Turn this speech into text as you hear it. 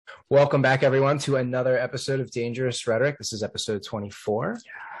Welcome back, everyone, to another episode of Dangerous Rhetoric. This is episode 24.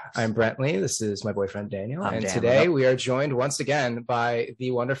 I'm Brentley. This is my boyfriend, Daniel. And today we are joined once again by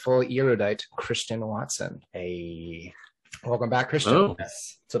the wonderful erudite, Christian Watson. Hey. Welcome back, Christian. Oh,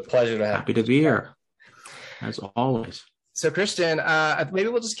 yes. It's a pleasure to have you. Happy to be here, as always. So, Christian, maybe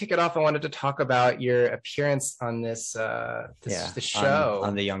we'll just kick it off. I wanted to talk about your appearance on the show.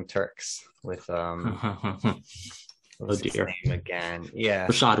 On the Young Turks with... Oh dear! Name again? Yeah,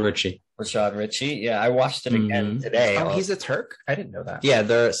 Rashad Ritchie. Yeah, I watched it again today. Oh, he's a Turk? I didn't know that. Yeah,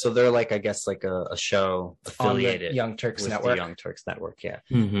 they're like, I guess, like a show affiliated on the Young Turks with Network. The Young Turks Network. Yeah,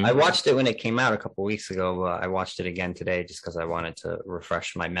 I watched it when it came out a couple weeks ago. I watched it again today just because I wanted to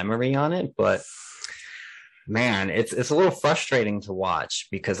refresh my memory on it. But man, it's a little frustrating to watch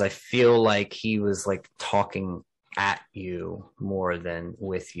because I feel like he was like talking at you more than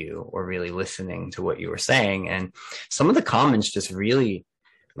with you, or really listening to what you were saying. And some of the comments just really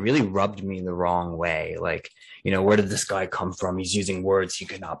rubbed me the wrong way. Like, where did this guy come from? He's using words he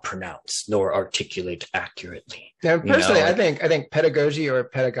cannot pronounce nor articulate accurately. Now, personally, I think pedagogy or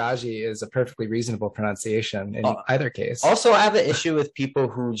pedagogy is a perfectly reasonable pronunciation in either case. Also, I have an issue with people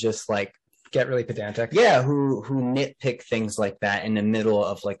who just like get really pedantic. Yeah, who nitpick things like that in the middle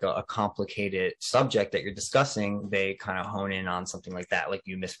of like a complicated subject that you're discussing. They kind of hone in on something like that, like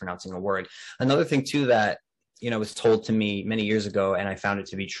you mispronouncing a word. Another thing too that was told to me many years ago, and I found it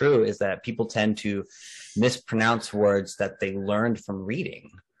to be true, is that people tend to mispronounce words that they learned from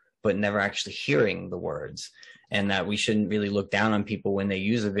reading, but never actually hearing the words. And that we shouldn't really look down on people when they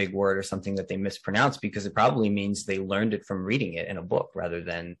use a big word or something that they mispronounce, because it probably means they learned it from reading it in a book rather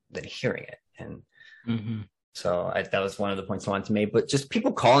than hearing it. And so that was one of the points I wanted to make. But just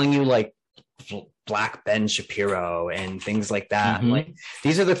people calling you like Black Ben Shapiro and things like that. Like,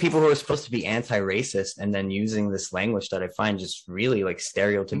 these are the people who are supposed to be anti-racist, and then using this language that I find just really like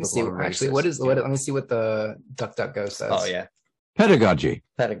stereotypical. Actually, let me see what the DuckDuckGo says. Oh yeah. Pedagogy.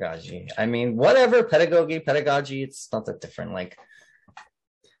 I mean, whatever. Pedagogy. It's not that different. Like,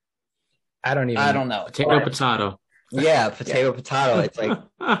 I don't know. Potato. Yeah, potato. It's like,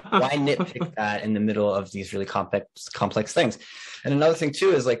 why nitpick that in the middle of these really complex things? And another thing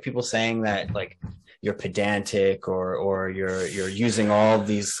too is like people saying that like you're pedantic or you're using all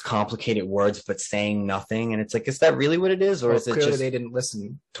these complicated words but saying nothing, and it's like, is that really what it is, or is it just they didn't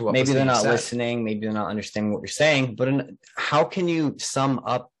listen to what maybe they're not listening, maybe they're not understanding what you're saying? But how can you sum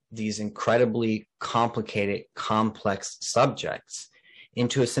up these incredibly complicated, complex subjects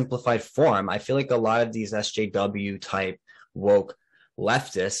into a simplified form? I feel like a lot of these SJW type woke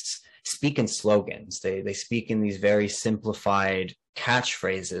leftists speak in slogans. They speak in these very simplified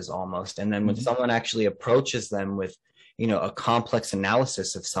catchphrases almost. And then when someone actually approaches them with, a complex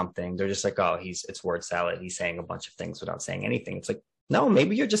analysis of something, they're just like, oh, it's word salad. He's saying a bunch of things without saying anything. It's like, no,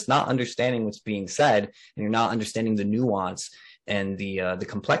 maybe you're just not understanding what's being said, and you're not understanding the nuance and the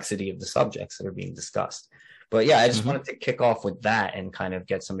complexity of the subjects that are being discussed. But yeah, I just wanted to kick off with that and kind of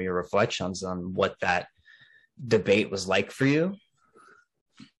get some of your reflections on what that debate was like for you.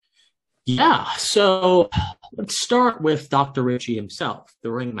 Yeah, so let's start with Dr. Ritchie himself,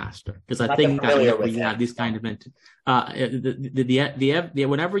 the ringmaster, because I think that whenever you have these kind of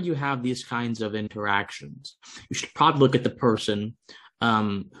whenever you have these kinds of interactions, you should probably look at the person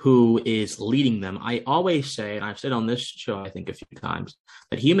who is leading them. I always say, and I've said on this show, I think a few times,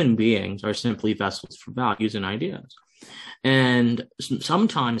 that human beings are simply vessels for values and ideas. And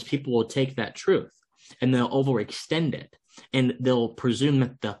sometimes people will take that truth and they'll overextend it. And they'll presume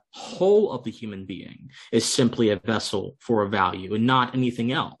that the whole of the human being is simply a vessel for a value and not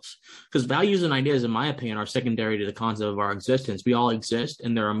anything else. Because values and ideas, in my opinion, are secondary to the concept of our existence. We all exist,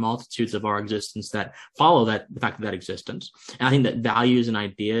 and there are multitudes of our existence that follow the fact of that existence. And I think that values and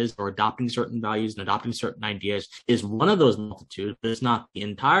ideas, or adopting certain values and adopting certain ideas, is one of those multitudes, but it's not the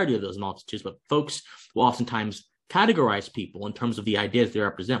entirety of those multitudes. But folks will oftentimes categorize people in terms of the ideas they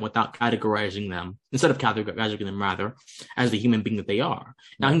represent without categorizing them, instead of categorizing them rather as the human being that they are.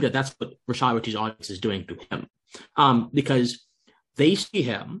 And I think that that's what Rashad Ritchie's audience is doing to him, because they see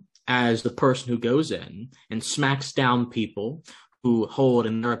him as the person who goes in and smacks down people who hold,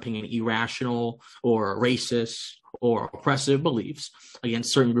 in their opinion, irrational or racist or oppressive beliefs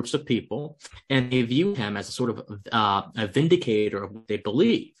against certain groups of people, and they view him as a sort of a vindicator of what they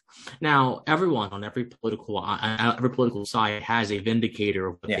believe. Now, everyone on every political side has a vindicator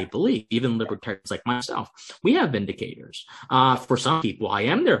of what they believe. Even libertarians like myself, we have vindicators. For some people, I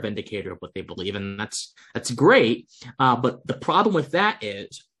am their vindicator of what they believe, and that's great. But the problem with that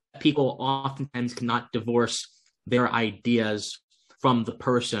is people oftentimes cannot divorce their ideas from the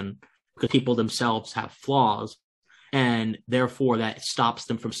person, because people themselves have flaws And therefore, that stops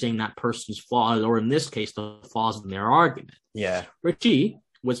them from seeing that person's flaws, or in this case, the flaws in their argument. Yeah. Ritchie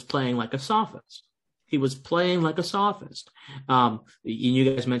was playing like a sophist. He was playing like a sophist. You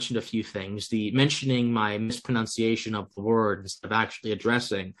guys mentioned a few things. The mentioning my mispronunciation of the word instead of actually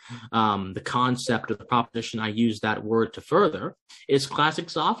addressing the concept of the proposition I use that word to further is classic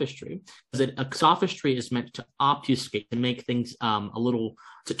sophistry. Because sophistry is meant to obfuscate, to make things a little,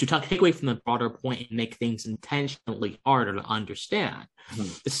 to take away from the broader point and make things intentionally harder to understand.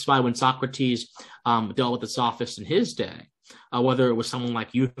 This is why when Socrates dealt with the sophists in his day, whether it was someone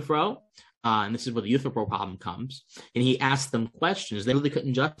like Euthyphro, and this is where the Euthyphro problem comes, and he asked them questions, they really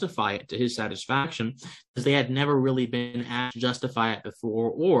couldn't justify it to his satisfaction because they had never really been asked to justify it before,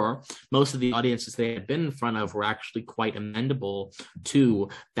 or most of the audiences they had been in front of were actually quite amenable to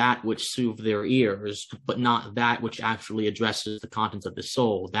that which soothed their ears, but not that which actually addresses the contents of the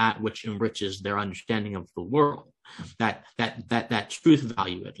soul, that which enriches their understanding of the world. That truth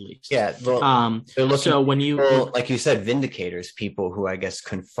value, at least. Yeah. Well, so when you, like you said, vindicators, people who I guess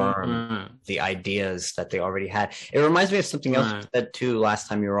confirm the ideas that they already had. It reminds me of something else you said too last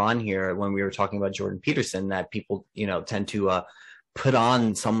time you were on here when we were talking about Jordan Peterson, that people, tend to put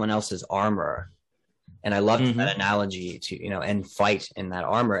on someone else's armor. And I loved that analogy to, and fight in that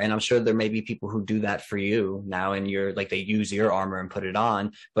armor. And I'm sure there may be people who do that for you now, and you're like, they use your armor and put it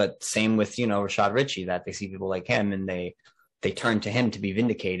on. But same with, Rashad Ritchie, that they see people like him and they turn to him to be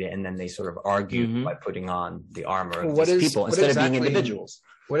vindicated. And then they sort of argue by putting on the armor of these people instead of being individuals.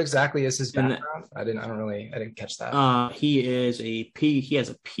 What exactly is his background? I didn't catch that. He has a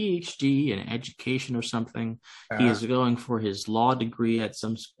PhD in education or something. He is going for his law degree at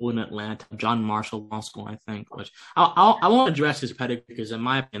some school in Atlanta, John Marshall Law School, I think. Which I won't address his pedigree because, in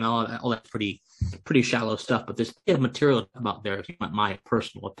my opinion, all that's pretty shallow stuff. But there's material about there if you want my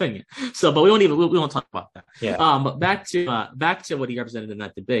personal opinion. So, but we won't talk about that. Yeah. But back to what he represented in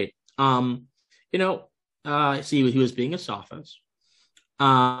that debate. See, he was being a sophist.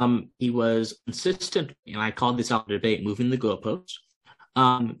 He was consistent, and I called this out in the debate, moving the goalposts,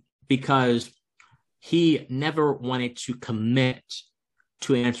 because he never wanted to commit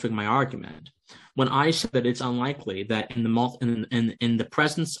to answering my argument. When I said that it's unlikely that in the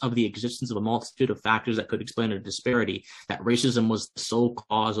presence of the existence of a multitude of factors that could explain a disparity, that racism was the sole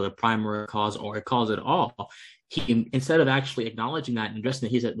cause or the primary cause or a cause at all, he, instead of actually acknowledging that and addressing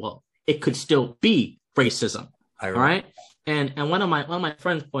it, he said, well, it could still be racism. All right. And one of my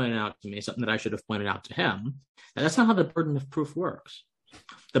friends pointed out to me something that I should have pointed out to him. And that's not how the burden of proof works.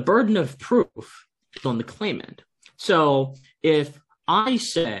 The burden of proof is on the claimant. So if I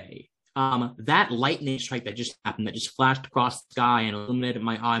say that lightning strike that just happened, that just flashed across the sky and illuminated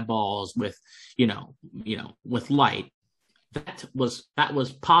my eyeballs with, with light, that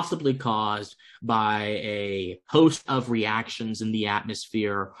was possibly caused by a host of reactions in the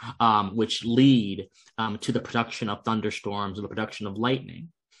atmosphere, which lead to the production of thunderstorms or the production of lightning.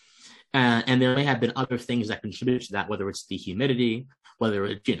 And there may have been other things that contribute to that, whether it's the humidity, whether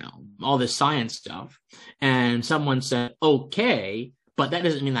it's, all this science stuff. And someone said, okay, but that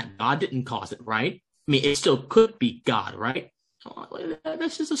doesn't mean that God didn't cause it, right? I mean, it still could be God, right?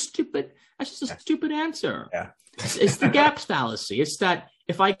 That's just a stupid answer. Yeah. It's the gaps fallacy. It's that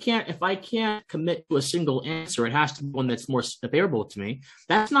if I can't commit to a single answer, it has to be one that's more favorable to me.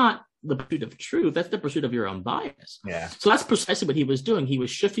 That's not the pursuit of truth. That's the pursuit of your own bias. Yeah. So that's precisely what he was doing. He was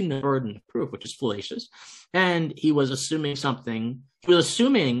shifting the burden of proof, which is fallacious, and he was assuming something. He was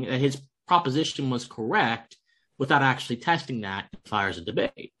assuming that his proposition was correct without actually testing that in fires of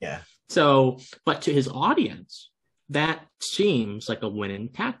debate. Yeah. So, but to his audience, that seems like a winning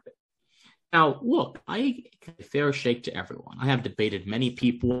tactic. Now, look, I give a fair shake to everyone. I have debated many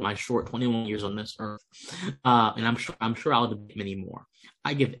people in my short 21 years on this earth, and I'm sure I'll debate many more.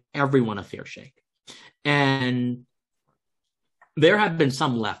 I give everyone a fair shake. And there have been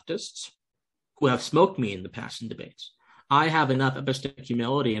some leftists who have smoked me in the past in debates. I have enough epistemic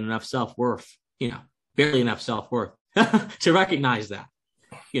humility and enough self-worth, barely enough self-worth to recognize that,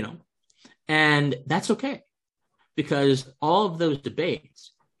 and that's okay, because all of those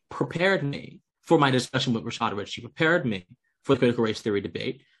debates prepared me for my discussion with Rashad Ritchie, prepared me for the critical race theory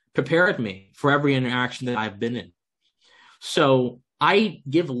debate, prepared me for every interaction that I've been in. So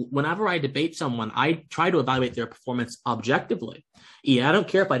whenever I debate someone, I try to evaluate their performance objectively. Yeah, I don't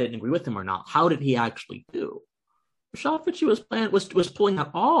care if I didn't agree with him or not. How did he actually do? Rashad Ritchie was pulling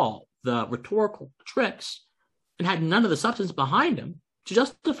out all the rhetorical tricks and had none of the substance behind him to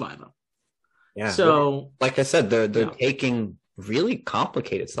justify them. Yeah. So, like I said, they're taking really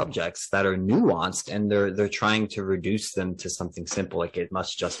complicated subjects that are nuanced, and they're trying to reduce them to something simple, like it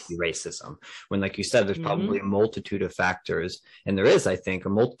must just be racism, when, like you said, there's probably a multitude of factors, and there is, I think, a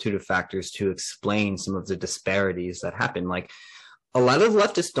multitude of factors to explain some of the disparities that happen. Like, a lot of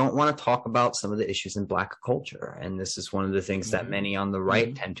leftists don't want to talk about some of the issues in Black culture. And this is one of the things that many on the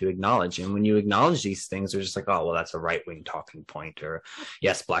right tend to acknowledge. And when you acknowledge these things, they're just like, oh, well, that's a right-wing talking point. Or,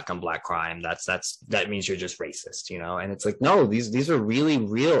 yes, Black on Black crime, that means you're just racist, you know? And it's like, no, these are really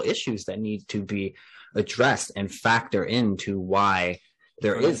real issues that need to be addressed and factor into why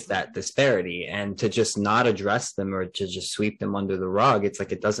there is that disparity. And to just not address them or to just sweep them under the rug, it's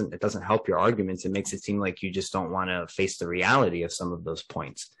like it doesn't help your arguments. It makes it seem like you just don't want to face the reality of some of those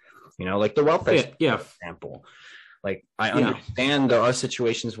points, you know, like the welfare for example. Like, I understand there are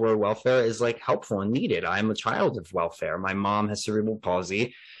situations where welfare is like helpful and needed. I'm a child of welfare. My mom has cerebral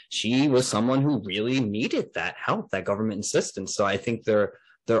palsy. She was someone who really needed that help, that government assistance. So I think there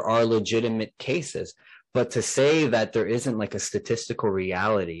are legitimate cases. But to say that there isn't like a statistical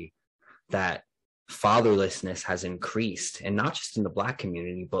reality that fatherlessness has increased, and not just in the Black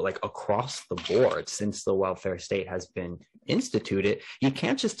community, but like across the board since the welfare state has been instituted, you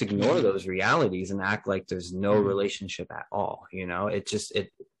can't just ignore those realities and act like there's no relationship at all. You know, it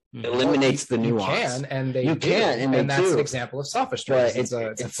eliminates the nuance. You can, and that's an example of sophistry. It's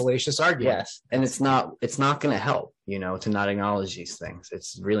a fallacious argument. Yes, and it's not going to help, you know, to not acknowledge these things.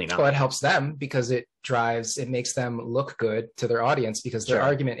 It's really not. Well, it helps them because it makes them look good to their audience, because their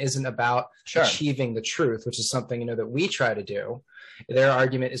argument isn't about achieving the truth, which is something, you know, that we try to do. Their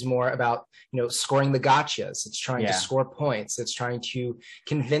argument is more about, you know, scoring the gotchas. It's trying to score points. It's trying to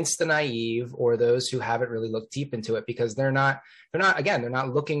convince the naive or those who haven't really looked deep into it, because they're not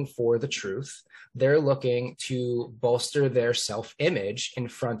looking for the truth. They're looking to bolster their self-image in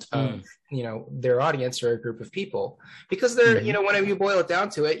front of, you know, their audience or a group of people, because they're, you know, whenever you boil it down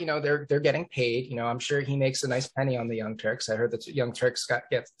to it, you know, they're getting paid. You know, I'm sure he makes a nice penny on the Young Turks. I heard that Young Turks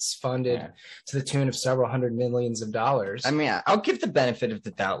gets funded to the tune of several hundred millions of dollars. I mean, I'll give the benefit of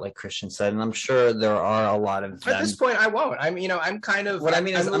the doubt, like Christian said, and I'm sure there are a lot of them. At this point, I won't. I'm a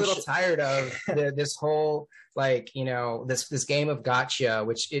little tired of this whole, like, you know, this game of gotcha,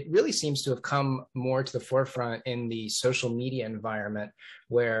 which it really seems to have come more to the forefront in the social media environment,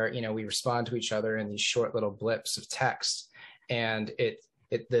 where, you know, we respond to each other in these short little blips of text. And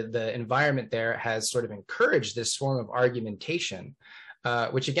the environment there has sort of encouraged this form of argumentation,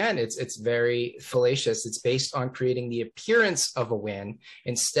 which again, it's very fallacious. It's based on creating the appearance of a win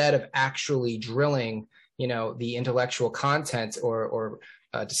instead of actually drilling, you know, the intellectual content or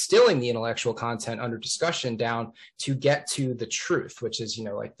distilling the intellectual content under discussion down to get to the truth, which is, you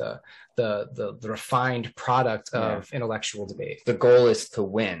know, like the refined product of intellectual debate. The goal is to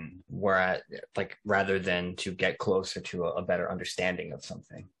win, rather than to get closer to a better understanding of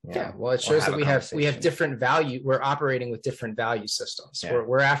something. Well, it shows that we have different value. We're operating with different value systems.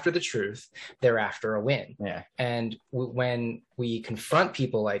 We're after the truth. They're after a win. And when we confront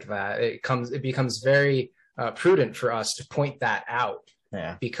people like that, it becomes very prudent for us to point that out.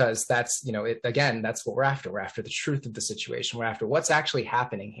 Because that's, you know, that's what we're after. We're after the truth of the situation. We're after what's actually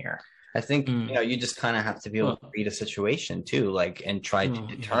happening here. I think, you know, you just kind of have to be able to read a situation too, like, and try to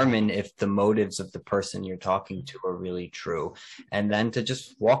determine if the motives of the person you're talking to are really true. And then to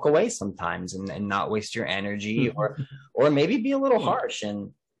just walk away sometimes and not waste your energy or maybe be a little harsh.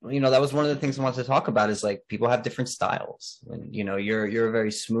 And, you know, that was one of the things I wanted to talk about, is like, people have different styles. When, you know, you're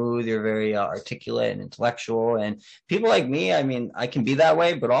very smooth, you're very articulate and intellectual, and people like me, I mean, I can be that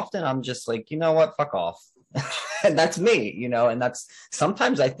way, but often I'm just like, you know what, fuck off. And that's me, you know, and that's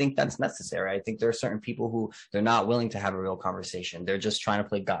sometimes I think that's necessary. I think there are certain people who they're not willing to have a real conversation. They're just trying to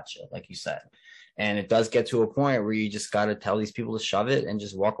play gotcha, like you said. And it does get to a point where you just got to tell these people to shove it and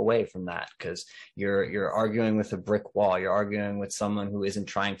just walk away from that, because you're arguing with a brick wall. You're arguing with someone who isn't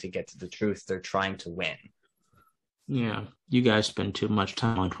trying to get to the truth. They're trying to win. Yeah, you guys spend too much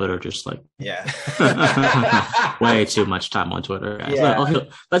time on Twitter, just like way too much time on Twitter, guys.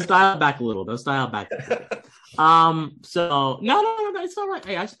 Let's dial back a little. So no, it's all right.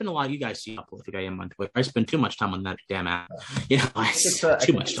 Hey, I spend a lot. You guys see how prolific I am on Twitter. I spend too much time on that damn app. You know, it's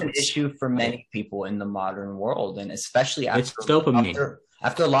an issue for many people in the modern world, and especially after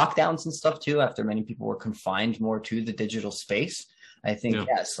lockdowns and stuff too. After many people were confined more to the digital space, I think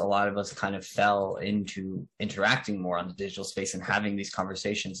yes, a lot of us kind of fell into interacting more on the digital space and having these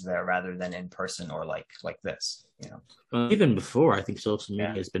conversations there rather than in person or like this. Even before, I think social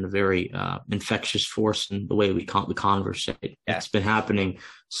media has been a very infectious force in the way we conversate. Yeah. It's been happening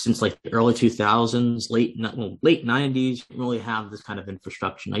since like the early 2000s, late 90s. You didn't really have this kind of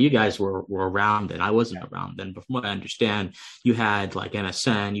infrastructure. Now, you guys were around then. I wasn't around then. But from what I understand, you had like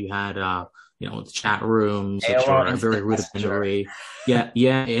MSN, you had the chat rooms, which are very rudimentary. Yeah,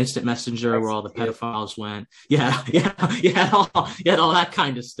 instant messenger where all the pedophiles went. You had all that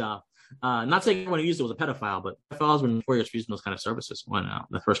kind of stuff. Not saying everyone who used it was a pedophile, but pedophiles were notorious for using those kind of services when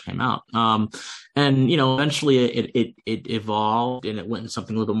that first came out. And eventually it evolved and it went into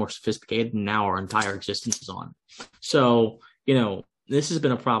something a little bit more sophisticated, and now our entire existence is on. So, this has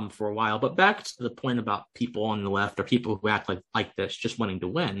been a problem for a while. But back to the point about people on the left or people who act like this, just wanting to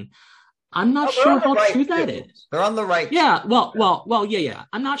win. I'm not sure how true that is. They're on the right. Yeah. Well, yeah.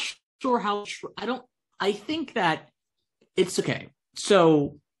 I'm not sure how true. I think that it's okay.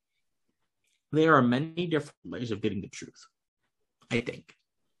 So there are many different ways of getting the truth, I think.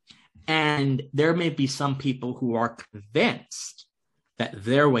 And there may be some people who are convinced that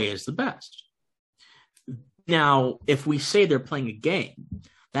their way is the best. Now, if we say they're playing a game,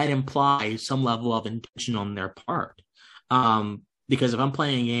 that implies some level of intention on their part. Because if I'm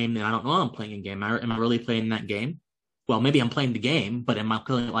playing a game and I don't know I'm playing a game, am I really playing that game? Well, maybe I'm playing the game, but am I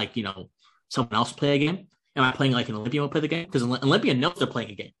playing like, someone else play a game? Am I playing like an Olympian would play the game? Because an Olympian knows they're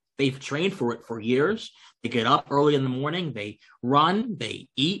playing a game. They've trained for it for years. They get up early in the morning. They run, they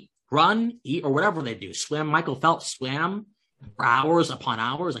eat, or whatever they do. Swim. Michael Phelps swam for hours upon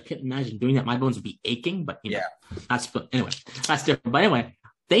hours. I couldn't imagine doing that. My bones would be aching, but that's different. But anyway,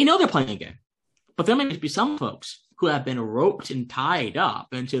 they know they're playing a game. But there may be some folks who have been roped and tied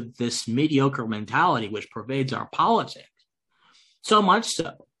up into this mediocre mentality which pervades our politics. So much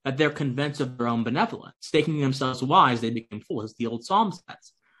so that they're convinced of their own benevolence. Thinking themselves wise, they become fools, as the old Psalm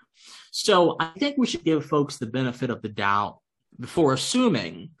says. So I think we should give folks the benefit of the doubt before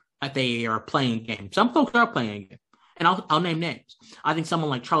assuming that they are playing a game. Some folks are playing a game. And I'll name names. I think someone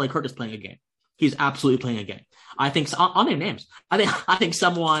like Charlie Kirk is playing a game. He's absolutely playing a game. I'll name names. I think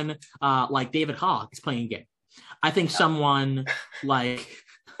someone like David Hogg is playing a game. I think someone like,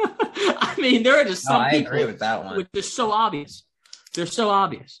 there are just some people. I agree with that one. Which is so obvious. They're so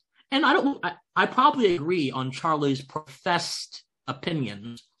obvious. And I probably agree on Charlie's professed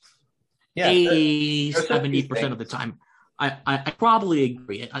opinions. Yeah, 70% of the time. I probably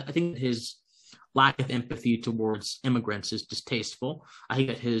agree. I think his lack of empathy towards immigrants is distasteful. I think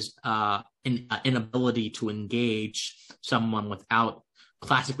that his inability to engage someone without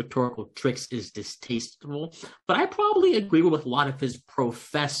classic rhetorical tricks is distasteful, but I probably agree with a lot of his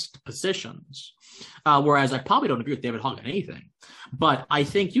professed positions, whereas I probably don't agree with David Hogg on anything. But I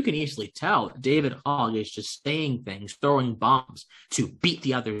think you can easily tell David Hogg is just saying things, throwing bombs to beat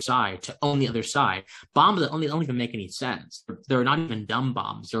the other side, to own the other side. Bombs that don't even make any sense. They're not even dumb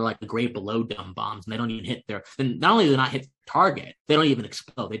bombs. They're like the grade below dumb bombs, and they don't even hit not only do they not hit target, they don't even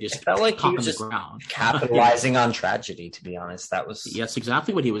explode. They just felt like he was just ground. Capitalizing on tragedy, to be honest. That's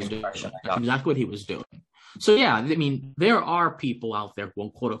exactly what he was doing. That's exactly what he was doing. So yeah, there are people out there,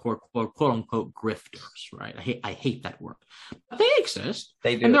 quote unquote grifters, right? I hate that word, but they exist.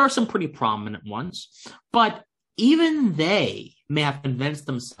 They do. And there are some pretty prominent ones, but even they may have convinced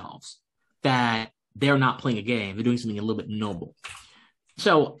themselves that they're not playing a game. They're doing something a little bit noble.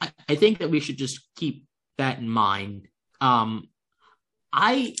 So I think that we should just keep that in mind. Do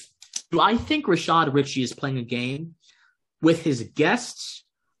I think Rashad Ritchie is playing a game? With his guests,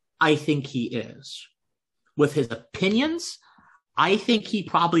 I think he is. With his opinions, I think he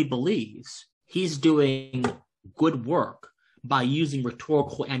probably believes he's doing good work by using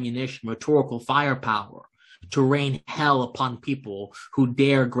rhetorical ammunition, rhetorical firepower to rain hell upon people who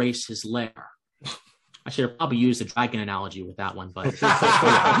dare grace his lair. I should have probably used the dragon analogy with that one, but he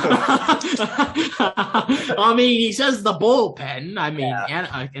says the bullpen.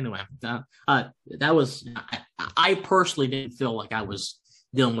 Anyway, that was. I personally didn't feel like I was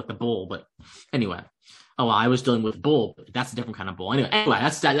dealing with the bull, but anyway. Oh, well, I was dealing with bull, but that's a different kind of bull. Anyway,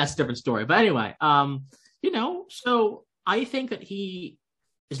 that's a different story. But anyway, so I think that he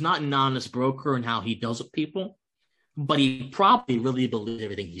is not an honest broker in how he deals with people, but he probably really believes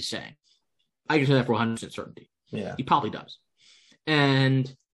everything he's saying. I can say that for 100% certainty. Yeah, he probably does.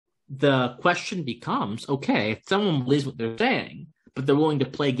 And the question becomes, okay, if someone believes what they're saying, but they're willing to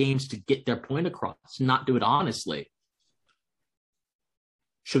play games to get their point across, not do it honestly,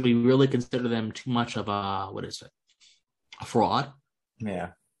 should we really consider them too much of a fraud? Yeah.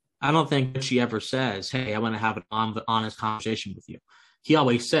 I don't think she ever says, hey, I want to have an honest conversation with you. He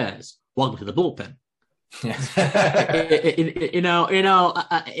always says, welcome to the bullpen.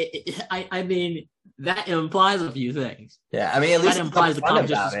 that implies a few things. Yeah, I mean, at least that implies the fun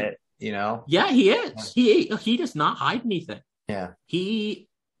about it, you know? Yeah, he is. He does not hide anything. Yeah. He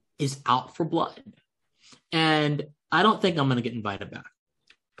is out for blood. And I don't think I'm going to get invited back,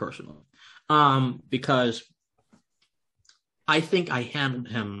 personally, because I think I handled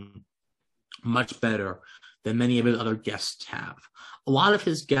him much better than many of his other guests have. A lot of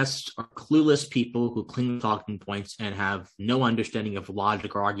his guests are clueless people who cling to talking points and have no understanding of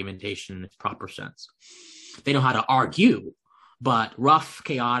logic or argumentation in its proper sense. They know how to argue, but rough,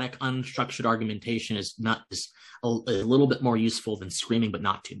 chaotic, unstructured argumentation is a little bit more useful than screaming, but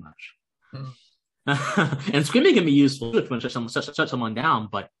not too much. And screaming can be useful to shut someone down,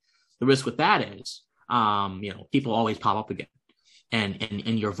 but the risk with that is, people always pop up again,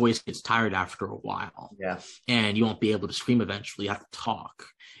 and your voice gets tired after a while. Yeah, and you won't be able to scream eventually. You have to talk,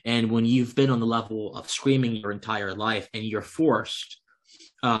 and when you've been on the level of screaming your entire life, and you're forced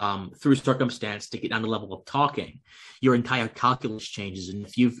through circumstance to get down to the level of talking, your entire calculus changes, and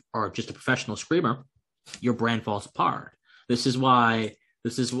if you are just a professional screamer, your brand falls apart. This is why.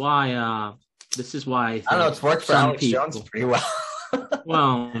 I don't know. It's worked for Alex Jones pretty well.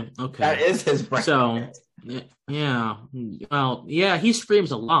 Well, okay. That is his brand. So, yeah. Well, yeah, he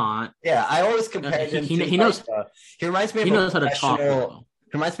screams a lot. Yeah, I always compare him to he knows. He reminds me of he knows how to talk. He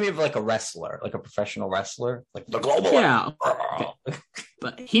reminds me of like a wrestler, like a professional wrestler, like the global. Yeah,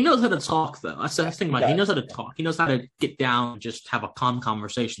 but he knows how to talk, though. That's the thing about it. He knows how to talk. He knows how to get down, and just have a calm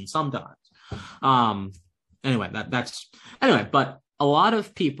conversation sometimes. Anyway, but a lot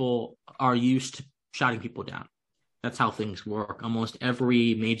of people are used to shouting people down. That's how things work. Almost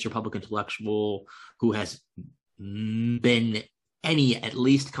every major public intellectual who has been at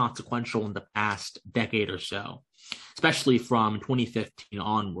least consequential in the past decade or so, especially from 2015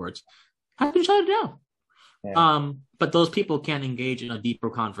 onwards, has been shouted down. Yeah. But those people can't engage in a deeper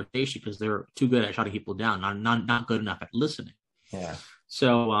conversation because they're too good at shouting people down, not good enough at listening. Yeah.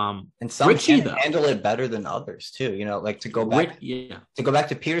 So, and some Richie, can handle it better than others too. Like to go back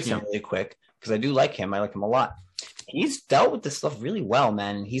to Peterson really quick, because I do like him. I like him a lot. He's dealt with this stuff really well,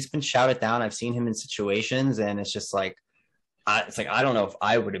 man. And he's been shouted down. I've seen him in situations, and it's just like, I don't know if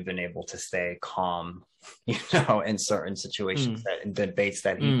I would have been able to stay calm, in certain situations in debates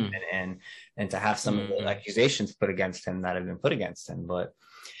that he's been in, and to have some of the accusations put against him that have been put against him. But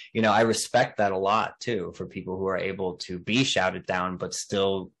I respect that a lot too, for people who are able to be shouted down but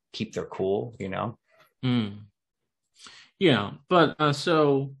still keep their cool. Yeah, but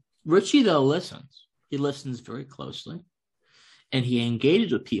so Richie though listens. He listens very closely, and he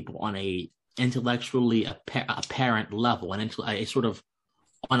engages with people on a intellectually apparent level, and a sort of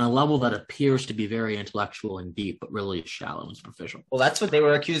on a level that appears to be very intellectual and deep, but really is shallow and superficial. Well, that's what they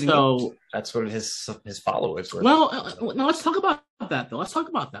were accusing him of. That's what his followers were. Well, now let's talk about that, though. Let's talk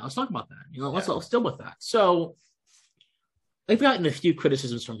about that. Let's deal with that. So, I've gotten a few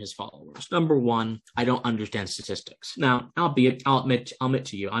criticisms from his followers. Number one, I don't understand statistics. Now, I'll admit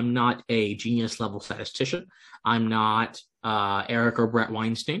to you, I'm not a genius level statistician. I'm not Eric or Brett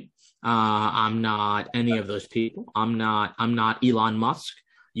Weinstein. I'm not any of those people. I'm not Elon Musk.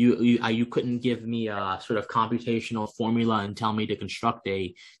 You couldn't give me a sort of computational formula and tell me to construct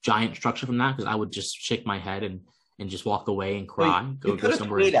a giant structure from that, because I would just shake my head and just walk away and cry. You put a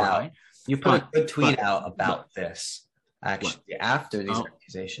tweet out. You put a good tweet out about this, actually, after these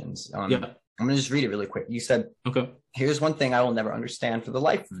accusations. I'm going to just read it really quick. You said, okay, here's one thing I will never understand for the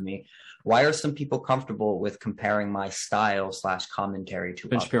life of me. Why are some people comfortable with comparing my style / commentary to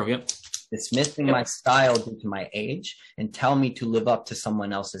others? Dismissing my style due to my age, and tell me to live up to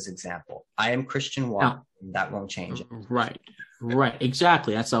someone else's example. I am Christian Walker, and that won't change it. Right,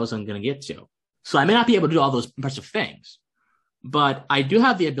 exactly. That's what I was going to get to. So I may not be able to do all those impressive things, but I do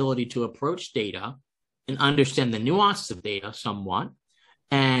have the ability to approach data and understand the nuances of data somewhat,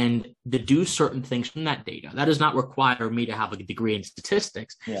 and deduce certain things from that data. That does not require me to have a degree in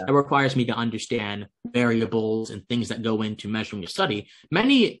statistics. Yeah. It requires me to understand variables and things that go into measuring a study,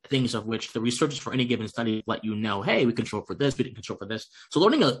 many things of which the researchers for any given study let you know, hey, we control for this, we didn't control for this. So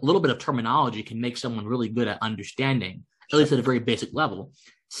learning a little bit of terminology can make someone really good at understanding, at least at a very basic level,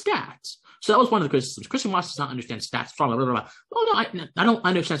 stats. So that was one of the criticisms. Christian Watts does not understand stats strongly. Blah, blah, blah. Oh, no, I don't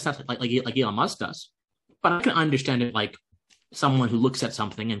understand stats like Elon Musk does, but I can understand it like someone who looks at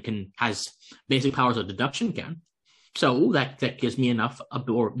something and has basic powers of deduction can. So that gives me enough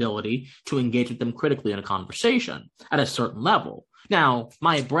ability to engage with them critically in a conversation at a certain level. Now,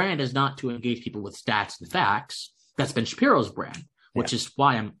 my brand is not to engage people with stats and facts. That's Ben Shapiro's brand. which is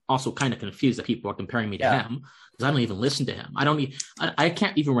why I'm also kind of confused that people are comparing me to him, because I don't even listen to him. I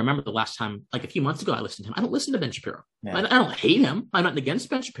can't even remember the last time, like a few months ago, I listened to him. I don't listen to Ben Shapiro. I don't hate him. I'm not against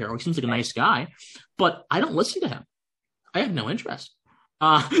Ben Shapiro. He seems like a nice guy, but I don't listen to him. I have no interest.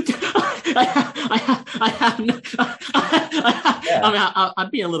 I'm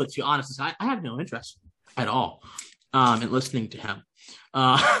being a little too honest. I have no interest at all in listening to him.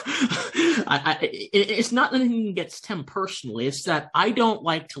 It's not anything against him personally. It's that I don't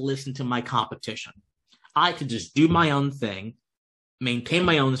like to listen to my competition. I could just do my own thing, maintain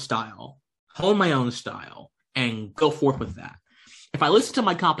my own style, hone my own style, and go forth with that. If I listen to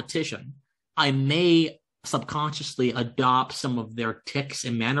my competition, I may subconsciously adopt some of their tics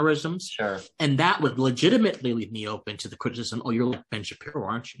and mannerisms. Sure. And that would legitimately leave me open to the criticism, oh, you're like Ben Shapiro,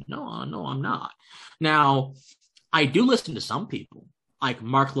 aren't you? No, I'm not. Now, I do listen to some people, like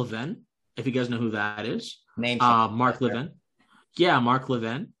Mark Levin, if you guys know who that is. Mark Levin. Yeah, Mark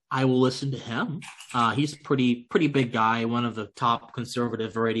Levin. I will listen to him. He's a pretty big guy, one of the top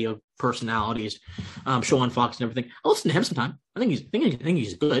conservative radio personalities, show on Fox and everything. I listen to him sometime. I think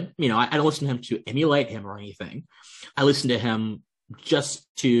he's good. You know, I don't listen to him to emulate him or anything. I listen to him just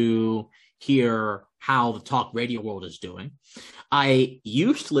to hear how the talk radio world is doing. I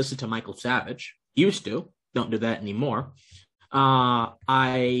used to listen to Michael Savage. Don't do that anymore.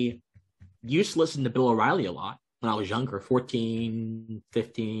 I used to listen to Bill O'Reilly a lot when I was younger, 14,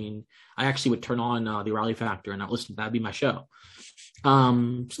 15. I actually would turn on the O'Reilly Factor and that'd be my show.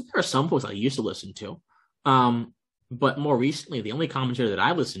 So there are some folks I used to listen to. But more recently, the only commentator that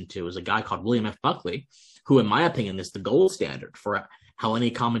I listened to is a guy called William F. Buckley, who, in my opinion, is the gold standard for how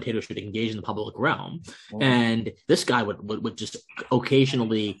any commentator should engage in the public realm. Mm. And this guy would just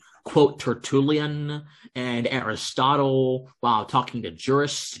occasionally quote Tertullian and Aristotle while talking to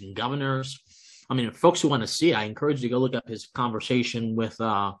jurists and governors. I mean, folks who want to see, I encourage you to go look up his conversation with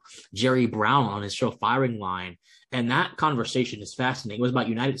Jerry Brown on his show Firing Line. And that conversation is fascinating. It was about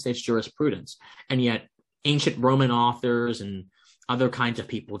United States jurisprudence. And yet ancient Roman authors and other kinds of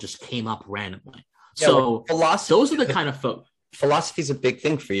people just came up randomly. Yeah, so those are the kind of folks. Philosophy is a big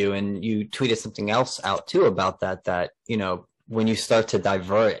thing for you. And you tweeted something else out too about that, you know, when you start to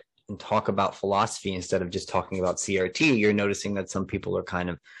divert and talk about philosophy instead of just talking about CRT, you're noticing that some people are kind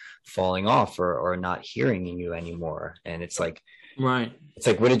of falling off or not hearing you anymore. And it's like, right. It's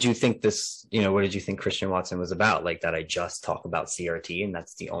like, what did you think Christian Watson was about? Like that I just talk about CRT and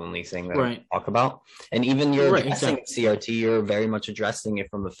that's the only thing that I talk about. And even you're addressing CRT, you're very much addressing it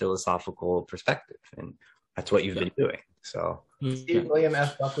from a philosophical perspective. And that's what you've been doing. So William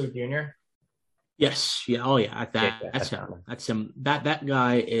F. Buckley Jr. Yes. Yeah. Oh yeah. That's him. That's him. That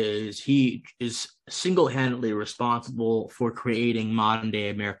guy is single-handedly responsible for creating modern day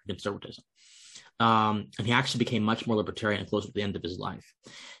American conservatism. And he actually became much more libertarian close to the end of his life.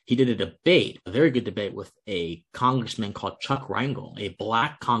 He did a very good debate with a congressman called Chuck Rangel, a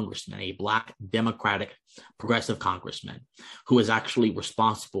black congressman, a black Democratic progressive congressman, who is actually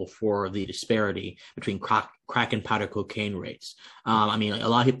responsible for the disparity between crack and powder cocaine rates. I mean, a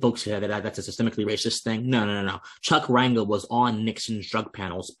lot of folks say that that's a systemically racist thing. No. Chuck Rangel was on Nixon's drug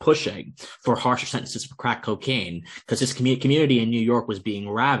panels pushing for harsher sentences for crack cocaine because his community in New York was being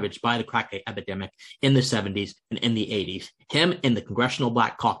ravaged by the crack epidemic in the 70s and in the 80s. Him and the Congressional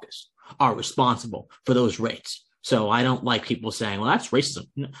Black Caucus are responsible for those rates. So I don't like people saying, well, that's racism.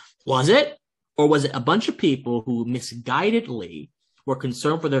 Was it? Or was it a bunch of people who misguidedly were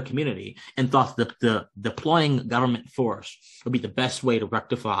concerned for their community and thought that the deploying government force would be the best way to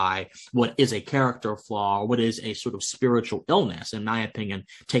rectify what is a character flaw or what is a sort of spiritual illness, in my opinion,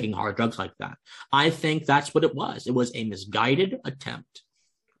 taking hard drugs like that? I think that's what it was. It was a misguided attempt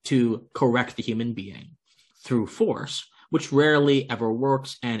to correct the human being through force, which rarely ever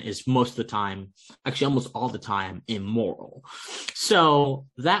works and is most of the time, actually almost all the time, immoral. So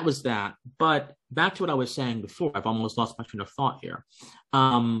that was that. But back to what I was saying before, I've almost lost my train of thought here.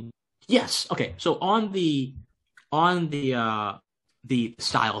 Yes. Okay. So on the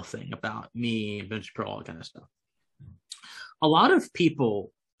style thing about me and Ben Shapiro, all that kind of stuff, a lot of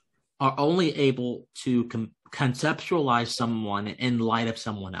people are only able to conceptualize someone in light of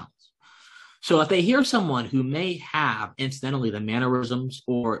someone else. So if they hear someone who may have, incidentally, the mannerisms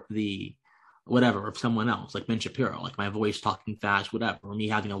or the whatever of someone else, like Ben Shapiro, like my voice talking fast, whatever, or me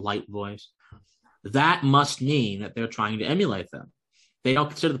having a light voice, that must mean that they're trying to emulate them. They don't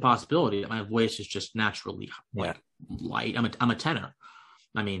consider the possibility that my voice is just naturally light. I'm a tenor.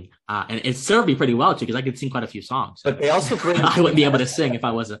 I mean, and it served me pretty well too, because I could sing quite a few songs. But they also bring I wouldn't be able to sing if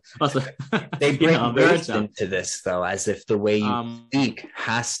I was they bring race into this though, as if the way you speak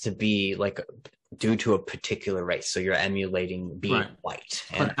has to be like due to a particular race. So you're emulating being white.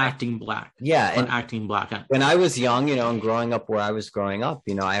 And acting black. Yeah. And acting black. When I was young, and growing up where I was growing up,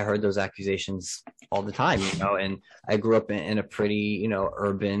 I heard those accusations all the time, and I grew up in a pretty,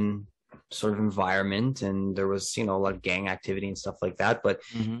 urban sort of environment, and there was, a lot of gang activity and stuff like that. But,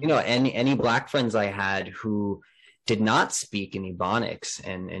 any black friends I had who did not speak in Ebonics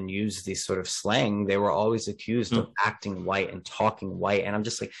and use these sort of slang, they were always accused of acting white and talking white. And I'm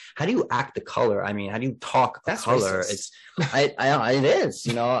just like, how do you act the color? I mean, how do you talk the color? Racist. It is,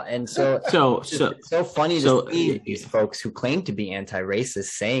 and so it's so funny to see these folks who claim to be anti-racist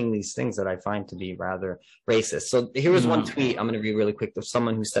saying these things that I find to be rather racist. So here was one tweet I'm going to read really quick. There's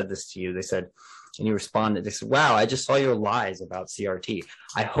someone who said this to you. They said, and you responded, they said, wow, I just saw your lies about CRT.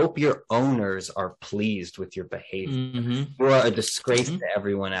 I hope your owners are pleased with your behavior. You are a disgrace to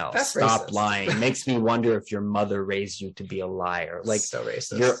everyone else. That's Stop racist. lying. It makes me wonder if your mother raised you to be a liar. Like, so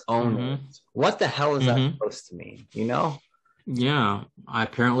racist. your owners. What the hell is that supposed to mean? Yeah.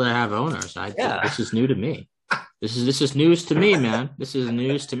 Apparently I have owners. This is new to me. This is news to me, man. This is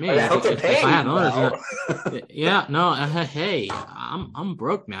news to me. If I have owners, hey, I'm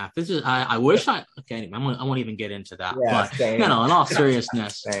broke, man. I wish I. Okay, I won't even get into that. Yeah, but in all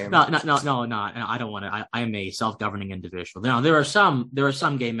seriousness, no. I don't want to. I am a self-governing individual. Now there are some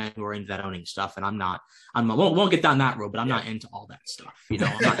gay men who are into that owning stuff, and I'm not. Won't get down that road, but I'm not into all that stuff. I'm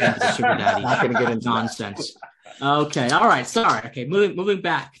not into the sugar daddy not gonna get into nonsense. Okay, all right, sorry. Okay, moving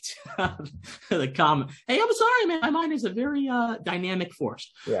back to the comment. Hey, I'm sorry, man. My mind is a very dynamic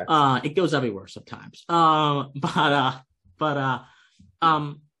force. Yeah. It goes everywhere sometimes.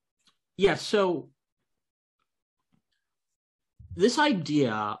 Yeah. So this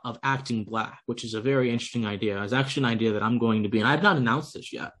idea of acting black, which is a very interesting idea, is actually an idea that I'm going to be, and I've not announced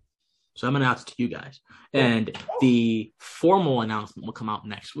this yet. So I'm going to announce it to you guys, and the formal announcement will come out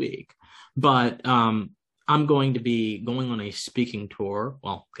next week. But I'm going to be going on a speaking tour.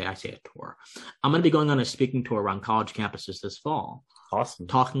 Well, okay, I say a tour. I'm going to be going on a speaking tour around college campuses this fall. Awesome.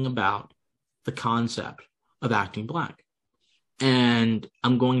 Talking about the concept of acting black. And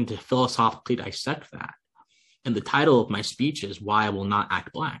I'm going to philosophically dissect that. And the title of my speech is Why I Will Not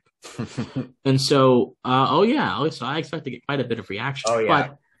Act Black. And so, so I expect to get quite a bit of reaction. Oh,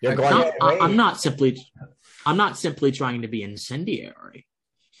 yeah. But I'm not simply trying to be incendiary.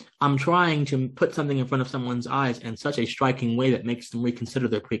 I'm trying to put something in front of someone's eyes in such a striking way that makes them reconsider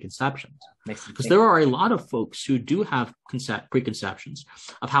their preconceptions. Because there are a lot of folks who do have preconceptions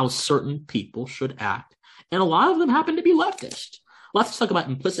of how certain people should act. And a lot of them happen to be leftist. Let's talk about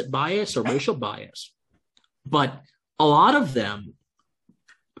implicit bias or racial bias. But a lot of them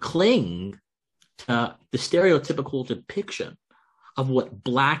cling to the stereotypical depiction of what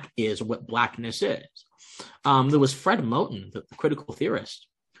black is or what blackness is. There was Fred Moten, the critical theorist,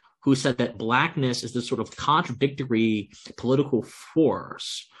 who said that blackness is this sort of contradictory political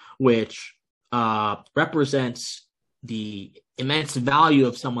force which represents the immense value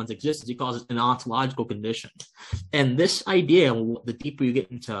of someone's existence. He calls it an ontological condition. And this idea, the deeper you get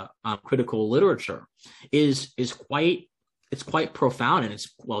into critical literature, is quite profound, and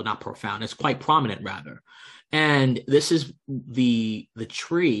it's quite prominent rather. And this is the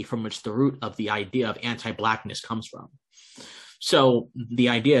tree from which the root of the idea of anti-blackness comes from. So the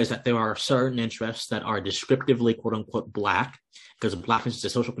idea is that there are certain interests that are descriptively, quote unquote, black, because blackness is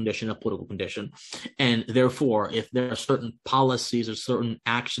a social condition, a political condition. And therefore, if there are certain policies or certain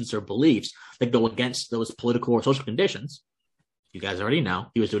actions or beliefs that go against those political or social conditions, you guys already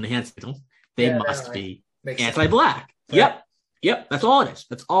know, he was doing the hand signals, they must be anti-black. Right. Yep. That's all it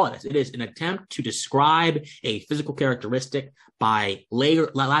is. It is an attempt to describe a physical characteristic by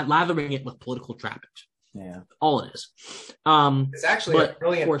lathering it with political trappings. Yeah, all it is. It's actually a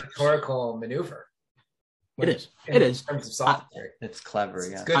brilliant rhetorical maneuver. It is. In terms of software, it's clever.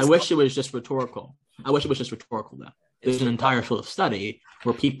 Yeah, I wish it was just rhetorical. Though there's an entire field of study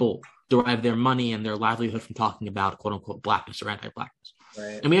where people derive their money and their livelihood from talking about quote unquote blackness or anti-blackness.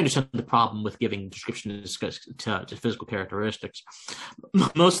 Right. And we understand the problem with giving descriptions to physical characteristics.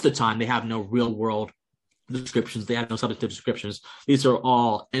 Most of the time, they have no real world descriptions. They have no substantive descriptions. These are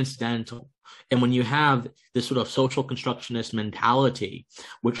all incidental. And when you have this sort of social constructionist mentality,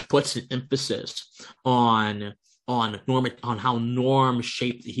 which puts an emphasis on how norms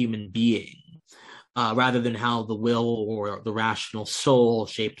shape the human being, rather than how the will or the rational soul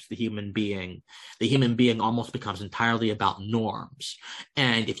shapes the human being almost becomes entirely about norms.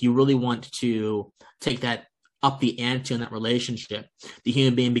 And if you really want to take that up the ante in that relationship, the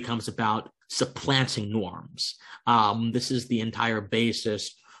human being becomes about supplanting norms. This is the entire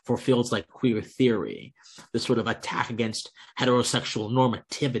basis for fields like queer theory, this sort of attack against heterosexual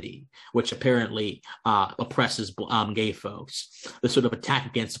normativity, which apparently oppresses gay folks, the sort of attack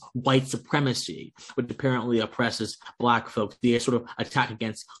against white supremacy, which apparently oppresses Black folks, the sort of attack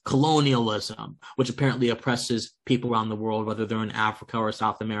against colonialism, which apparently oppresses people around the world, whether they're in Africa or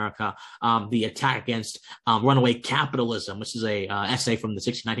South America, the attack against runaway capitalism, which is a essay from the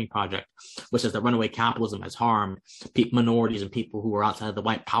 1619 Project, which says that runaway capitalism has harmed minorities and people who are outside of the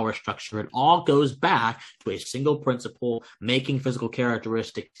white power structure. It all goes back to a single principle: making physical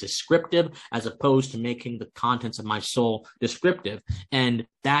characteristics descriptive as opposed to making the contents of my soul descriptive. And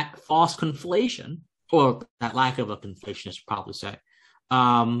that false conflation, or that lack of a conflation, I should probably say,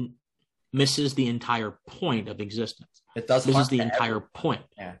 misses the entire point of existence. It does. This is the entire point.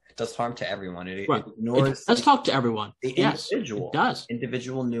 Yeah, it does harm to everyone. It ignores. Let's talk to everyone. The individual. It does.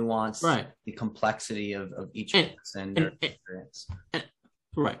 Individual nuance. Right. The complexity of each person and their experience.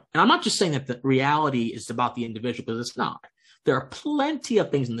 Right. And I'm not just saying that the reality is about the individual, because it's not. There are plenty of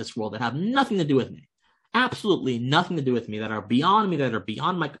things in this world that have nothing to do with me. Absolutely nothing to do with me, that are beyond me, that are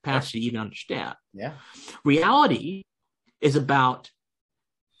beyond my capacity to even understand. Yeah. Reality is about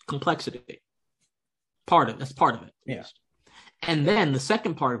complexity. That's part of it. Yeah. And then the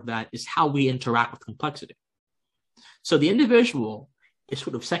second part of that is how we interact with complexity. So the individual is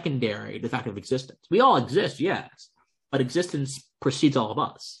sort of secondary to the fact of existence. We all exist, yes, but existence precedes all of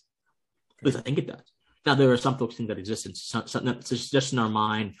us. At least I think it does. Now, there are some folks think that existence is something that's just in our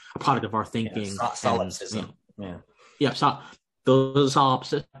mind, a product of our thinking. Yeah, solipsism. So those are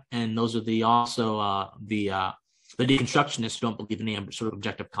solipsism, and those are the deconstructionists who don't believe in any sort of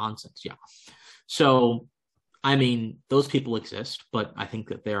objective concepts. Yeah. So, I mean, those people exist, but I think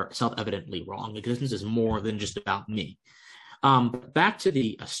that they're self-evidently wrong. Existence is more than just about me. Back to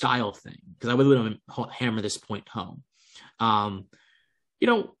the style thing, because I really want to hammer this point home.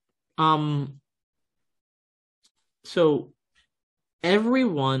 So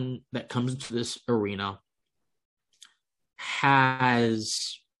everyone that comes into this arena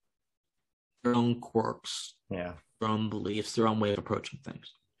has their own quirks, their own beliefs, their own way of approaching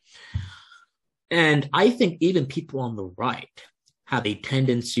things. And I think even people on the right have a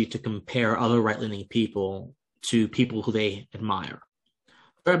tendency to compare other right-leaning people to people who they admire.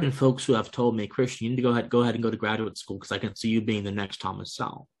 There have been folks who have told me, Christian, you need to go ahead and go to graduate school because I can see you being the next Thomas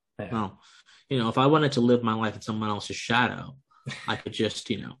Sowell. Yeah. Well, if I wanted to live my life in someone else's shadow, I could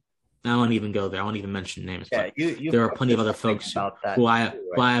just, I won't even go there. I won't even mention names. Yeah, there are plenty of other folks who I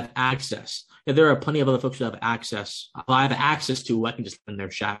have access. Yeah, there are plenty of other folks who have access. I have access to who I can just live in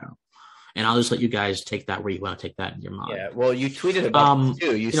their shadow. And I'll just let you guys take that where you want to take that in your mind. Yeah, well, you tweeted about it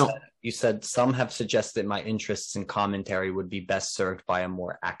too. You said some have suggested my interests in commentary would be best served by a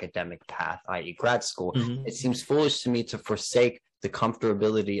more academic path, i.e. grad school. Mm-hmm. It seems foolish to me to forsake the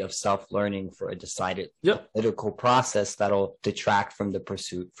comfortability of self-learning for a decided political process that'll detract from the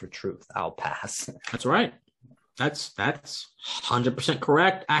pursuit for truth. I'll pass. That's right. That's 100%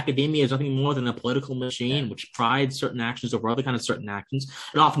 correct. Academia is nothing more than a political machine which prides certain actions over other kind of certain actions.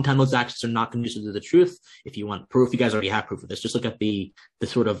 And oftentimes those actions are not conducive to the truth. If you want proof, you guys already have proof of this. Just look at the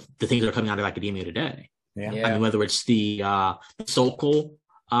things that are coming out of academia today. Yeah. I mean, whether it's the Sokol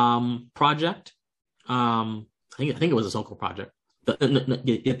project, I think it was a Sokol project.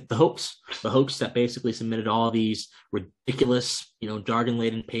 The hoax that basically submitted all of these ridiculous,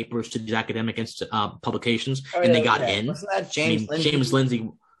 jargon-laden papers to these academic publications, and they got in. Wasn't that James Lindsay? James Lindsay.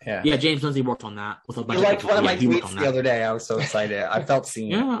 Yeah, James Lindsay worked on that with a bunch of people. One of my tweets the other day. I was so excited. I felt seen.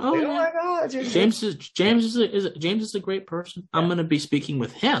 Yeah. Oh my God, James is a great person. Yeah. I'm going to be speaking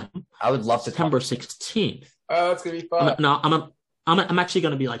with him. I would love to. September 16th. Oh, that's going to be fun. I'm actually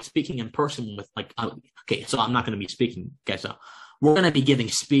going to be speaking in person with okay, so I'm not going to be speaking. Okay, so we're going to be giving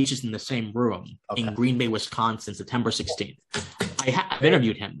speeches in the same room in Green Bay, Wisconsin, September 16th. I've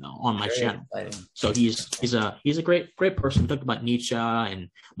interviewed him though on my channel. Exciting. So he's a great person. We talked about Nietzsche and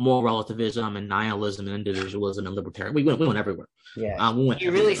moral relativism and nihilism and individualism and libertarian. We went everywhere. Yeah, he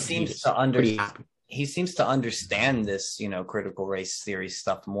really seems to understand. He seems to understand this, critical race theory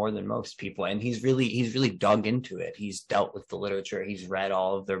stuff more than most people, and he's really dug into it. He's dealt with the literature. He's read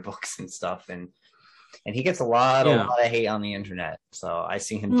all of their books and stuff, and he gets a lot of hate on the internet. So I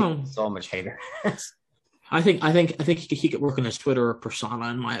see him doing so much hater. I think he could work on his Twitter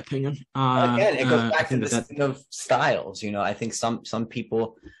persona, in my opinion. Again, it goes back to this thing of styles. I think some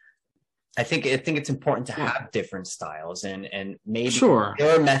people. I think it's important to have different styles, and maybe your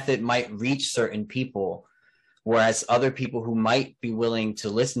method might reach certain people Whereas other people who might be willing to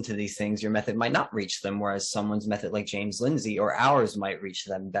listen to these things, your method might not reach them. Whereas someone's method like James Lindsay or ours might reach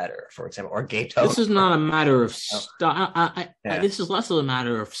them better, for example, or Gato. This is not a matter of style. This is less of a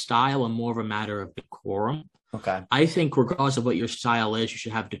matter of style and more of a matter of decorum. Okay. I think regardless of what your style is, you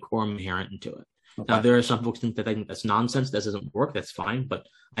should have decorum inherent into it. Okay. Now, there are some folks that think that's nonsense. That doesn't work. That's fine. But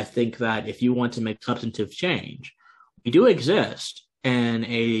I think that if you want to make substantive change, we do exist in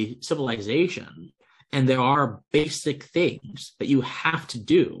a civilization, and there are basic things that you have to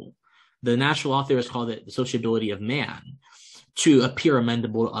do. The natural law theorists call it the sociability of man, to appear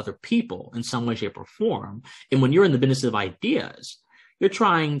amendable to other people in some way, shape, or form. And when you're in the business of ideas, you're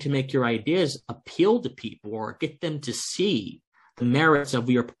trying to make your ideas appeal to people or get them to see the merits of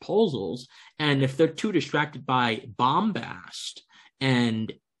your proposals. And if they're too distracted by bombast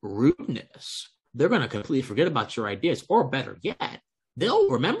and rudeness, they're going to completely forget about your ideas. Or better yet, they'll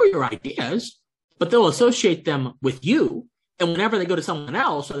remember your ideas, but they'll associate them with you. And whenever they go to someone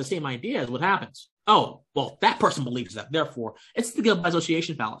else or the same ideas, what happens? Oh, well, that person believes that. Therefore, it's the guilt by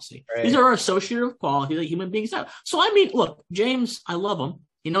association fallacy. Right. These are associative qualities that human beings have. So, I mean, look, James, I love him.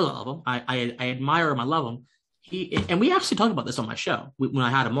 He knows I love him. I admire him. I love him. And we actually talked about this on my show when I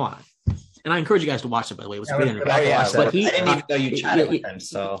had him on. And I encourage you guys to watch it, by the way. It was a great interview. But I didn't even know you chatted with him.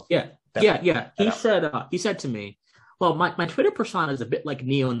 So yeah. He said to me, well, my Twitter persona is a bit like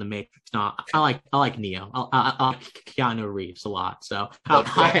Neo in the Matrix. No, I like Neo. I like Keanu Reeves a lot. So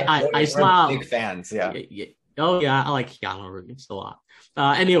I smile. Big fans, yeah. Oh yeah, I like Keanu Reeves a lot.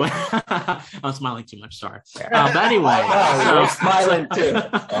 Anyway, I'm smiling too much. Sorry. But anyway, you're smiling too.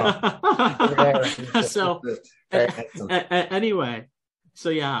 So anyway, so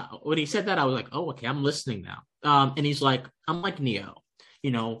yeah, when he said that, I was like, oh, okay, I'm listening now. And he's like, I'm like Neo,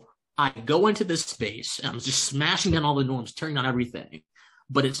 you know. I go into this space and I'm just smashing down all the norms, tearing down everything,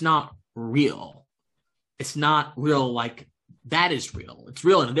 but it's not real. It's not real like that is real. It's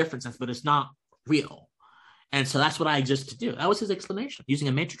real in a different sense, but it's not real. And so that's what I exist to do. That was his explanation, using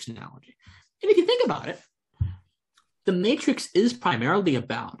a matrix analogy. And if you think about it, the matrix is primarily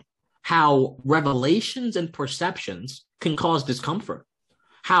about how revelations and perceptions can cause discomfort.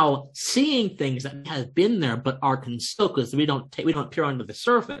 How seeing things that have been there but are concealed because we don't peer under the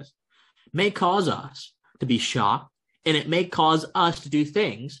surface may cause us to be shocked, and it may cause us to do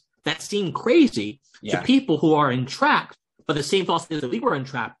things that seem crazy to people who are entrapped by the same false things that we were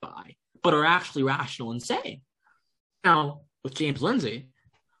entrapped by, but are actually rational and sane. Now, with James Lindsay,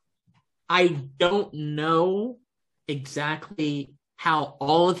 I don't know exactly how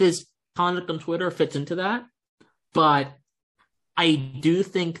all of his conduct on Twitter fits into that, but I do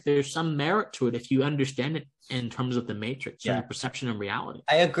think there's some merit to it if you understand it in terms of the matrix and perception and reality.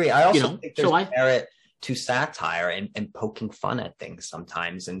 I agree. I also think there's merit to satire and poking fun at things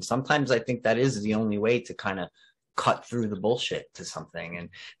sometimes. And sometimes I think that is the only way to kind of cut through the bullshit to something. And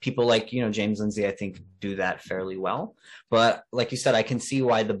people like, James Lindsay, I think, do that fairly well. But like you said, I can see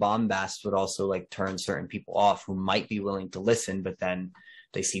why the bombast would also like turn certain people off who might be willing to listen, but then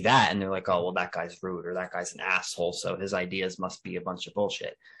they see that and they're like, oh, well, that guy's rude or that guy's an asshole, so his ideas must be a bunch of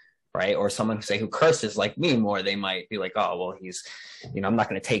bullshit, right? Or someone who curses like me more, they might be like, oh, well, he's, I'm not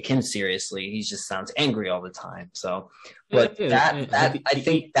going to take him seriously. He just sounds angry all the time. So, but I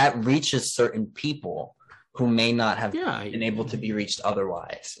think that reaches certain people who may not have been able to be reached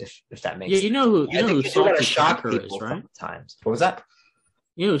otherwise, if that makes sense. You know who Salty Cracker is, right? Sometimes. What was that?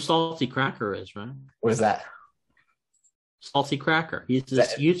 You know who Salty Cracker is, right? What is that? Salty Cracker. He's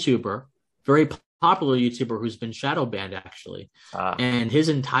this YouTuber, very popular YouTuber who's been shadow banned actually. And his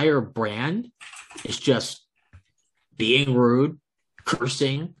entire brand is just being rude,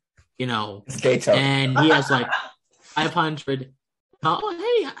 cursing, and he has like 500.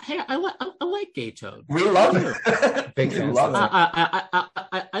 Oh, hey, I like Gay Toad. We love it. Big fans.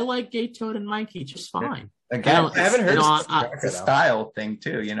 I like Gay Toad and Mikey just fine. Again, I haven't heard it's a style thing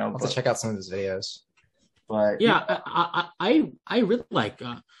too, I'll have to check out some of his videos. But I really like.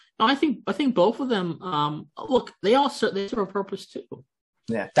 I think both of them. Look, they serve a purpose too.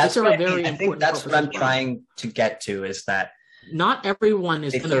 Yeah, that's what I think. That's what I'm trying to get to is that not everyone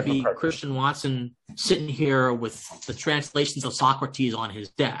is going to be Christian Watson sitting here with the translations of Socrates on his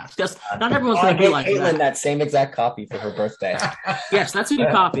desk. Not everyone's going to be like Caitlin that same exact copy for her birthday. Yes, that's a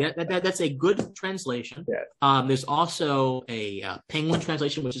good copy. That's a good translation. Yeah. There's also a Penguin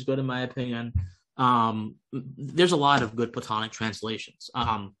translation, which is good in my opinion. There's a lot of good Platonic translations.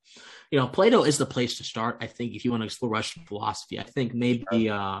 Plato is the place to start. I think if you want to explore Russian philosophy, I think maybe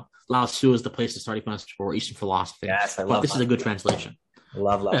Lao Tzu is the place to start if you want to explore Eastern philosophy. Yes, I love. This is a good translation. I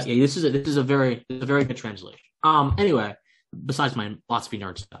love Lao Tzu. Yeah, this is a very good translation. Anyway, besides my philosophy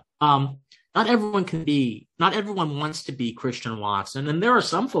nerd stuff. not everyone wants to be Christian Watson. And there are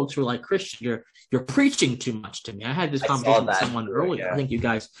some folks who are like, Christian, you're preaching too much to me. I had this conversation with someone earlier. Yeah. I think you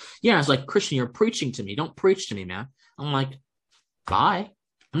guys, it's like, Christian, you're preaching to me. Don't preach to me, man. I'm like, bye.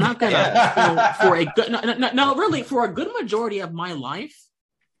 I'm not gonna for a good really, for a good majority of my life,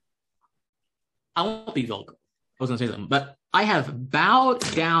 I won't be vulgar. I was gonna say something, but I have bowed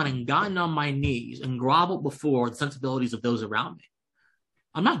down and gotten on my knees and groveled before the sensibilities of those around me.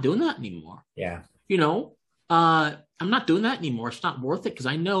 I'm not doing that anymore. Yeah. I'm not doing that anymore. It's not worth it because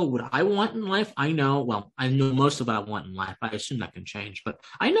I know what I want in life. I know most of what I want in life. I assume that can change, but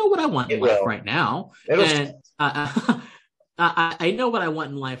I know what I want in life right now. And I know what I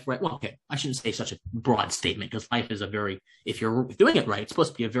want in life right. Well, okay, I shouldn't say such a broad statement because life is if you're doing it right, it's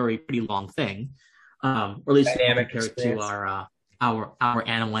supposed to be a pretty long thing. Or at least compared to our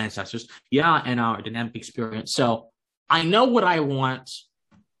animal ancestors. Yeah, and our dynamic experience. So I know what I want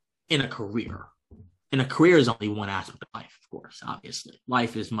in a career. And a career is only one aspect of life, of course, obviously.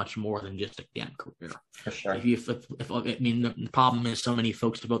 Life is much more than just a damn career. For sure. The problem is so many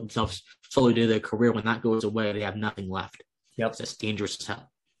folks devote themselves solely to their career. When that goes away, they have nothing left. Yep. That's dangerous as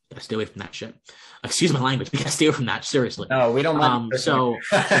hell. Gotta stay away from that shit. Excuse my language. We gotta stay away from that, seriously. No, we don't mind. I think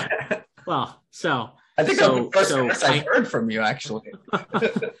that's the first person I've heard from you, actually.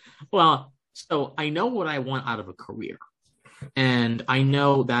 So I know what I want out of a career. And I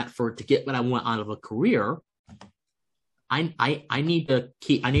know that to get what I want out of a career, I need to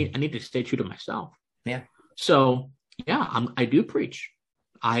stay true to myself. Yeah. So I do preach.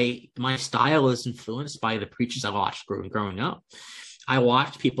 My style is influenced by the preachers I watched growing up. I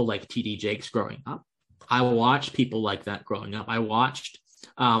watched people like T.D. Jakes growing up. I watched people like that growing up. I watched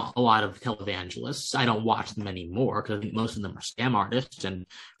a lot of televangelists. I don't watch them anymore because I think most of them are scam artists and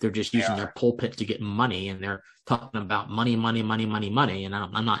they're just using their pulpit to get money, and they're talking about money. And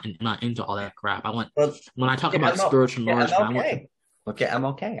I'm not into all that crap. When I talk about spiritual nourishment, I'm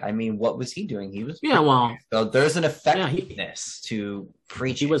okay. I mean, what was he doing? He was so there's an effectiveness to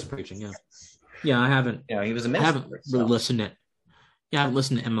preaching. He was preaching, I haven't. He was a minister. I haven't really listened to. I haven't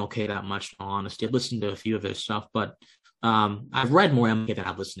listened to MLK that much, in all honesty. I've listened to a few of his stuff, but I've read more MLK than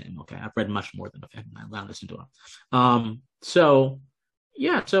I've listened to MLK. I've read much more than I've listened to him. So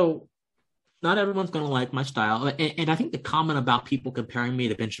not everyone's going to like my style. And I think the comment about people comparing me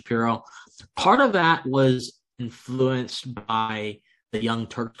to Ben Shapiro, part of that was influenced by the Young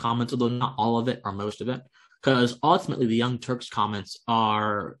Turks comments, although not all of it or most of it, because ultimately the Young Turks comments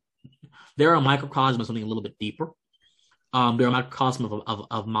they're a microcosm of something a little bit deeper. They're a microcosm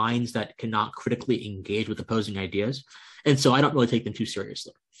of minds that cannot critically engage with opposing ideas. And so I don't really take them too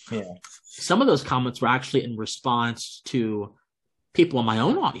seriously. Yeah. Some of those comments were actually in response to people in my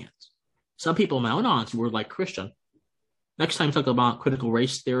own audience. Some people in my own audience were like, Christian, next time you talk about critical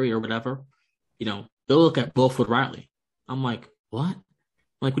race theory or whatever, go look at Wilford Riley. I'm like, what? I'm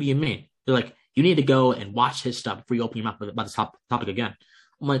like, what do you mean? They're like, you need to go and watch his stuff before you open your mouth about this topic again.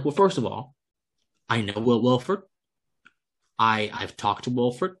 I'm like, well, first of all, I know Wilford. I've talked to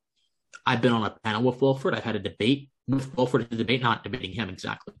Wilford. I've been on a panel with Wilford. I've had a debate with Wilford, not debating him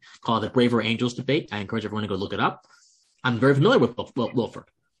exactly, called the Braver Angels debate. I encourage everyone to go look it up. I'm very familiar with Wilford.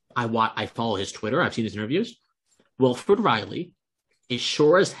 I follow his Twitter. I've seen his interviews. Wilford Riley is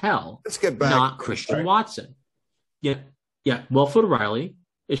sure as hell not Christian Watson. Yeah. Wilford Riley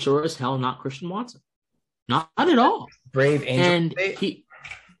is sure as hell not Christian Watson. Not at all. Brave Angels debate?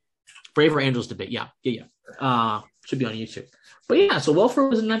 Braver Angels debate. Yeah. Should be on YouTube. But so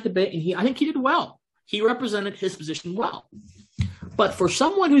Wilford was in that debate, and I think he did well. He represented his position well. But for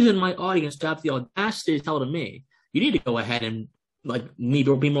someone who's in my audience to have the audacity to tell to me, you need to go ahead and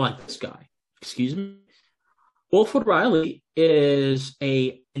be more like this guy. Excuse me? Wilford Riley is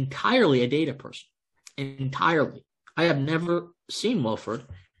entirely a data person. Entirely. I have never seen Wilford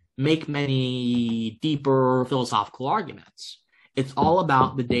make many deeper philosophical arguments. It's all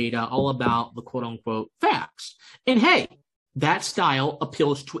about the data, all about the quote unquote facts. And hey, that style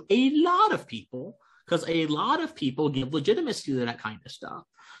appeals to a lot of people because a lot of people give legitimacy to that kind of stuff.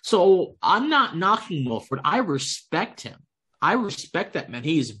 So I'm not knocking Wilford. I respect him. I respect that man.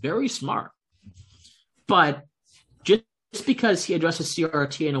 He is very smart. But just because he addresses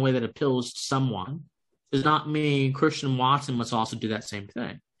CRT in a way that appeals to someone does not mean Christian Watson must also do that same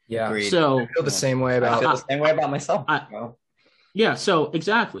thing. Yeah. Agreed. So I feel the same way about myself. Yeah, so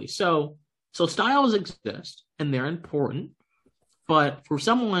exactly. So styles exist and they're important, but for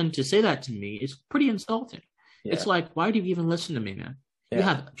someone to say that to me is pretty insulting. Yeah. It's like, why do you even listen to me, man? Yeah. You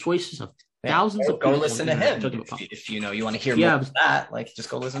have choices of thousands of people. Go listen to him. If you want to hear more of that, just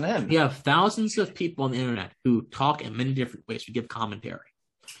go listen to him. You have thousands of people on the internet who talk in many different ways, who give commentary.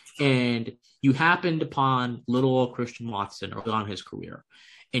 and you happened upon little old Christian Watson early on in his career,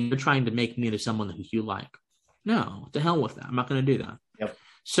 and you're trying to make me into someone who you like. No, to hell with that. I'm not going to do that. Yep.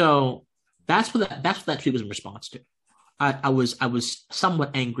 So that's what that tweet was in response to. I was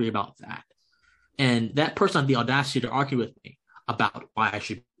somewhat angry about that, and that person had the audacity to argue with me about why I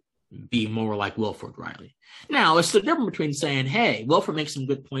should be more like Wilford Riley. Now, it's the difference between saying, "Hey, Wilford makes some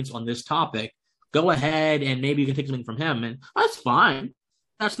good points on this topic. Go ahead, and maybe you can take something from him," and that's fine.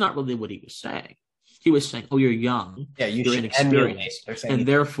 That's not really what he was saying. He was saying, "Oh, you're young. Yeah, you're inexperienced, and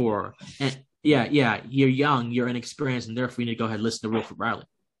therefore, you're young, you're inexperienced, and therefore you need to go ahead and listen to Wilford Riley."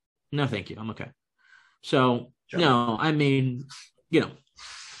 No, thank you. I'm okay. So, no, I mean,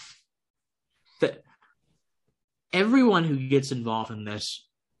 that everyone who gets involved in this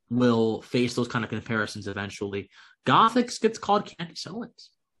will face those kind of comparisons eventually. Gothics gets called Candace Owens.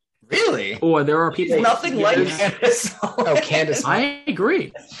 Really? Or there are people. She's nothing like Candace Owens. Oh, Candace. I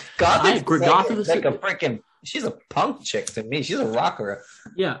agree. Gothics like a freaking. She's a punk chick to me. She's a rocker.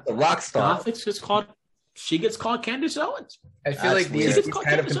 Yeah, a rock star. Gothics gets called. She gets called Candace Owens. I feel like these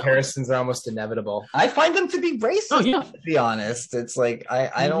kind of comparisons are almost inevitable. I find them to be racist. Oh, yeah. To be honest, it's like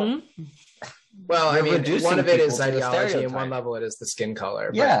I don't. Well, I mean, one of it is ideology, and one level it is the skin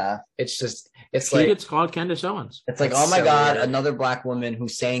color. Yeah, it's she gets called Candace Owens. It's like, oh my God, another black woman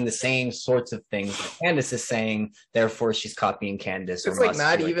who's saying the same sorts of things that Candace is saying. Therefore, she's copying Candace. It's like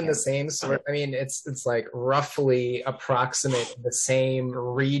not even the same sort. I mean, it's like roughly approximate the same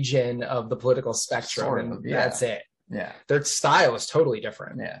region of the political spectrum, and that's it. Yeah, their style is totally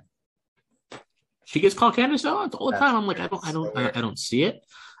different. Yeah, she gets called Candace Owens all the time. I'm like, I don't see it.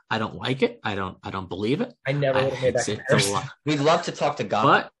 I don't like it. I don't believe it. I never would have made that comparison. We'd love to talk to God.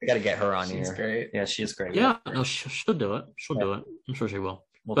 But we got to get her on here. She's great. Yeah, she's great. Yeah, no, she'll do it. She'll do it. I'm sure she will.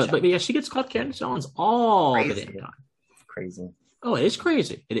 But yeah, she gets called Candace Owens all the damn time. Crazy. Oh, it is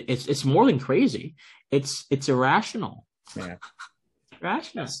crazy. It's more than crazy. It's irrational. Yeah.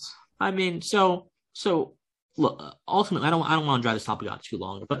 Irrational. I mean, so look. Ultimately, I don't want to drive this topic out too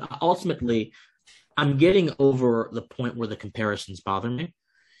long, but ultimately, I'm getting over the point where the comparisons bother me.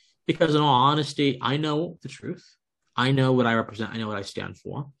 Because in all honesty, I know the truth. I know what I represent. I know what I stand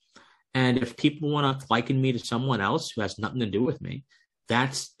for. And if people want to liken me to someone else who has nothing to do with me,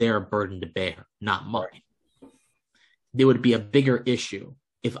 that's their burden to bear, not mine. There would be a bigger issue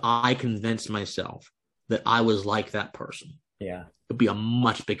if I convinced myself that I was like that person. Yeah. It would be a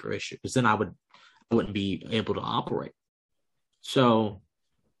much bigger issue because then I wouldn't be able to operate. So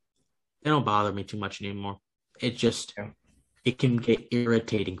they don't bother me too much anymore. It just... It can get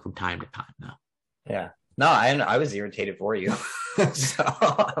irritating from time to time now. Yeah. No, I was irritated for you. So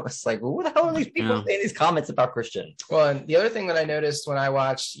I was like, who the hell are these people saying these comments about Christian? Well, and the other thing that I noticed when I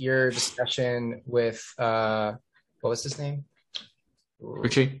watched your discussion with, what was his name?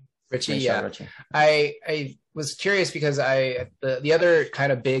 Richie, yeah. Richie. I was curious because the other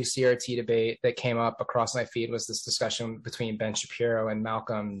kind of big CRT debate that came up across my feed was this discussion between Ben Shapiro and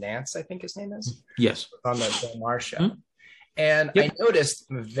Malcolm Nance, I think his name is. Yes. On the Bill Maher show. Mm-hmm. And I noticed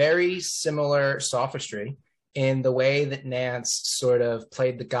very similar sophistry in the way that Nance sort of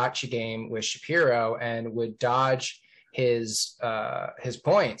played the gotcha game with Shapiro and would dodge his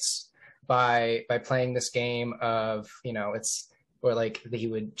points by playing this game of, he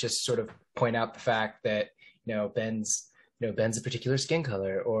would just sort of point out the fact that, Ben's a particular skin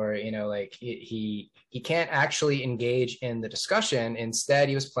color, or, he can't actually engage in the discussion. Instead,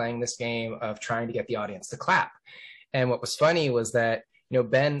 he was playing this game of trying to get the audience to clap. And what was funny was that,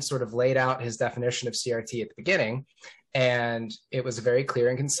 Ben sort of laid out his definition of CRT at the beginning, and it was a very clear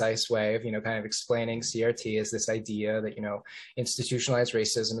and concise way of, kind of explaining CRT as this idea that, institutionalized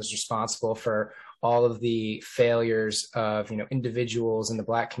racism is responsible for all of the failures of, individuals in the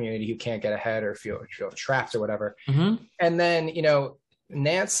Black community who can't get ahead or feel trapped or whatever. Mm-hmm. And then,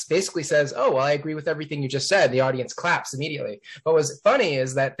 Nance basically says, oh, well, I agree with everything you just said. The audience claps immediately. But what's funny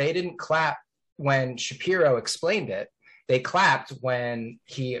is that they didn't clap when Shapiro explained it. They clapped when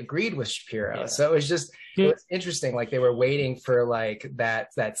he agreed with Shapiro. Yeah. So it was interesting. Like they were waiting for like that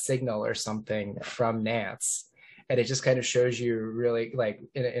signal or something from Nance. And it just kind of shows you really like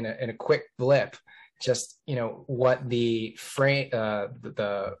in a quick blip, just, what the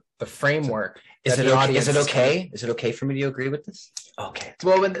framework. Is it okay? Is it okay for me to agree with this? Okay.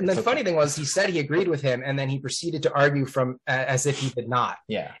 Well, and the funny thing was he said he agreed with him, and then he proceeded to argue as if he did not.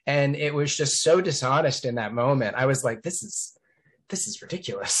 Yeah. And it was just so dishonest in that moment. I was like, this is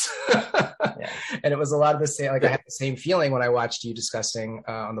ridiculous. Yeah. And it was a lot of the same, like I had the same feeling when I watched you discussing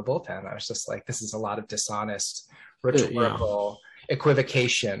on the bullpen. I was just like, this is a lot of dishonest, rhetorical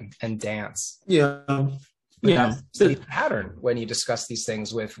equivocation and dance. Yeah. But that's the pattern when you discuss these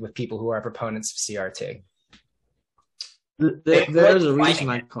things with people who are proponents of CRT. There's a reason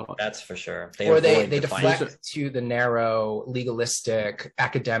I call it. That's for sure. They deflect to the narrow, legalistic,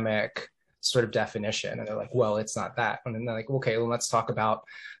 academic sort of definition. And they're like, well, it's not that. And then they're like, okay, well, let's talk about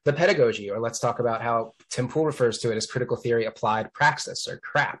the pedagogy, or let's talk about how Tim Pool refers to it as critical theory applied praxis, or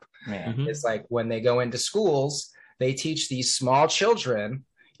crap. Yeah. It's like when they go into schools, they teach these small children,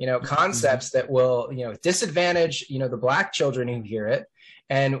 concepts that will, disadvantage, the Black children who hear it,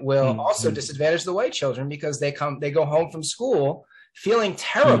 and will also disadvantage the white children, because they go home from school feeling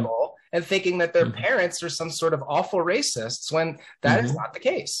terrible and thinking that their parents are some sort of awful racists, when that is not the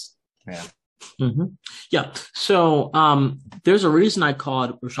case. Yeah. Yeah. So there's a reason I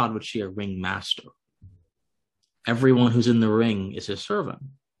called Rashad Wachia a ringmaster. Everyone who's in the ring is his servant,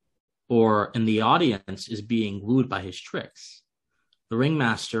 or in the audience is being wooed by his tricks. The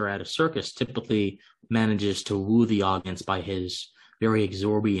ringmaster at a circus typically manages to woo the audience by his very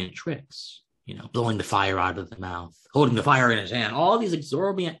exorbitant tricks, blowing the fire out of the mouth, holding the fire in his hand, all these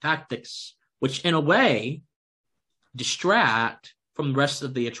exorbitant tactics, which in a way distract from the rest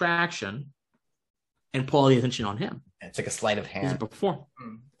of the attraction and pull the attention on him. It's like a sleight of hand. He's a performer.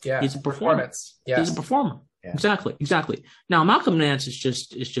 Yeah, he's a performer. Yes. He's a performer. Yeah. Exactly. Now, Malcolm Nance is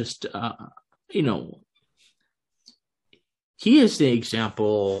just he is the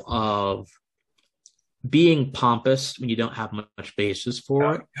example of being pompous when you don't have much basis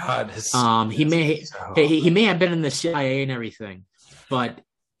for it. God, he may have been in the CIA and everything, but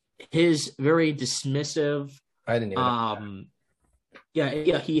his very dismissive. I didn't even.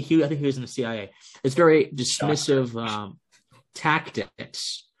 I think he was in the CIA. It's very dismissive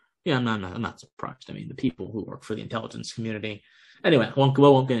tactics. Yeah, I'm not surprised. I mean, the people who work for the intelligence community. Anyway, I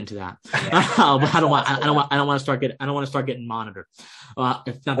won't get into that. But I don't want to start getting monitored.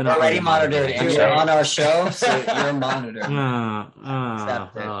 If not, we're already monitored, and you're on our show, so you're monitored.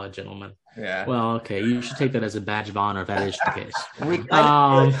 Gentlemen. Yeah. Well, okay. You should take that as a badge of honor if that is the case.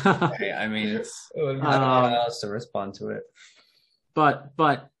 I mean, it's I don't know how else to respond to it.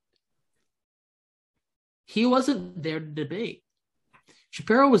 But he wasn't there to debate.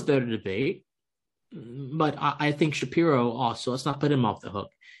 Shapiro was there to debate, but I think Shapiro also, let's not put him off the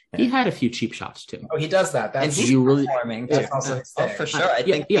hook. He had a few cheap shots too. Oh, he does that. That's performing. That's also his thing. For sure. I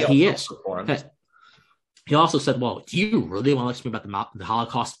think he is. He also said, well, do you really want to listen about the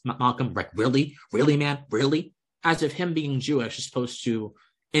Holocaust, Malcolm? Like, really, man? Really? As if him being Jewish is supposed to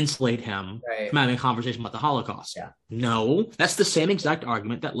insulate him from having a conversation about the Holocaust. Yeah. No, that's the same exact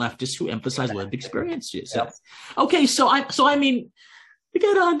argument that leftists who emphasize lived experiences. Yep. Okay, so I mean, we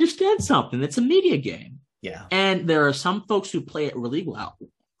got to understand something. It's a media game. Yeah. And there are some folks who play it really well.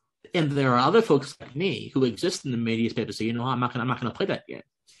 And there are other folks like me who exist in the media space to say, I'm not going to play that game.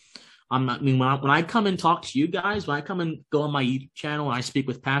 When I come and talk to you guys, when I come and go on my YouTube channel and I speak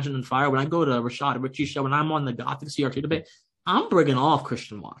with passion and fire, when I go to Rashad Richie's show, when I'm on the Gothic CRT debate, I'm bringing all of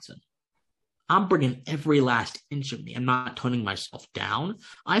Christian Watson. I'm bringing every last inch of me. I'm not toning myself down.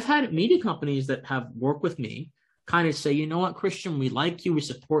 I've had media companies that have worked with me kind of say, you know what, Christian, we like you, we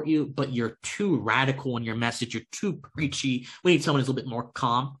support you, but you're too radical in your message. You're too preachy. We need someone who's a little bit more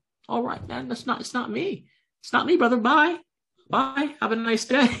calm. All right, man, it's not me. It's not me, brother. Bye. Have a nice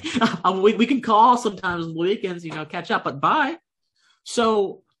day. We can call sometimes on the weekends, catch up, but bye.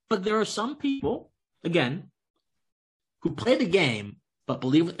 So, but there are some people, again, who play the game, but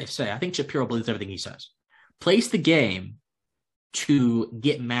believe what they say. I think Shapiro believes everything he says. Plays the game to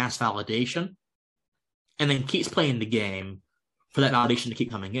get mass validation, and then keeps playing the game for that validation to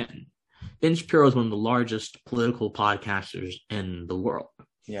keep coming in. Ben Shapiro is one of the largest political podcasters in the world.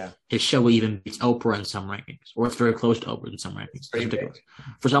 Yeah. His show even beats Oprah in some rankings, or it's very close to Oprah in some rankings. It's ridiculous.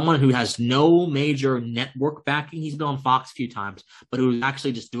 For someone who has no major network backing, he's been on Fox a few times, but who's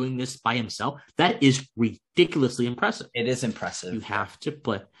actually just doing this by himself, that is ridiculously impressive. It is impressive. You have to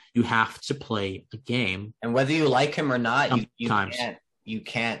play a game. And whether you like him or not, you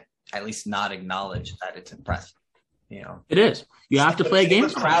can't at least not acknowledge that it's impressive. It is. You have to play a game.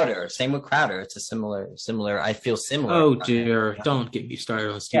 Same with Crowder. It's a similar. I feel similar. Oh dear! Don't get me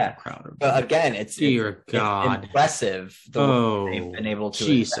started on Steven Crowder. But again, it's God, impressive the way they've been able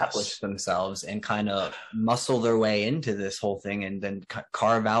to establish themselves and kind of muscle their way into this whole thing, and then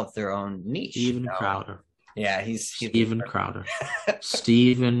carve out their own niche. Steven Crowder. Yeah, he's Steven Crowder.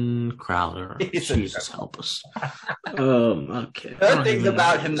 Steven Crowder. Jesus help us. Okay. There are things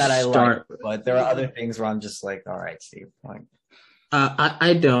about him that I like, but there are other things where I'm just like, all right, Steve. Like,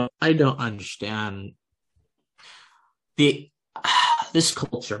 I don't understand This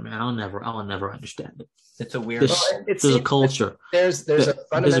culture, man, I'll never understand it. It's a weird. There's a culture. There's a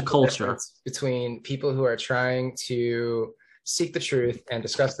fundamental culture difference between people who are trying to seek the truth and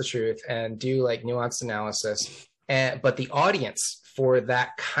discuss the truth and do like nuanced analysis, but the audience for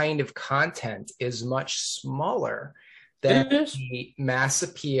that kind of content is much smaller than the mass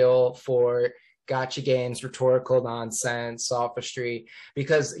appeal for gotcha games, rhetorical nonsense, sophistry,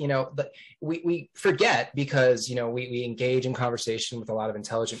 because, we forget, because, we engage in conversation with a lot of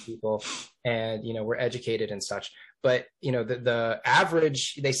intelligent people and, we're educated and such. But, the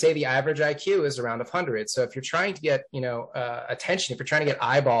average, they say the average IQ is around 100. So if you're trying to get, attention, if you're trying to get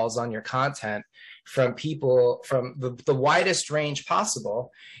eyeballs on your content from people from the widest range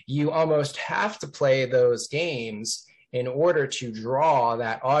possible, you almost have to play those games in order to draw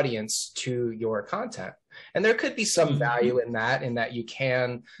that audience to your content. And there could be some value in that you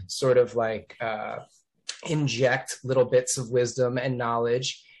can sort of like inject little bits of wisdom and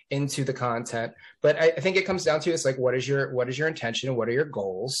knowledge into the content. But I think it comes down to, it's like, what is your intention and what are your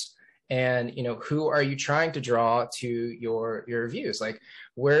goals? And, who are you trying to draw to your views? Like,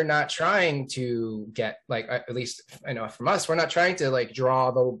 we're not trying to get, like, at least I know from us, we're not trying to like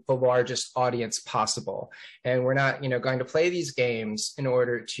draw the largest audience possible. And we're not, going to play these games in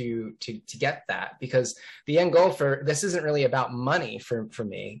order to get that, because the end goal for this isn't really about money for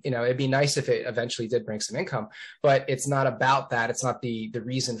me. It'd be nice if it eventually did bring some income, but it's not about that. It's not the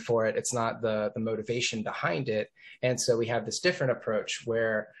reason for it. It's not the motivation behind it. And so we have this different approach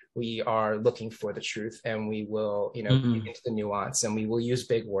where we are looking for the truth, and we will, get into the nuance, and we will use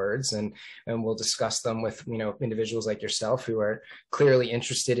big words, and we'll discuss them with, individuals like yourself who are clearly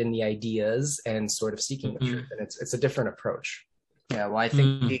interested in the ideas and sort of seeking the truth. And it's a different approach. Yeah, well, I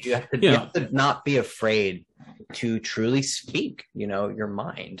think you have to not be afraid to truly speak, your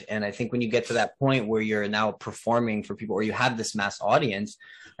mind. And I think when you get to that point where you're now performing for people, or you have this mass audience,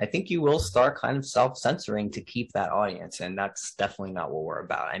 I think you will start kind of self-censoring to keep that audience. And that's definitely not what we're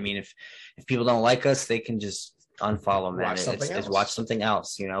about. I mean, if people don't like us, they can just unfollow them and watch something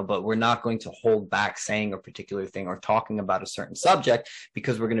else, but we're not going to hold back saying a particular thing or talking about a certain subject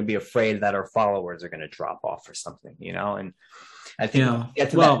because we're going to be afraid that our followers are going to drop off or something, and I think when you get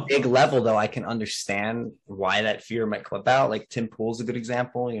to that big level, though, I can understand why that fear might come about. Like Tim Pool's a good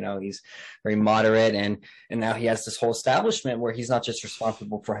example. He's very moderate, and now he has this whole establishment where he's not just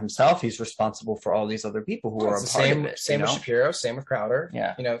responsible for himself; he's responsible for all these other people who are a part of it. Same with Shapiro, same with Crowder.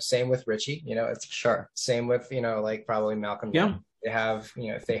 Yeah, same with Richie. It's sure. Same with like probably Malcolm. Yeah. They have,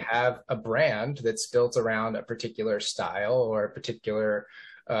 if they have a brand that's built around a particular style or a particular,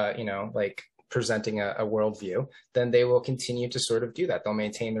 like presenting a worldview, then they will continue to sort of do that. They'll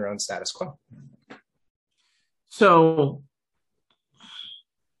maintain their own status quo. So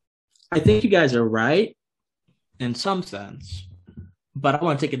I think you guys are right in some sense, but I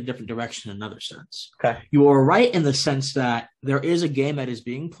want to take it in a different direction in another sense. Okay. You are right in the sense that there is a game that is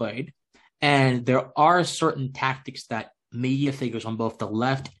being played, and there are certain tactics that media figures on both the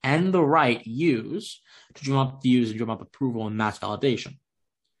left and the right use to drum up views and drum up approval and mass validation.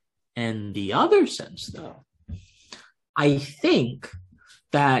 In the other sense, though, I think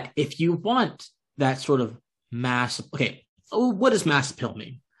that if you want that sort of mass, what does mass appeal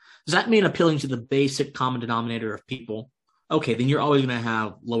mean? Does that mean appealing to the basic common denominator of people? Okay, then you're always going to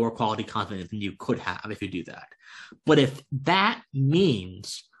have lower quality content than you could have if you do that. But if that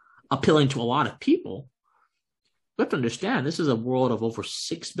means appealing to a lot of people, you have to understand this is a world of over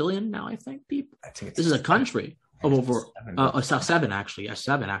 6 billion now, I think, people. This is a country of over seven actually.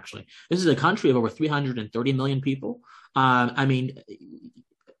 This is a country of over 330 million people. I mean,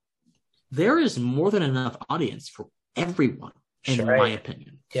 there is more than enough audience for everyone, in my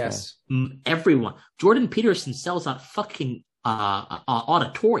opinion. Yes, everyone. Jordan Peterson sells out fucking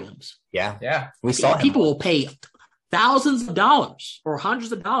auditoriums. Yeah. We saw people will pay thousands of dollars or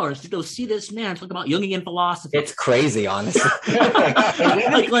hundreds of dollars to go see this man talk about Jungian philosophy. It's crazy, honestly.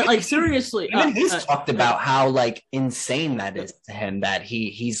 like seriously. Even he's talked about how like insane that is to him, that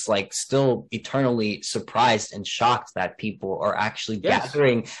he's like still eternally surprised and shocked that people are actually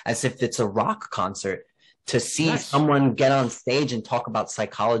gathering as if it's a rock concert to see someone get on stage and talk about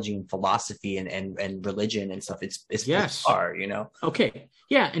psychology and philosophy and religion and stuff. It's bizarre, Okay.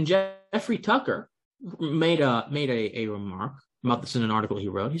 Yeah. And Jeffrey Tucker made a remark about this in an article he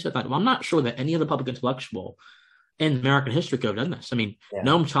wrote. He said that, I'm not sure that any other public intellectual in American history could have done this. I mean,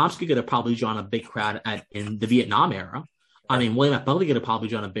 Noam Chomsky could have probably drawn a big crowd in the Vietnam era. I mean, William F. Buckley could have probably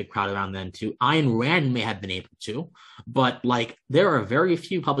drawn a big crowd around then too. Ayn Rand may have been able to, but like there are very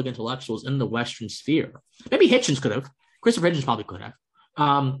few public intellectuals in the Western sphere. Maybe Hitchens could have. Christopher Hitchens probably could have.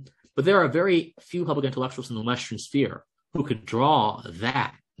 But there are very few public intellectuals in the Western sphere who could draw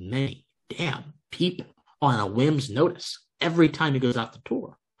that many damn people on a whim's notice every time he goes out to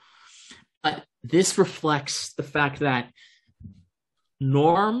tour. But this reflects the fact that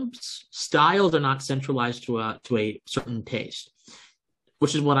norms, styles are not centralized to a certain taste,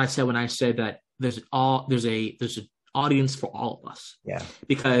 which is what I said when I said that there's an audience for all of us. Yeah,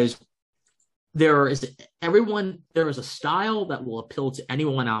 because there is a style that will appeal to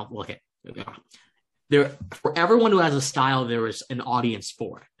anyone out. There, for everyone who has a style, there is an audience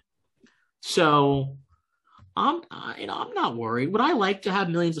for it. So I'm not worried. Would I like to have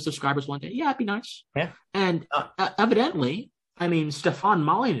millions of subscribers one day? Yeah, it'd be nice. Yeah. And evidently, I mean, Stefan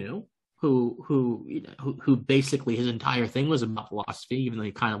Molyneux, who basically his entire thing was about philosophy, even though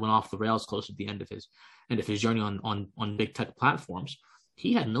he kind of went off the rails close to the end of his journey on big tech platforms.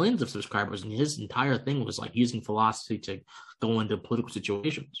 He had millions of subscribers, and his entire thing was like using philosophy to go into political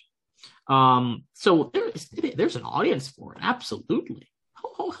situations. So there's an audience for it, absolutely.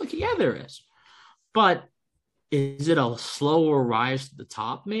 Oh, yeah, there is. But is it a slower rise to the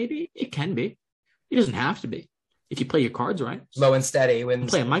top? Maybe it can be. It doesn't have to be if you play your cards right. Slow and steady. I'm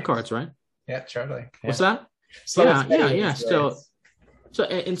playing my cards right. Yeah, totally. What's that? Slow and steady. Yeah. So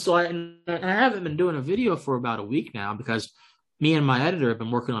I haven't been doing a video for about a week now because me and my editor have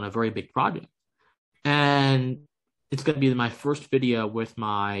been working on a very big project, and it's going to be my first video with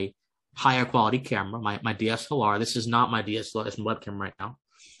my higher quality camera, my DSLR. This is not my DSLR; it's my webcam right now.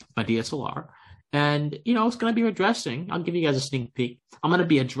 My DSLR. And, it's going to be addressing, I'll give you guys a sneak peek. I'm going to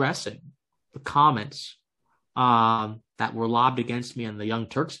be addressing the comments that were lobbed against me in the Young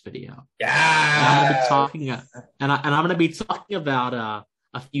Turks video. Yeah. And I'm going to be talking about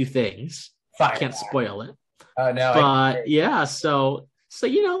a few things. Fire. I can't spoil it. Oh, no. But yeah, so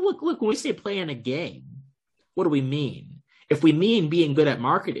look, when we say playing a game, what do we mean? If we mean being good at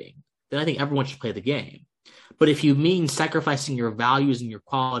marketing, then I think everyone should play the game. But if you mean sacrificing your values and your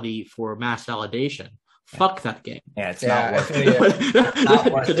quality for mass validation, fuck that game. Yeah, it's not worth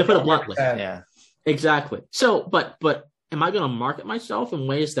it. To put it bluntly. Yeah. Exactly. So, but am I going to market myself in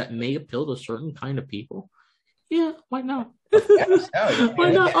ways that may appeal to a certain kind of people? Yeah, why not?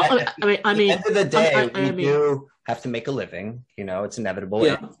 Why not? I mean, at the end of the day, we do have to make a living. It's inevitable.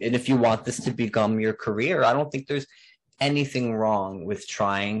 Yeah. And if you want this to become your career, I don't think there's anything wrong with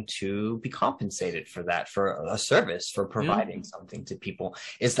trying to be compensated for that, for a service, for providing something to people.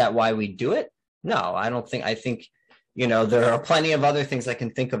 Is that why we do it? No, I don't think. I think, there are plenty of other things I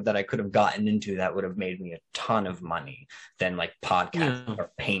can think of that I could have gotten into that would have made me a ton of money than like podcasting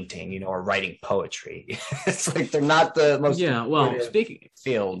or painting, or writing poetry. It's like they're not the most speaking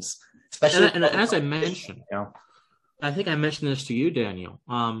fields, especially. And as I mentioned, I think I mentioned this to you, Daniel.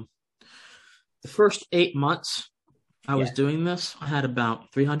 The first 8 months I was doing this, I had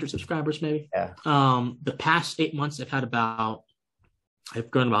about 300 subscribers, maybe. Yeah. The past 8 months, I've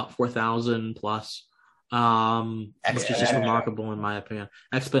grown about 4,000 plus, which is just remarkable in my opinion.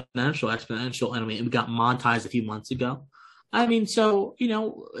 Exponential. And we got monetized a few months ago. I mean, so,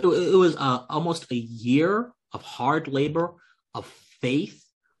 it was almost a year of hard labor, of faith,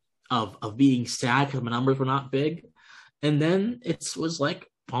 of being sad because my numbers were not big. And then it was like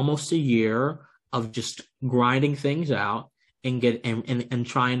almost a year of just grinding things out and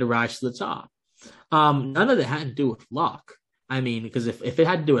trying to rise to the top. None of that had to do with luck. I mean, because if it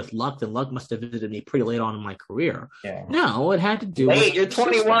had to do with luck, then luck must have visited me pretty late on in my career. Yeah. No, it had to do with... You're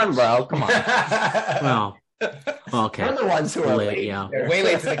 21, bro. Come on. Well, okay. We're the ones who are late. Yeah. Way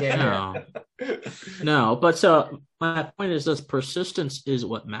late to the game. No, but so my point is this: persistence is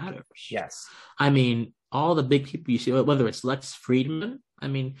what matters. Yes. I mean, all the big people you see, whether it's Lex Friedman, I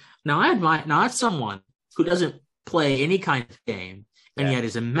mean, that's someone who doesn't play any kind of game, and yet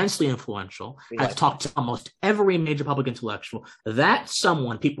is immensely influential, has talked to almost every major public intellectual. That's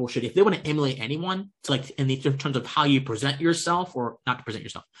someone people should, if they want to emulate anyone, it's like in terms of how you present yourself, or not to present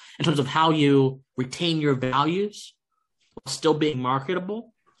yourself, in terms of how you retain your values while still being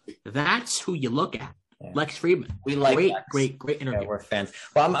marketable, that's who you look at. Yeah. Lex Friedman. We like great interview. Yeah, we're fans.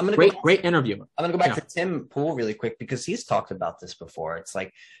 Well, I'm going to great interview. I'm going to go back to Tim Pool really quick because he's talked about this before. It's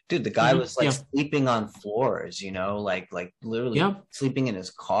like, dude, the guy was like sleeping on floors, like literally sleeping in his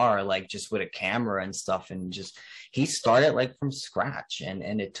car, like just with a camera and stuff, and just he started like from scratch,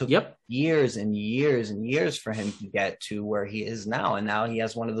 and it took years and years and years for him to get to where he is now, and now he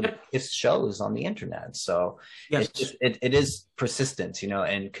has one of the biggest shows on the internet. So it is persistence,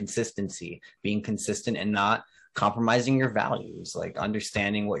 and consistency, being consistent and not compromising your values, like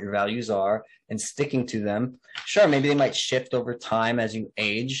understanding what your values are and sticking to them. Sure, maybe they might shift over time as you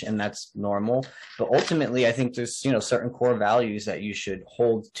age, and that's normal. But ultimately, I think there's, certain core values that you should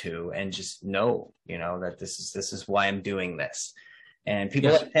hold to and just know, that this is why I'm doing this. And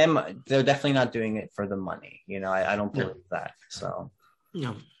people like him, they're definitely not doing it for the money. I don't believe that. So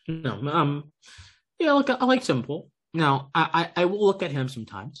no. Look, I like Simple. Now, I will look at him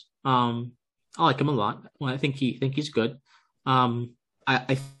sometimes. I like him a lot. Well, I think he's good.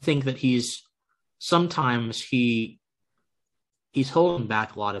 I think that he's holding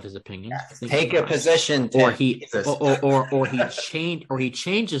back a lot of his opinions. Take a position, or he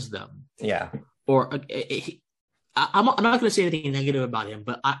changes them. Yeah. Or I'm not going to say anything negative about him,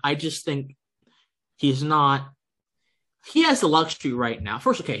 but I just think he's not. He has the luxury right now.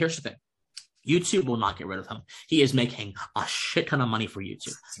 First, okay, here's the thing. YouTube will not get rid of him. He is making a shit ton of money for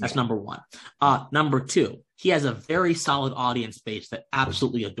YouTube. That's number one. Number two, he has a very solid audience base that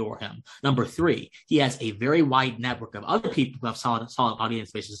absolutely adore him. Number three, he has a very wide network of other people who have solid audience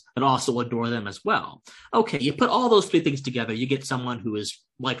bases that also adore them as well. Okay, you put all those three things together, you get someone who is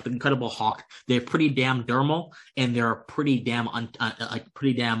like the Incredible Hulk. They're pretty damn dermal, and they're pretty damn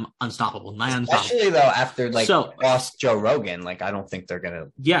unstoppable. Especially though, after lost Joe Rogan, I don't think they're gonna.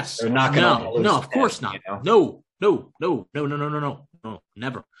 Yes, they're not gonna. No, of course not. No,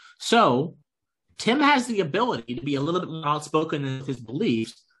 never. So Tim has the ability to be a little bit more outspoken in his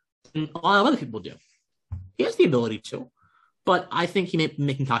beliefs than a lot of other people do. He has the ability to, but I think he may be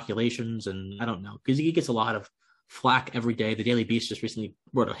making calculations, and I don't know, because he gets a lot of flack every day. The Daily Beast just recently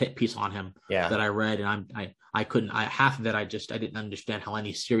wrote a hit piece on him that I read, and half of it I didn't understand how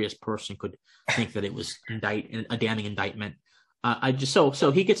any serious person could think that it was a damning indictment.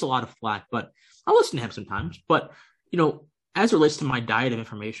 So he gets a lot of flack, but I'll listen to him sometimes. But as it relates to my diet of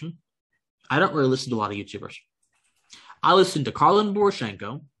information, I don't really listen to a lot of YouTubers. I listen to Karlin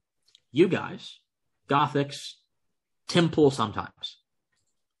Poroshenko, you guys, Gothics, Tim Pool sometimes.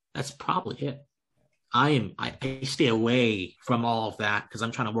 That's probably it. I stay away from all of that because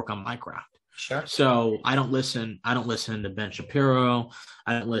I'm trying to work on my craft. Sure. So I don't listen to Ben Shapiro.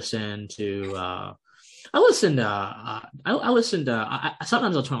 I don't listen to.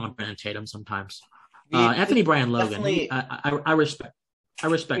 Sometimes I'll turn on Brandon Tatum. Sometimes Anthony Brian Logan. I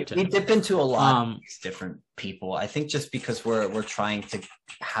respect him. We dip into a lot of these different people. I think just because we're trying to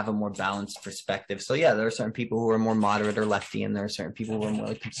have a more balanced perspective. So yeah, there are certain people who are more moderate or lefty, and there are certain people who are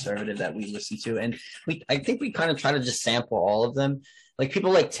more conservative that we listen to. And I think we kind of try to just sample all of them. Like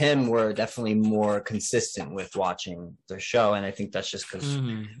people like Tim were definitely more consistent with watching their show. And I think that's just because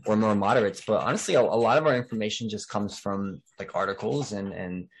we're more moderates. But honestly, a lot of our information just comes from articles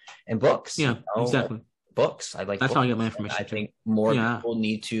and books. Yeah, exactly. Books. I like that's books. How I get my information. I think more people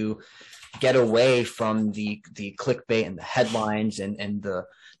need to get away from the clickbait and the headlines and the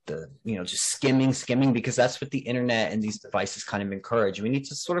just skimming, because that's what the internet and these devices kind of encourage. We need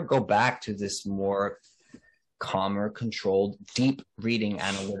to sort of go back to this more calmer, controlled, deep reading,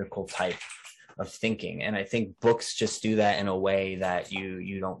 analytical type of thinking. And I think books just do that in a way that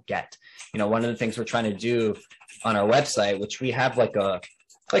you don't get. One of the things we're trying to do on our website, which we have like a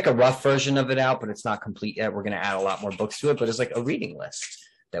rough version of it out, but it's not complete yet. We're going to add a lot more books to it, but it's like a reading list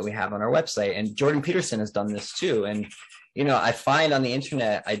that we have on our website. And Jordan Peterson has done this too. And, I find on the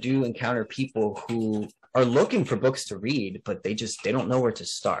internet, I do encounter people who are looking for books to read, but they don't know where to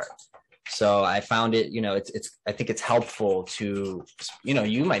start. So I found it, I think it's helpful to,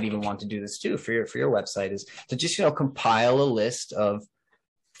 you might even want to do this too for your website, is to just, compile a list of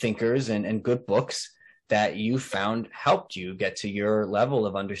thinkers and good books that you found helped you get to your level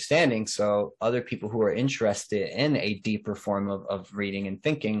of understanding. So other people who are interested in a deeper form of reading and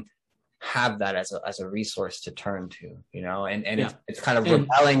thinking have that as a resource to turn to, it's kind of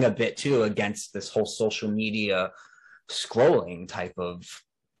rebelling a bit too against this whole social media scrolling type of,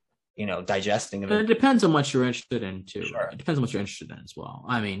 digesting of it. It depends on what you're interested in too. Sure. It depends on what you're interested in as well.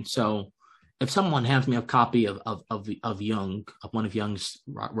 I mean, so if someone hands me a copy of Jung, of one of Jung's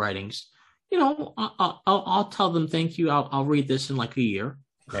writings, I'll tell them thank you. I'll read this in like a year,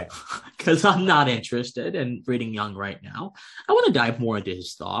 because I'm not interested in reading Jung right now. I want to dive more into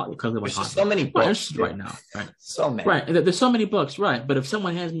his thought because there's just so many books right now. Right, so many. Right, there's so many books. Right, but if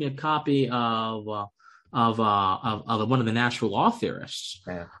someone hands me a copy of one of the natural law theorists,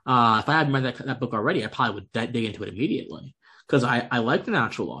 if I hadn't read that book already, I probably would dig into it immediately because I like the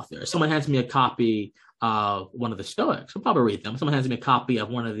natural law theorists. Someone hands me a copy of one of the Stoics, I'll probably read them. Someone hands me a copy of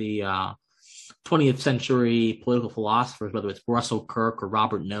one of the 20th century political philosophers, whether it's Russell Kirk or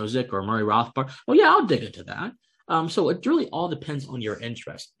Robert Nozick or Murray Rothbard. Well, yeah, I'll dig into that. So it really all depends on your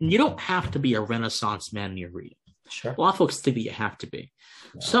interest. And you don't have to be a Renaissance man in your reading. Sure. A lot of folks think that you have to be.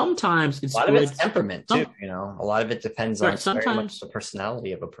 Yeah. Sometimes it's a lot of it's temperament too. A lot of it depends on sometimes the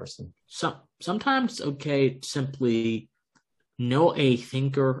personality of a person. Sometimes it's okay to simply know a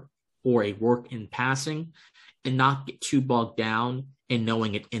thinker or a work in passing and not get too bogged down in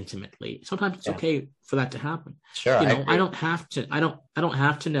knowing it intimately. Sometimes it's okay for that to happen. Sure. I don't have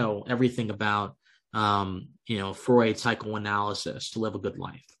to know everything about Freud's psychoanalysis to live a good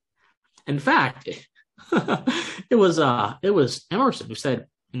life. In fact, it was Emerson who said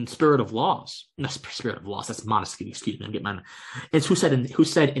in Spirit of Laws, not Spirit of Laws, that's Montesquieu, excuse me, I'm getting my, it's who said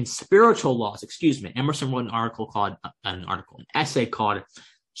in Spiritual Laws, excuse me, Emerson wrote an essay called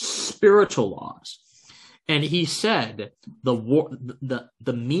Spiritual Laws. And he said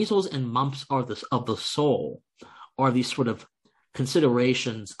the measles and mumps of the soul are these sort of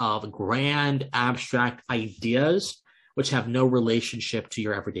considerations of grand abstract ideas which have no relationship to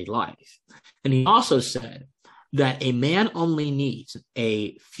your everyday life. And he also said that a man only needs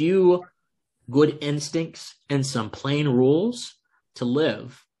a few good instincts and some plain rules to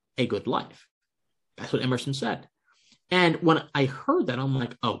live a good life. That's what Emerson said. And when I heard that, I'm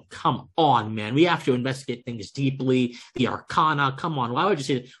like, oh, come on, man. We have to investigate things deeply. The arcana, come on. Why would you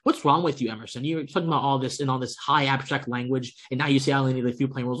say that? What's wrong with you, Emerson? You're talking about all this in all this high abstract language, and now you say I only need a few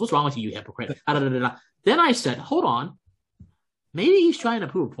plain rules. What's wrong with you, hypocrite? Then I said, hold on. Maybe he's trying to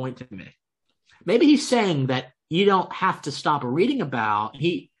prove a point to me. Maybe he's saying that you don't have to stop reading about,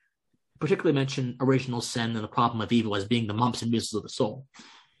 he particularly mentioned original sin and the problem of evil as being the mumps and measles of the soul.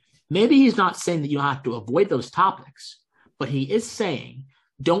 Maybe he's not saying that you don't have to avoid those topics, but he is saying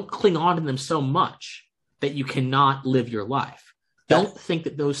don't cling on to them so much that you cannot live your life. Don't think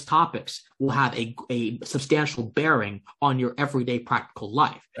that those topics will have a substantial bearing on your everyday practical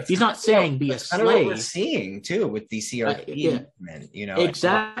life. He's not saying be a slave. Kind of what we're seeing too with the CRT movement,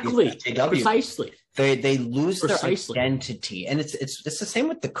 exactly, precisely. They lose their identity, and it's the same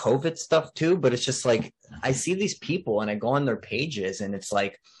with the COVID stuff too. But it's just like I see these people, and I go on their pages, and it's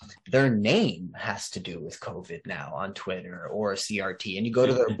like their name has to do with COVID now on Twitter or CRT, and you go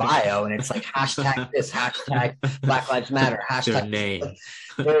to their bio, and it's like hashtag this, hashtag Black Lives Matter, hashtag their name.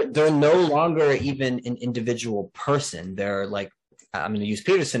 They're no longer even an individual person. They're like, I'm going to use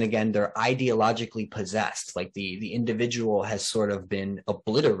Peterson again, they're ideologically possessed. Like the individual has sort of been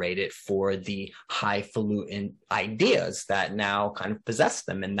obliterated for the highfalutin ideas that now kind of possess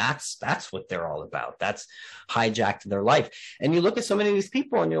them. And that's what they're all about. That's hijacked their life. And you look at so many of these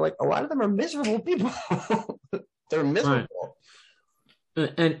people and you're like, a lot of them are miserable people. They're miserable.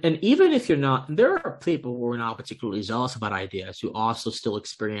 Right. And even if you're not, there are people who are not particularly zealous about ideas who also still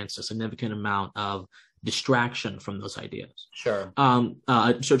experience a significant amount of distraction from those ideas. Sure.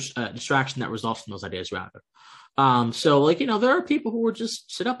 Distraction that results from those ideas, rather. So, there are people who will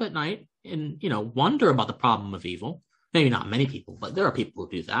just sit up at night and, wonder about the problem of evil. Maybe not many people, but there are people who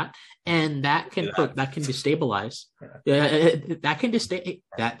do that, and that can destabilize. That can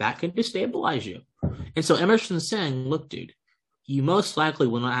destabilize you. And so Emerson's saying, look, dude, you most likely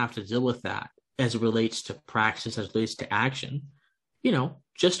will not have to deal with that as it relates to praxis, as it relates to action.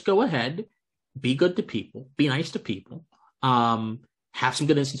 Just go ahead. Be good to people, be nice to people, have some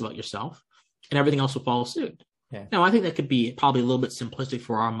good instincts about yourself, and everything else will follow suit. Yeah. Now, I think that could be probably a little bit simplistic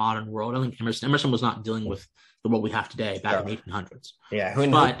for our modern world. I think Emerson was not dealing with the world we have today back in the 1800s. Yeah, who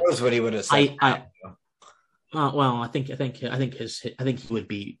knows what he would have said. I think he would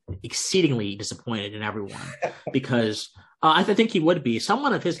be exceedingly disappointed in everyone because I think he would be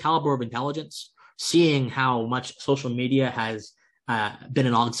someone of his caliber of intelligence, seeing how much social media has been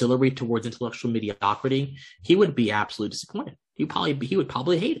an auxiliary towards intellectual mediocrity. He would be absolutely disappointed. He would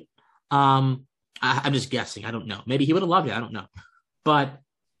probably hate it. I'm just guessing. I don't know. Maybe he would have loved it. I don't know. But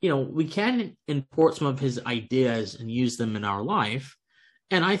we can import some of his ideas and use them in our life.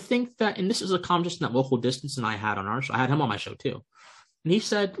 And I think that, and this is a conversation that Local Distance and I had on our show. I had him on my show too. And he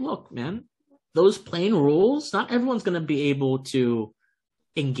said, look, man, those plain rules, not everyone's going to be able to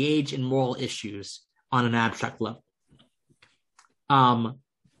engage in moral issues on an abstract level.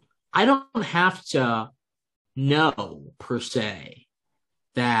 I don't have to know per se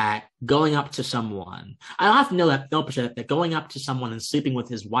that going up to someone, I don't have to know per se that going up to someone and sleeping with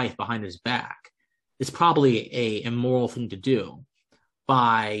his wife behind his back is probably a immoral thing to do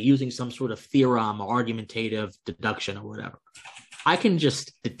by using some sort of theorem or argumentative deduction or whatever. I can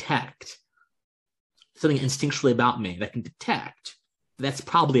just detect something instinctually about me that can detect that's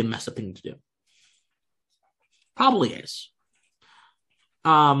probably a messed up thing to do. Probably is.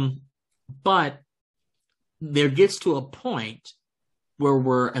 But there gets to a point where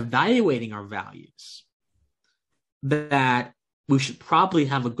we're evaluating our values that we should probably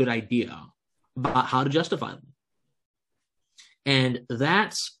have a good idea about how to justify them. And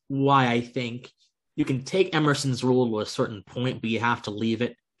that's why I think you can take Emerson's rule to a certain point, but you have to leave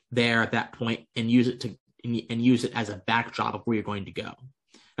it there at that point and use it as a backdrop of where you're going to go,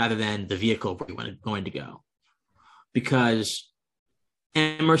 rather than the vehicle where you're going to go. Because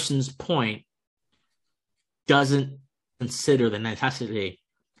Emerson's point doesn't consider the necessity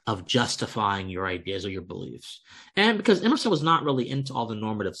of justifying your ideas or your beliefs. And because Emerson was not really into all the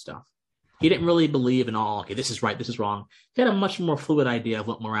normative stuff. He didn't really believe in all, okay, this is right, this is wrong. He had a much more fluid idea of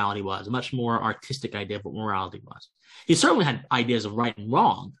what morality was, a much more artistic idea of what morality was. He certainly had ideas of right and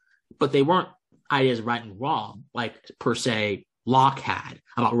wrong, but they weren't ideas of right and wrong, like per se Locke had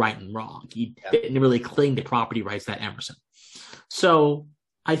about right and wrong. He didn't really cling to property rights that Emerson. So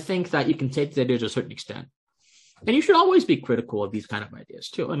I think that you can take the idea to a certain extent. And you should always be critical of these kind of ideas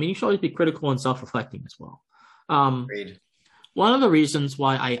too. I mean, you should always be critical and self-reflecting as well. Agreed. One of the reasons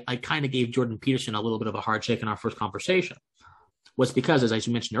why I kind of gave Jordan Peterson a little bit of a hard shake in our first conversation was because, as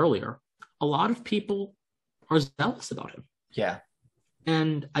you mentioned earlier, a lot of people are zealous about him. Yeah.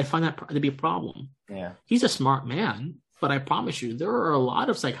 And I find that to be a problem. Yeah. He's a smart man, but I promise you, there are a lot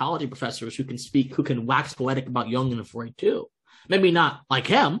of psychology professors who can wax poetic about Jung and Freud too. Maybe not like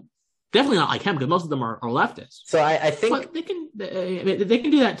him. Definitely not like him, because most of them are leftists. So I think, but they can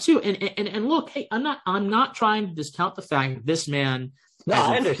do that too. And look, hey, I'm not trying to discount the fact that this man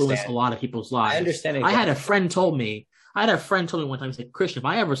has influenced a lot of people's lives. I understand. Exactly. I had a friend told me one time, he said, Christian, if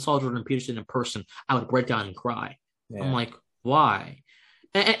I ever saw Jordan Peterson in person, I would break down and cry. Yeah. I'm like, why?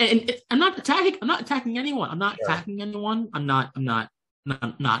 And I'm not attacking anyone. I'm not attacking anyone. I'm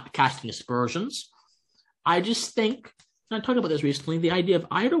not casting aspersions. I just think, and I talked about this recently, the idea of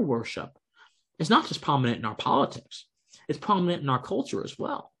idol worship is not just prominent in our politics; it's prominent in our culture as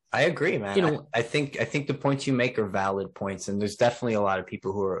well. I agree, man. I think the points you make are valid points, and there's definitely a lot of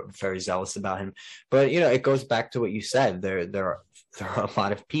people who are very zealous about him. But it goes back to what you said. There are a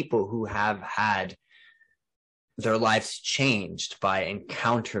lot of people who have had their lives changed by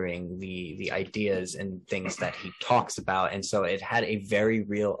encountering the ideas and things that he talks about. And so it had a very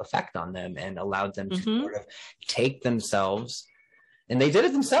real effect on them and allowed them to sort of take themselves, and they did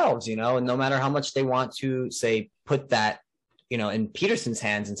it themselves, and no matter how much they want to say, put that, in Peterson's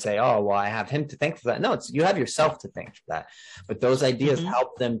hands and say, oh, well, I have him to thank for that. No, you have yourself to thank for that. But those ideas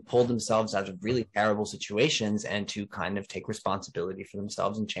help them pull themselves out of really terrible situations and to kind of take responsibility for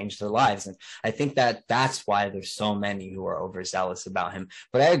themselves and change their lives. And I think that's why there's so many who are overzealous about him.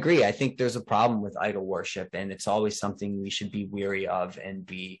 But I agree. I think there's a problem with idol worship, and it's always something we should be weary of and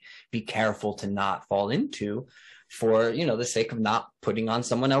be careful to not fall into for, the sake of not putting on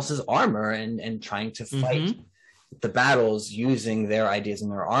someone else's armor and trying to fight the battles using their ideas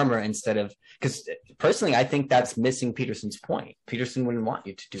and their armor instead of, because personally, I think that's missing Peterson's point. Peterson wouldn't want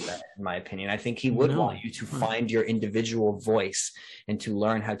you to do that, in my opinion. I think he would want you to find your individual voice and to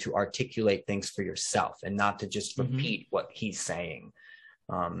learn how to articulate things for yourself and not to just repeat what he's saying.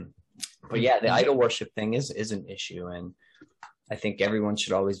 But yeah, the idol worship thing is an issue. And I think everyone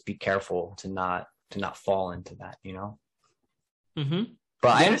should always be careful to not fall into that,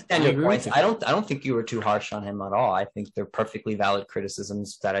 But I understand your points. I don't think you were too harsh on him at all. I think they're perfectly valid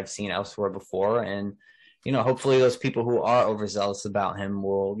criticisms that I've seen elsewhere before. And, hopefully those people who are overzealous about him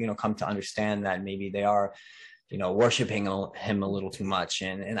will, come to understand that maybe they are, worshiping him a little too much.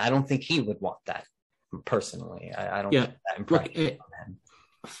 And I don't think he would want that personally. I don't get that impression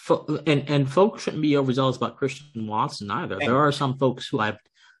from him. And folks shouldn't be overzealous about Christian Watson either. There are some folks who I've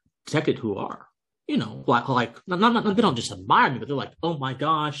detected who are. Like not they don't just admire me, but they're like, oh my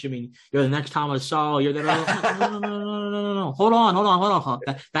gosh, I mean, you're the next Thomas Sowell, you're the no. Hold on.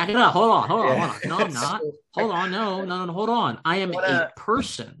 Back it up. Hold on. No, I'm not. Hold on, no, hold on. I am a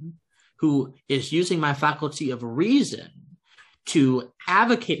person who is using my faculty of reason to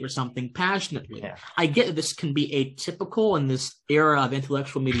advocate for something passionately. Yeah. I get that this can be atypical in this era of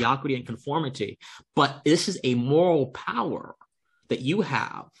intellectual mediocrity and conformity, but this is a moral power that you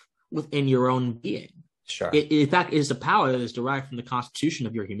have within your own being. Sure. It in fact is a power that is derived from the constitution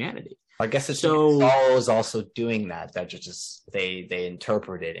of your humanity. I guess it's Sowell is also doing that. That just they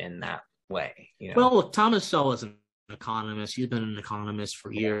interpret it in that way. Well, look, Thomas Sowell is an economist. He's been an economist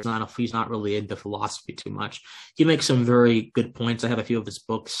for years. He's not really into philosophy too much. He makes some very good points. I have a few of his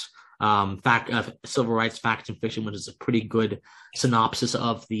books. Civil Rights, Facts and Fiction, which is a pretty good synopsis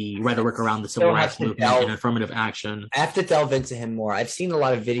of the rhetoric around the civil rights movement and affirmative action. I have to delve into him more. I've seen a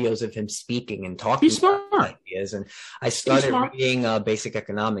lot of videos of him speaking and talking. He's smart. ideas. And I started reading basic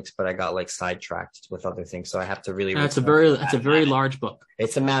economics, but I got like sidetracked with other things. So I have to really. That's a very large book.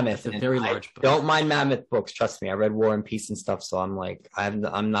 It's a mammoth. It's a very large book. Don't mind mammoth books. Trust me. I read War and Peace and stuff. So I'm like, I'm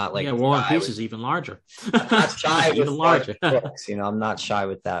not like. Yeah, War and Peace is even larger. I'm not shy with even larger books. I'm not shy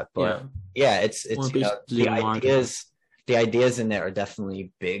with that. But it's the ideas in there are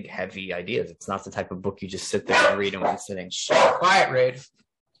definitely big, heavy ideas. It's not the type of book you just sit there and read in one sitting. Quiet, Raid.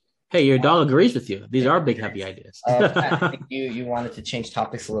 Hey, your dog agrees with you. These are big, heavy ideas. I think you wanted to change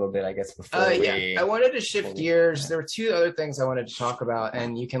topics a little bit, I guess, before I wanted to shift gears. There were two other things I wanted to talk about,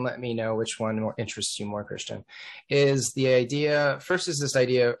 and you can let me know which one interests you more, Christian. Is the idea, first is this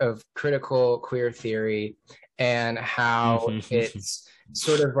idea of critical queer theory and how it's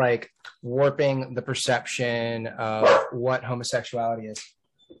sort of like warping the perception of what homosexuality is.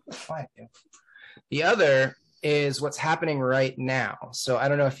 Quiet. The other is what's happening right now. So I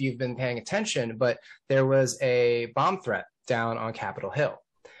don't know if you've been paying attention, but there was a bomb threat down on Capitol Hill.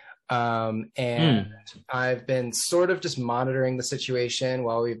 And I've been sort of just monitoring the situation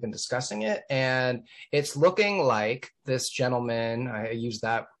while we've been discussing it. And it's looking like this gentleman, I use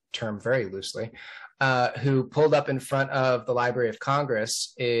that term very loosely, who pulled up in front of the Library of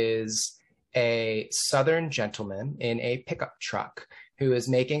Congress is a Southern gentleman in a pickup truck who is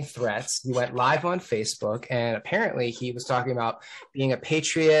making threats. He went live on Facebook, and apparently he was talking about being a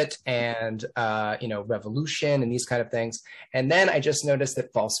patriot and, revolution and these kind of things. And then I just noticed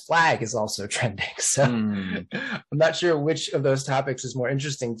that false flag is also trending. So I'm not sure which of those topics is more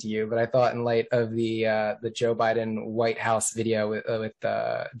interesting to you, but I thought in light of the Joe Biden White House video with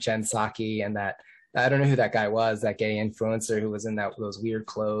Jen Psaki and that, I don't know who that guy was, that gay influencer who was in those weird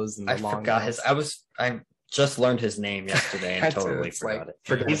clothes and the long nails. I just learned his name yesterday and totally forgot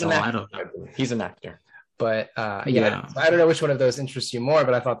it. He's an actor. He's an actor. But I don't know which one of those interests you more,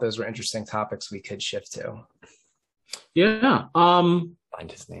 but I thought those were interesting topics we could shift to. Yeah. Find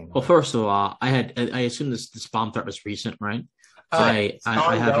his name. Well, first of all, I assume this bomb threat was recent, right? It's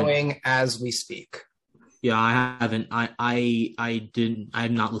ongoing as we speak. Yeah, I haven't. I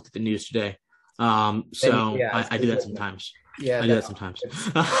have not looked at the news today. I do that sometimes. I do that sometimes.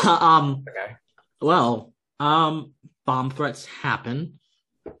 Okay. Well, bomb threats happen.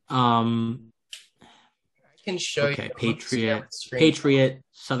 I can show you. Patriot,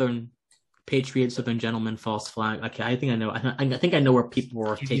 Southern gentleman, false flag. Okay, I think I know. I think I know where people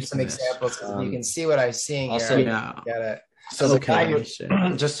were taking some examples. You can see what I'm seeing also, here. Yeah. So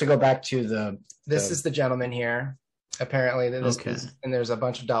just to go back to this is the gentleman here. Apparently, and there's a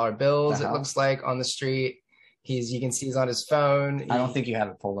bunch of dollar bills. It looks like on the street. You can see he's on his phone. I don't think you have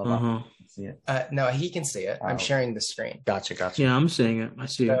it pulled up. See it? No, he can see it. I'm sharing the screen. Gotcha. Yeah, I'm seeing it. I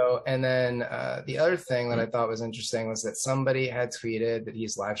see it. And then the other thing that I thought was interesting was that somebody had tweeted that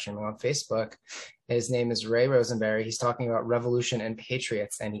he's live streaming on Facebook. His name is Ray Rosenberry. He's talking about revolution and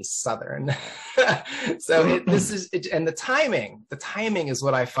patriots, and he's Southern. So and the timing is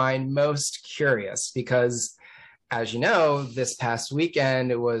what I find most curious because, as you know, this past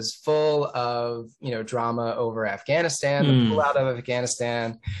weekend, it was full of, drama over Afghanistan, the pullout of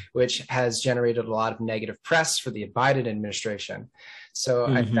Afghanistan, which has generated a lot of negative press for the Biden administration. So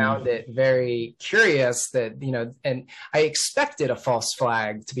I found it very curious that, and I expected a false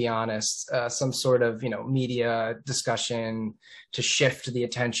flag, to be honest, some sort of, media discussion to shift the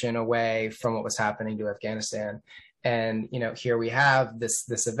attention away from what was happening to Afghanistan. And, here we have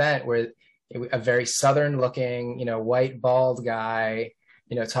this event where a very Southern looking, white, bald guy,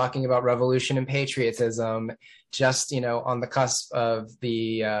 talking about revolution and patriotism, just, on the cusp of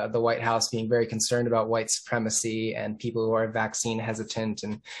the White House being very concerned about white supremacy and people who are vaccine hesitant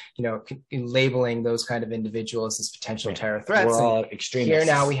and, labeling those kind of individuals as potential terror threats. We're all extremists. Here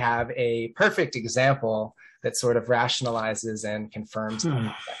now we have a perfect example that sort of rationalizes and confirms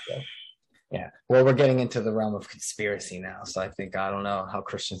that perspective. Yeah. Well, we're getting into the realm of conspiracy now, so I don't know how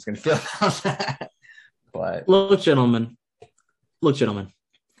Christian's going to feel about that. But look, gentlemen.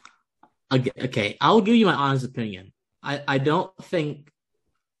 Okay, I'll give you my honest opinion. I don't think.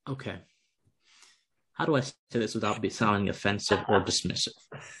 Okay. How do I say this without sounding offensive or dismissive?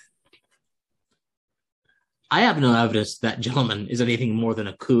 I have no evidence that gentleman is anything more than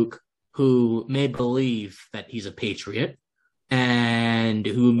a kook who may believe that he's a patriot and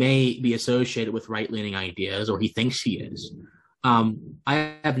who may be associated with right-leaning ideas, or he thinks he is.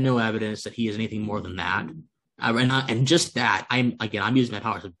 I have no evidence that he is anything more than that. And just that, I'm using my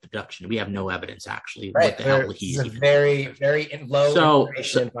powers of deduction. We have no evidence, actually, right. What the hell he's even. It's a very, very low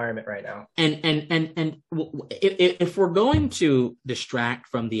information environment right now. And if we're going to distract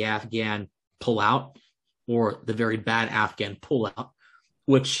from the Afghan pullout or the very bad Afghan pullout,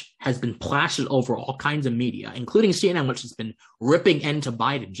 which has been plastered over all kinds of media, including CNN, which has been ripping into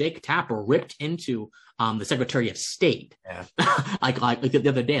Biden. Jake Tapper ripped into the Secretary of State, like the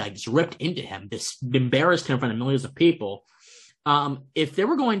other day, like just ripped into him, this embarrassed him in front of millions of people. If they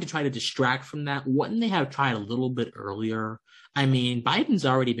were going to try to distract from that, wouldn't they have tried a little bit earlier? I mean, Biden's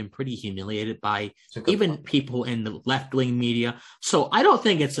already been pretty humiliated by even people in the left-wing media. So I don't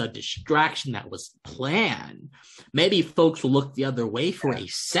think it's a distraction that was planned. Maybe folks will look the other way for a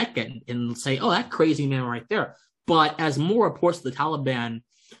second and say, oh, that crazy man right there. But as more reports of the Taliban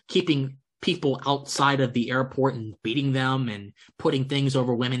keeping people outside of the airport and beating them and putting things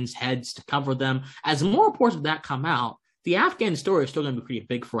over women's heads to cover them, as more reports of that come out, the Afghan story is still going to be pretty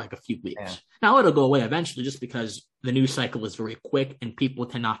big for like a few weeks. Yeah. Now it'll go away eventually just because the news cycle is very quick and people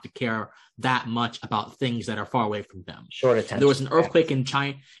tend not to care that much about things that are far away from them. Short attention. There was an earthquake in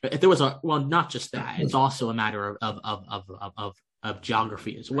China. If there was not just that, it's also a matter of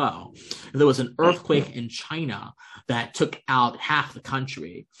geography as well. There was an earthquake in China that took out half the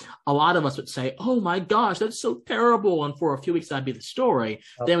country. A lot of us would say, oh my gosh, that's so terrible. And for a few weeks, that'd be the story.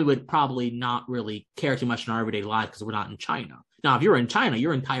 Then we would probably not really care too much in our everyday lives because we're not in China. Now, if you're in China,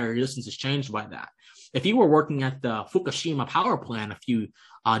 your entire existence is changed by that. If you were working at the Fukushima power plant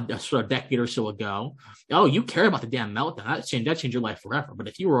a sort of decade or so ago, oh, you care about the damn meltdown. That changed your life forever. But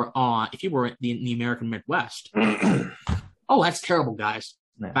if you were in the American Midwest, oh, that's terrible, guys.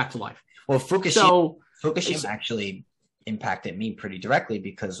 Yeah. Back to life. Well, Fukushima actually impacted me pretty directly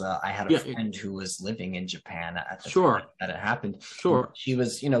because I had a friend who was living in Japan at the time that it happened. Sure. She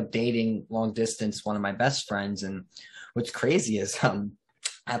was, dating long distance, one of my best friends. And what's crazy is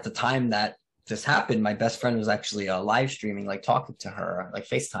at the time that this happened, my best friend was actually live streaming, like talking to her, like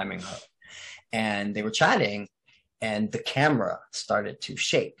FaceTiming her. And they were chatting. And the camera started to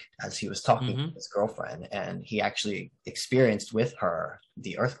shake as he was talking to his girlfriend. And he actually experienced with her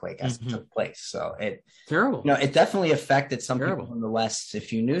the earthquake as it took place. So it terrible. It definitely affected some people in the West.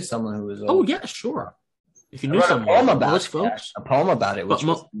 If you knew someone who was sure. If you knew someone, a poem about it, which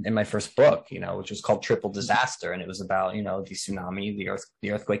was in my first book, which was called Triple Disaster. And it was about, the tsunami,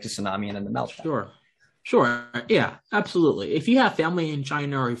 the earthquake, the tsunami, and then the meltdown. Sure. Yeah, absolutely. If you have family in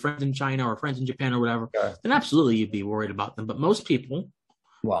China or friends in China or friends in Japan or whatever, then absolutely you'd be worried about them. But most people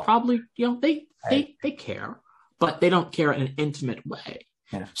probably, they care, but they don't care in an intimate way.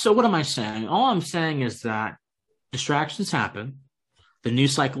 Yeah. So what am I saying? All I'm saying is that distractions happen. The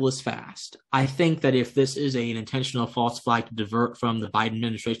news cycle is fast. I think that if this is an intentional false flag to divert from the Biden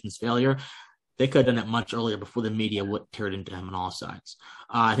administration's failure, they could have done it much earlier before the media would tear it into him on all sides.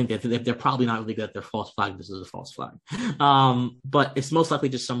 I think that they're probably not really good at their false flag. This is a false flag. But it's most likely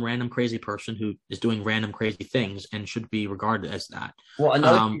just some random crazy person who is doing random crazy things and should be regarded as that. Well,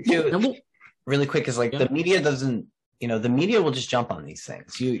 another thing too, really quick, is like the media doesn't, the media will just jump on these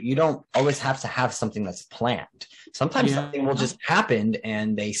things. You don't always have to have something that's planned. Sometimes something will just happen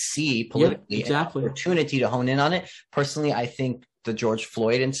and they see politically an opportunity to hone in on it. Personally, I think the George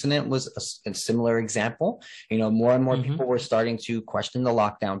Floyd incident was a similar example. More and more people were starting to question the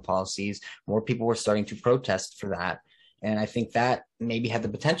lockdown policies. More people were starting to protest for that. And I think that maybe had the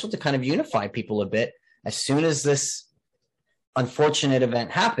potential to kind of unify people a bit. As soon as this unfortunate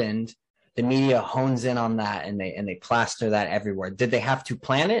event happened, the media hones in on that and they plaster that everywhere. Did they have to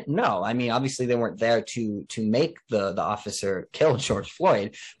plan it? No. I mean, obviously they weren't there to make the officer kill George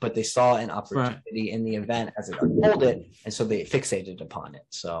Floyd, but they saw an opportunity in the event as it unfolded, and so they fixated upon it.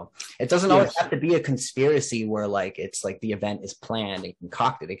 So it doesn't always have to be a conspiracy where it's like the event is planned and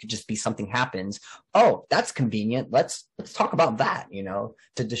concocted. It could just be something happens. Oh, that's convenient. Let's talk about that,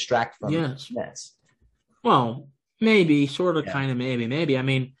 to distract from this. Well, maybe, sort of, kind of, maybe. I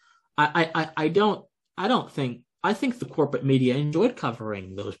mean, I think the corporate media enjoyed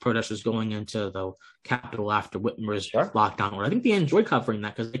covering those protesters going into the Capitol after Whitmer's lockdown order. I think they enjoyed covering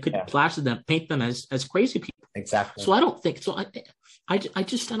that because they could plaster them, paint them as crazy people. Exactly. So I don't think so. I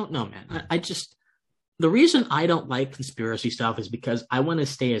don't know, man. The reason I don't like conspiracy stuff is because I want to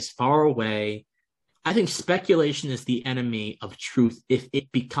stay as far away. I think speculation is the enemy of truth if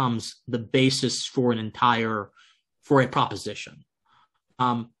it becomes the basis for a proposition.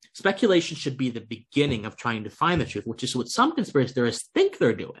 Speculation should be the beginning of trying to find the truth, which is what some conspiracy theorists think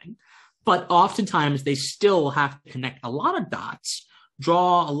they're doing. But oftentimes they still have to connect a lot of dots,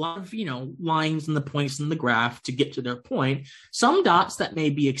 draw a lot of, lines and the points in the graph to get to their point. Some dots that may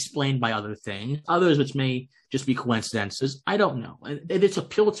be explained by other things, others which may just be coincidences. I don't know. It's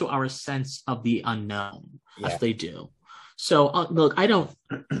appeal to our sense of the unknown, as they do. So look, I'm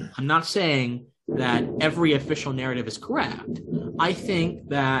not saying that every official narrative is correct. I think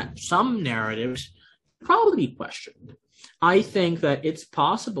that some narratives probably be questioned. I think that it's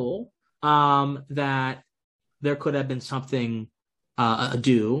possible that there could have been something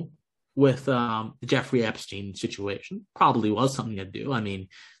ado with the Jeffrey Epstein situation. Probably was something to do. I mean,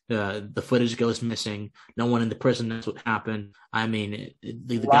 the footage goes missing. No one in the prison knows what happened. I mean,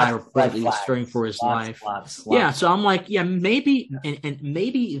 the guy reportedly was fearing for his life. Yeah, so I'm like, yeah, maybe, and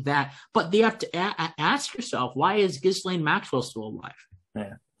maybe that. But you have to ask yourself, why is Ghislaine Maxwell still alive?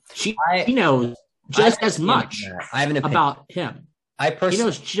 Yeah. She knows just as much about him. She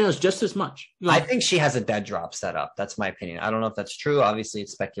knows just as much. I think she has a dead drop set up. That's my opinion. I don't know if that's true. Obviously,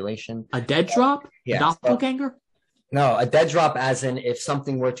 it's speculation. A dead drop? Yeah. A doppelganger? No, a dead drop as in if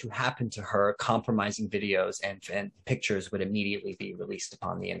something were to happen to her, compromising videos and pictures would immediately be released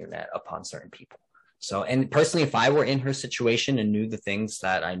upon the internet upon certain people. So, and personally, if I were in her situation and knew the things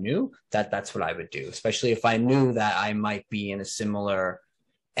that I knew, that's what I would do, especially if I knew that I might be in a similar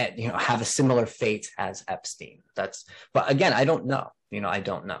have a similar fate as Epstein. But again, I don't know. I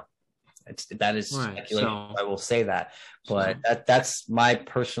don't know. That is speculation. So, I will say that, but that's my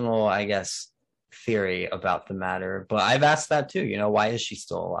personal, I guess, theory about the matter. But I've asked that too. Why is she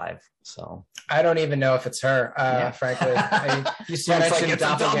still alive? So I don't even know if it's her. Frankly, you mentioned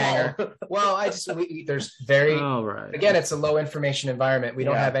doppelganger. Well, there's again, it's a low information environment. We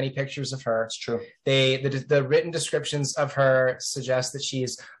don't have any pictures of her. It's true. The written descriptions of her suggest that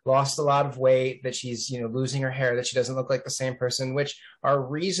she's lost a lot of weight, that she's losing her hair, that she doesn't look like the same person, which are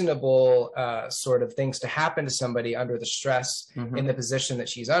reasonable sort of things to happen to somebody under the stress in the position that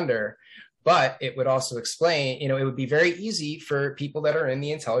she's under. But it would also explain, it would be very easy for people that are in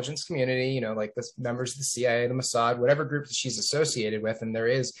the intelligence community, like the members of the CIA, the Mossad, whatever group that she's associated with, and there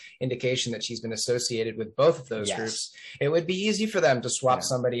is indication that she's been associated with both of those groups. It would be easy for them to swap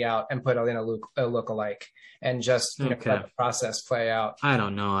somebody out and put in a look-alike and just let the process play out. I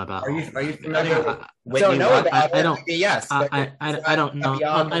don't know about. Are you familiar? Don't know about. I don't. Yes. I don't know.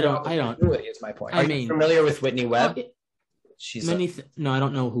 I don't. Is my point. Are you familiar with Whitney Webb? No, I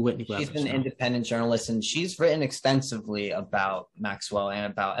don't know who Whitney Webb is. She's an independent journalist, and she's written extensively about Maxwell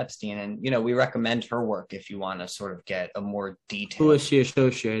and about Epstein. And we recommend her work if you want to sort of get a more detailed. Who is she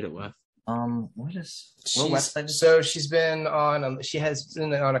associated with? What website? So she's been on. She has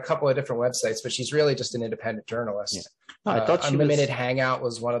been on a couple of different websites, but she's really just an independent journalist. Yeah. I thought Unlimited Hangout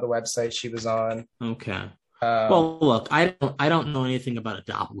was one of the websites she was on. Okay. Well, look, I don't know anything about a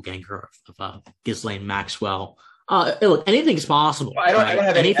doppelganger of Ghislaine Maxwell. Look, anything's possible. I don't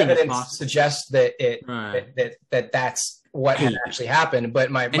have any evidence to suggest that that's what had actually happened.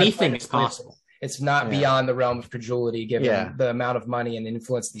 But anything is possible. It's not beyond the realm of credulity, given the amount of money and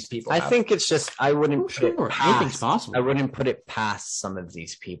influence these people have. I think it's just I wouldn't put it past, anything's possible. I wouldn't put it past some of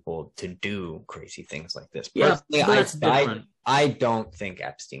these people to do crazy things like this. Yeah, that's different. I don't think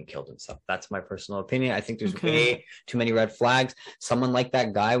Epstein killed himself. That's my personal opinion. I think there's way too many red flags. Someone like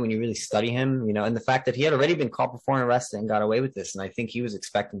that guy, when you really study him, and the fact that he had already been caught before and arrested and got away with this, and I think he was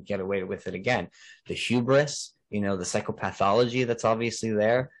expecting to get away with it again. The hubris, the psychopathology that's obviously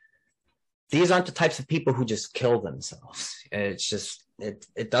there. These aren't the types of people who just kill themselves. It's just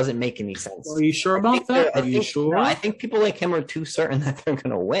it doesn't make any sense. Are you sure about that? Are you sure? I think people like him are too certain that they're going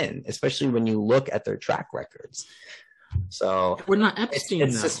to win, especially when you look at their track records. So we're not Epstein.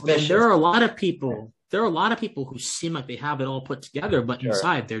 It's suspicious. There are a lot of people. There are a lot of people who seem like they have it all put together, but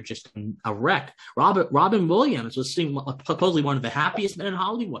inside they're just a wreck. Robin Williams was supposedly one of the happiest men in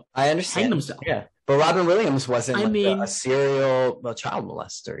Hollywood. I understand. Hanged himself. Yeah, but Robin Williams wasn't a serial child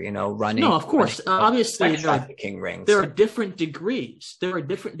molester. Running. No, of course. Obviously, trafficking rings. There are different degrees. There are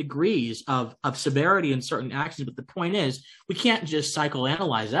different degrees of severity in certain actions. But the point is, we can't just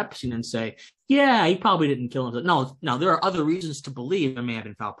psychoanalyze Epstein and say, yeah, he probably didn't kill himself. No, there are other reasons to believe there may have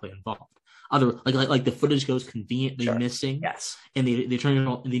been foul play involved. Other like the footage goes conveniently missing. Yes. And the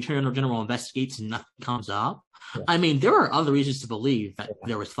Attorney General investigates and nothing comes up. Yeah. I mean, there are other reasons to believe that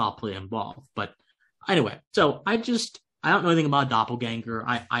there was foul play involved. But anyway, so I don't know anything about doppelganger.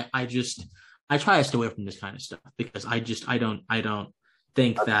 I try to stay away from this kind of stuff because I don't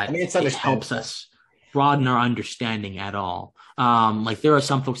think that it helps us broaden our understanding at all. Like there are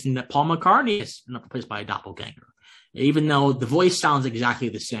some folks in that Paul McCartney is not replaced by a doppelganger. Even though the voice sounds exactly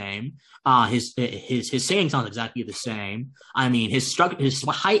the same, his saying sounds exactly the same. I mean, his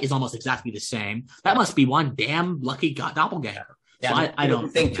height is almost exactly the same. That must be one damn lucky doppelganger. Yeah, so I don't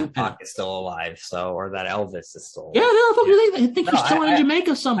think Tupac is still alive, or that Elvis is still alive. Yeah, they think he's still in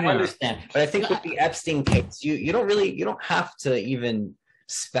Jamaica somewhere. I understand, but I think with the Epstein case, you don't have to even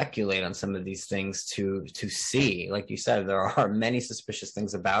speculate on some of these things to see. Like you said, there are many suspicious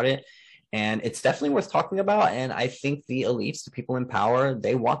things about it. And it's definitely worth talking about. And I think the elites, the people in power,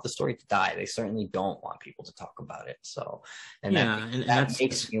 they want the story to die. They certainly don't want people to talk about it. So, and that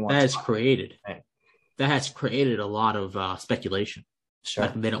makes me want that has created that has created a lot of speculation.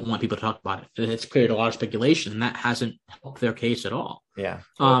 Sure. They don't want people to talk about it. It's created a lot of speculation, and that hasn't helped their case at all. Yeah.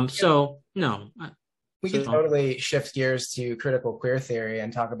 So no. We can totally shift gears to critical queer theory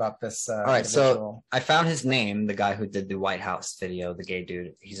and talk about this. All right, so I found his name, the guy who did the White House video, the gay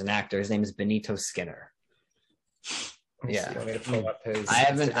dude. He's an actor. His name is Benito Skinner. Yeah. You want me to pull up his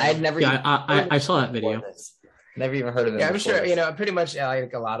I saw that video. Never even heard of it. Yeah, I'm sure, pretty much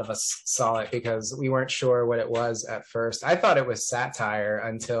like a lot of us saw it because we weren't sure what it was at first. I thought it was satire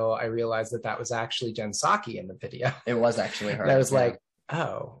until I realized that was actually Jen Psaki in the video. It was actually her. And I was like,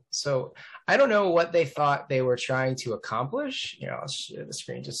 oh, so I don't know what they thought they were trying to accomplish. I'll share the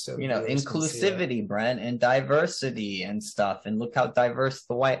screen just so inclusivity, Brent, and diversity and stuff. And look how diverse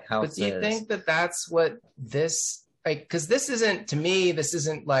the White House is. But do you think that that's what this, because this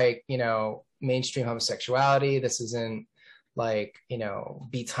isn't like, mainstream homosexuality. This isn't like,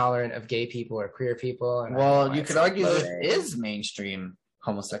 be tolerant of gay people or queer people. And well, you could argue this is mainstream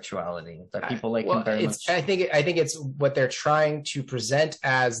homosexuality, that people like him very much. I think it's what they're trying to present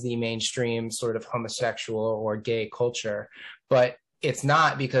as the mainstream sort of homosexual or gay culture, but it's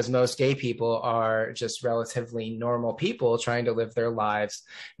not, because most gay people are just relatively normal people trying to live their lives,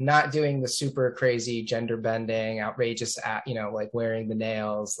 not doing the super crazy gender bending, outrageous, like wearing the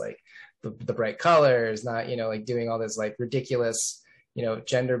nails, like the bright colors, not, like doing all this like ridiculous,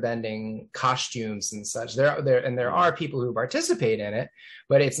 gender bending costumes and such. There are people who participate in it,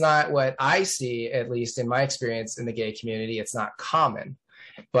 but it's not what I see, at least in my experience in the gay community. It's not common,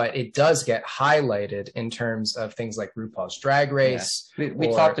 but it does get highlighted in terms of things like RuPaul's Drag Race. Yeah. We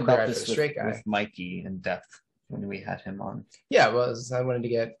talked about this with Mikey in depth when we had him on. Yeah, well, I wanted to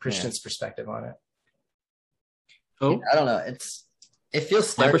get Christian's perspective on it. Oh, I don't know. It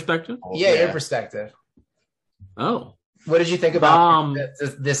feels my perspective. Yeah, your perspective. Oh. What did you think about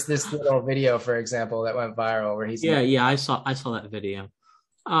this little video, for example, that went viral where he's I saw that video.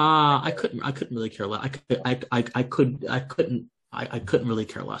 I couldn't really care less. I couldn't really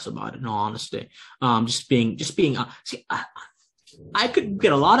care less about it, in all honesty. I could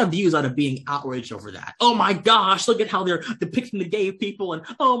get a lot of views out of being outraged over that. Oh my gosh, look at how they're depicting the gay people, and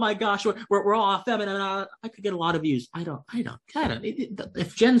oh my gosh, we're all feminine. I could get a lot of views. I don't.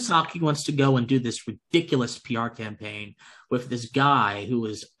 If Jen Psaki wants to go and do this ridiculous PR campaign with this guy who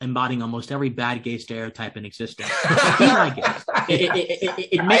is embodying almost every bad gay stereotype in existence,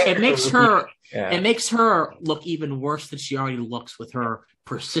 it makes her look even worse than she already looks with her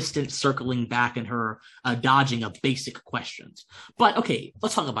persistent circling back and her dodging of basic questions. But okay,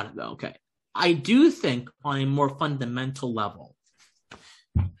 let's talk about it though. Okay, I do think on a more fundamental level,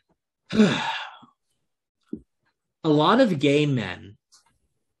 a lot of gay men.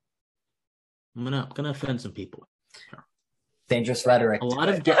 I'm gonna offend some people here. Dangerous rhetoric. A lot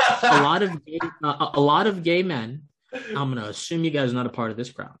of gay men. I'm gonna assume you guys are not a part of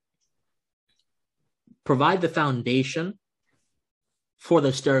this crowd. Provide the foundation for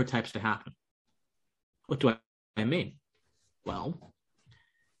those stereotypes to happen. What do I mean? Well,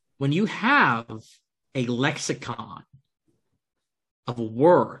 when you have a lexicon of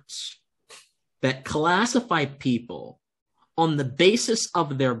words that classify people on the basis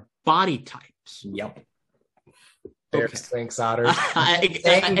of their body types. Yep. Thanks, otters.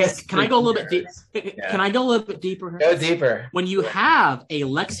 Can I go a little bit deep? Can I go a little bit deeper? Go deeper. When you have a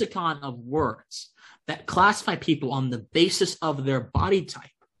lexicon of words that classify people on the basis of their body type,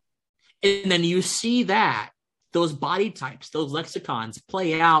 and then you see that those body types, those lexicons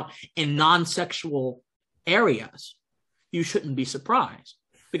play out in non-sexual areas, you shouldn't be surprised,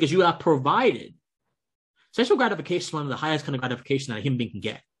 because you have provided sexual gratification is one of the highest kind of gratification that a human being can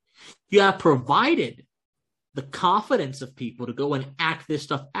get. You have provided the confidence of people to go and act this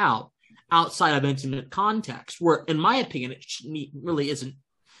stuff out outside of intimate context, where, in my opinion, it really isn't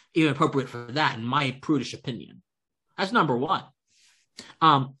even appropriate for that, in my prudish opinion. That's number one.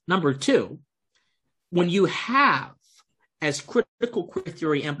 Number two, when you have, as critical queer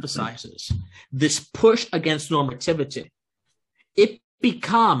theory emphasizes, this push against normativity, it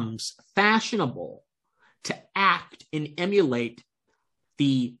becomes fashionable to act and emulate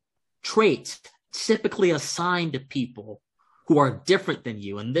the traits typically assigned to people who are different than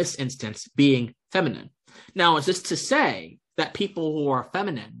you, in this instance being feminine. Now, is this to say that people who are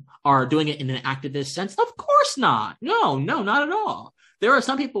feminine are doing it in an activist sense? Of course not. No, not at all. There are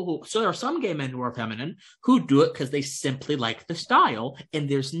some gay men who are feminine who do it because they simply like the style, and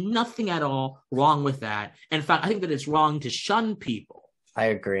there's nothing at all wrong with that. In fact, I think that it's wrong to shun people I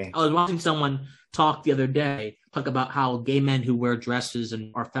agree. I was watching someone talk the other day, talk about how gay men who wear dresses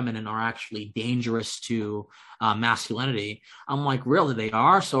and are feminine are actually dangerous to masculinity. I'm like, really, they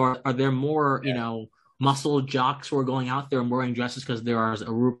are? So are there more, muscle jocks who are going out there and wearing dresses because there is a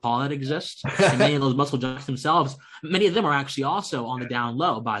RuPaul that exists? And many of those muscle jocks themselves, many of them are actually also on the down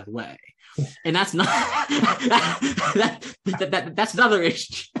low, by the way. And that's not that's another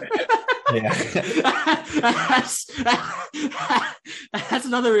issue. That's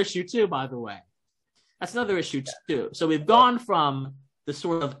another issue too, by the way. That's another issue too. So we've gone from the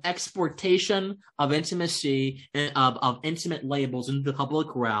sort of exportation of intimacy and of intimate labels into the public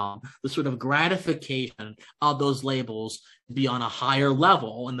realm, the sort of gratification of those labels be on a higher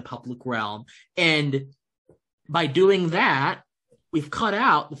level in the public realm. And by doing that, we've cut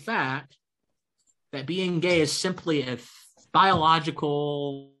out the fact that being gay is simply a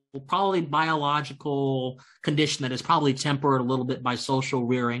biological condition that is probably tempered a little bit by social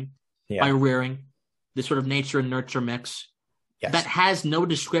rearing, by rearing, this sort of nature and nurture mix. Yes. That has no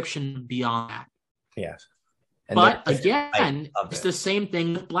description beyond that. Yes. But again, it's the same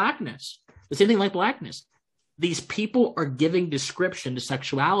thing with blackness. The same thing like blackness. These people are giving description to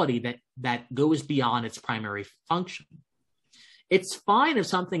sexuality that goes beyond its primary function. It's fine if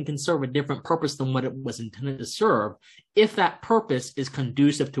something can serve a different purpose than what it was intended to serve, if that purpose is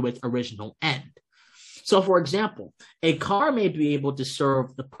conducive to its original end. So, for example, a car may be able to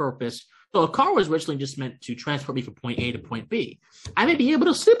serve the purpose. So a car was originally just meant to transport me from point A to point B. I may be able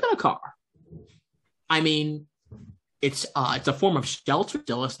to sleep in a car. I mean, it's a form of shelter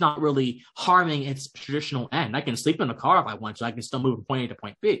still. It's not really harming its traditional end. I can sleep in a car if I want to. I can still move from point A to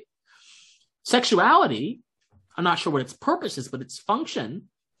point B. Sexuality, I'm not sure what its purpose is, but its function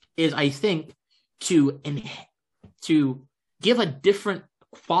is, I think, to give a different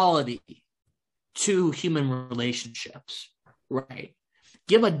quality to human relationships, right?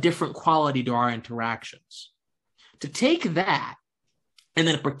 Give a different quality to our interactions. To take that and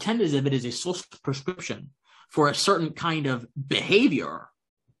then pretend as if it is a social prescription for a certain kind of behavior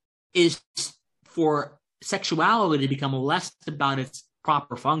is for sexuality to become less about its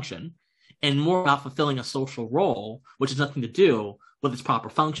proper function and more about fulfilling a social role, which has nothing to do with its proper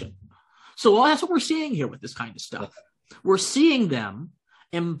function. So that's what we're seeing here with this kind of stuff. We're seeing them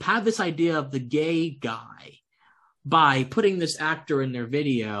and have this idea of the gay guy by putting this actor in their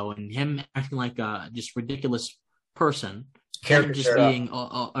video and him acting like a just ridiculous person, just being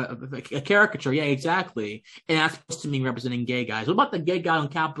a caricature. Yeah, exactly. And that's supposed to mean representing gay guys. What about the gay guy on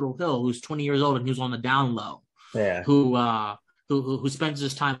Capitol Hill who's 20 years old and who's on the down low? Yeah. Who spends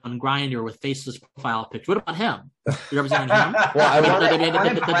his time on Grindr with faceless profile pictures? What about him? You're representing him? I'm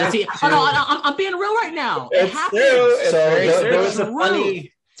being real right now. It happens.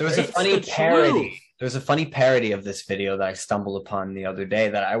 There was a funny parody. There's a funny parody of this video that I stumbled upon the other day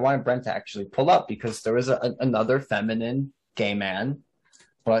that I wanted Brent to actually pull up because there was another feminine gay man,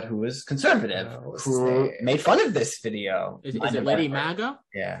 but who was conservative, who made fun of this video. Is it Lady MAGA?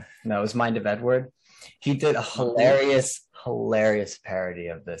 Yeah. No, it was Mind of Edward. He did a hilarious parody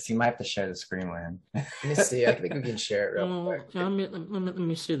of this. You might have to share the screen with him. Let me see. I think we can share it real quick. Let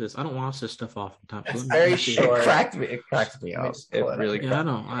me see this. I don't watch this stuff off the top. It's very short. It cracked me up. It really. Yeah, I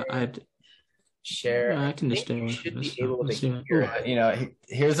know. I share. Yeah, I can just stay should be able to hear it.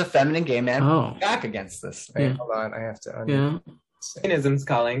 Here's a feminine gay man back against this. Wait, hold on. I have to. Yeah. Feminism's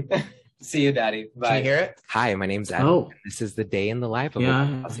calling. See you, Daddy. Bye. Can you hear it? Hi, my name's Adam. Oh. This is the day in the life of a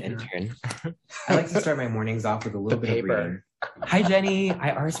house intern. I like to start my mornings off with a little bit of reading. Hi, Jenny.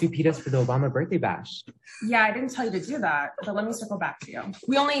 I RSVP'd us for the Obama birthday bash. Yeah, I didn't tell you to do that, but let me circle back to you.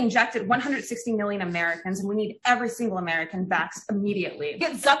 We only injected 160 million Americans, and we need every single American vaxxed immediately.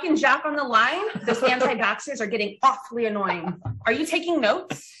 Get Zuck and Jack on the line. Those anti-vaxxers are getting awfully annoying. Are you taking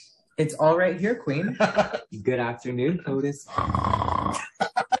notes? It's all right here, Queen. Good afternoon, POTUS.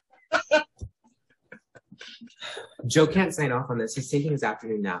 Joe can't sign off on this. He's taking his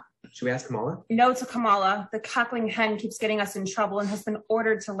afternoon nap. Should we ask Kamala? No to Kamala. The cackling hen keeps getting us in trouble and has been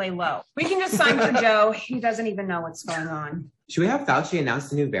ordered to lay low. We can just sign for Joe. He doesn't even know what's going on. Should we have Fauci announce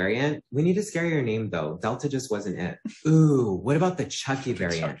the new variant? We need a scarier name, though. Delta just wasn't it. Ooh, what about the Chucky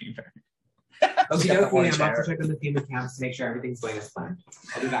variant? Okay, I'm off to check on the FEMA camps to make sure everything's going as planned.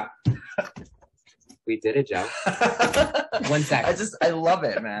 I'll be back. We did it, Joe. 1 sec. I love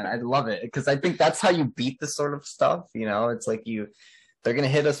it, man. I love it because I think that's how you beat this sort of stuff. It's like they're going to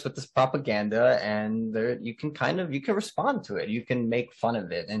hit us with this propaganda and you can respond to it. You can make fun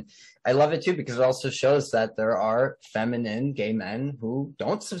of it. And I love it too, because it also shows that there are feminine gay men who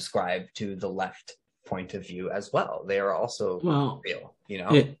don't subscribe to the left point of view as well. They are also real,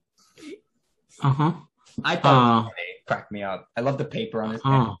 I thought it cracked me up. I love the paper on his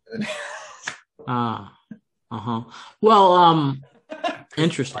head. Well,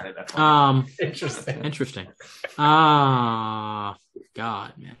 interesting. Interesting. God,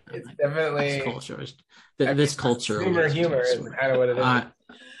 man. It's definitely this culture. This culture. Humor is kind of what it is.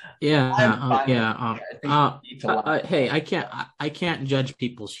 Hey, I can't judge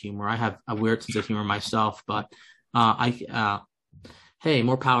people's humor. I have a weird sense of humor myself, but hey,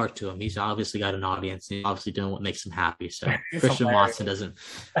 more power to him. He's obviously got an audience. He's obviously doing what makes him happy. So Christian Watson doesn't.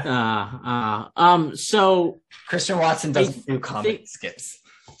 So Christian Watson doesn't do comedy skits.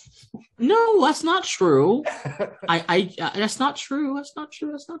 No, that's not true. That's not true. That's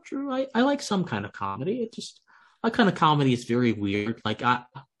not true. I like some kind of comedy. My kind of comedy is very weird. Like I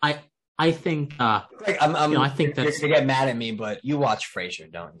think I think you're gonna get mad at me, but you watch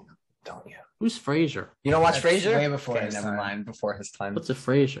Frasier, don't you? Who's Frasier? You don't watch Frasier? Way before his time. Never mind, before his time. What's a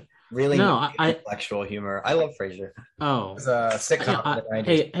Frasier? Really intellectual humor. I love Frasier. Oh. It's a sitcom.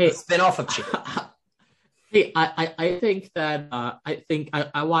 Hey, spin-off of Cheers. Hey, I think that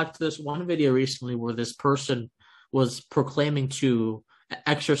I watched this one video recently where this person was proclaiming to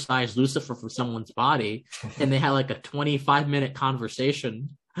exorcise Lucifer from someone's body, and they had like a 25-minute conversation,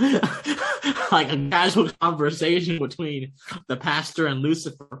 like a casual conversation between the pastor and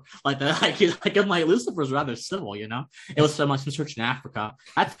Lucifer. Lucifer's rather civil, you know. It was some church in Africa.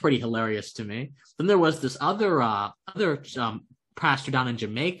 That's pretty hilarious to me. Then there was this other pastor down in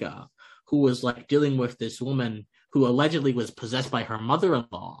Jamaica who was like dealing with this woman who allegedly was possessed by her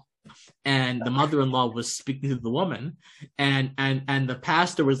mother-in-law. And the mother-in-law was speaking to the woman, and the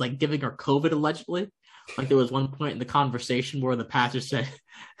pastor was like giving her COVID allegedly. Like there was one point in the conversation where the pastor said,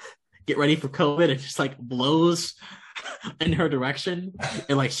 "Get ready for COVID," and just like blows in her direction,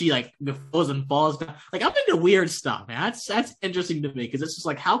 and like she like goes and falls down. Like I'm into weird stuff, man. That's interesting to me because it's just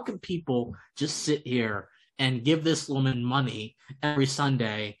like, how can people just sit here and give this woman money every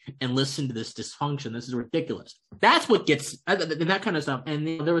Sunday and listen to this dysfunction? This is ridiculous. That's what gets that kind of stuff.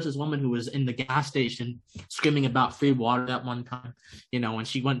 And there was this woman who was in the gas station screaming about free water that one time, you know, and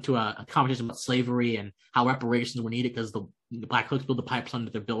she went to a conversation about slavery and how reparations were needed because the black folks built the pipes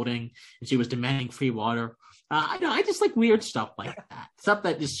under their building, and she was demanding free water. I just like weird stuff like that. Stuff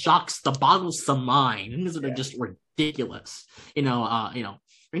that just boggles the mind. Things that are just ridiculous.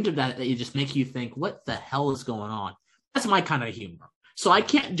 Into that it just makes you think, what the hell is going on? That's my kind of humor. So I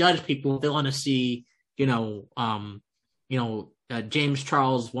can't judge people if they want to see, James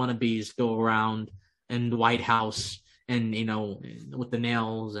Charles wannabes go around in the White House and, with the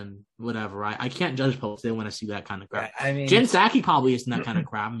nails and whatever. I can't judge folks if they want to see that kind of crap. I mean, Jen Psaki probably isn't that kind of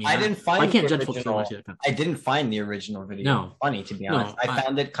crap. I can't judge folks if they want to see that kind of crap. I didn't find the original video funny, to be honest. I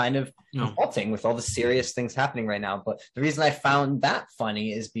found it kind of insulting with all the serious things happening right now. But the reason I found that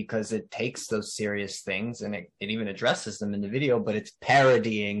funny is because it takes those serious things and it even addresses them in the video, but it's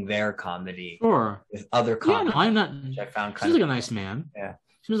parodying their comedy with other comedy. I'm not. Which I found seems like a nice man. Yeah.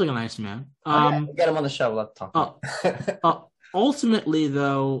 Seems like a nice man. Get him on the show. Let's talk. Ultimately,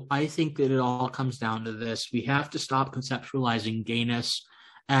 though, I think that it all comes down to this. We have to stop conceptualizing gayness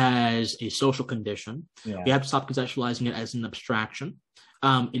as a social condition. Yeah. We have to stop conceptualizing it as an abstraction.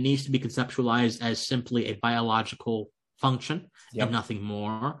 It needs to be conceptualized as simply a biological function and nothing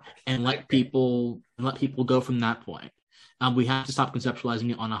more, and let people go from that point. We have to stop conceptualizing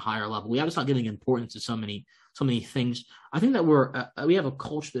it on a higher level. We have to stop giving importance to so many things. I think that we have a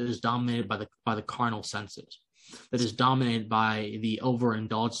culture that is dominated by the carnal senses, that is dominated by the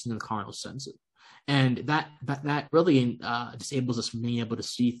overindulgence in the carnal senses, and that really disables us from being able to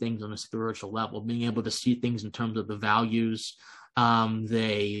see things on a spiritual level, being able to see things in terms of the values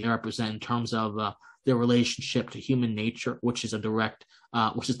they represent, in terms of their relationship to human nature, which is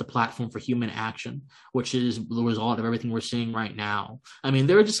which is the platform for human action, which is the result of everything we're seeing right now. I mean,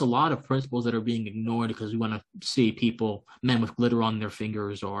 there are just a lot of principles that are being ignored because we want to see men with glitter on their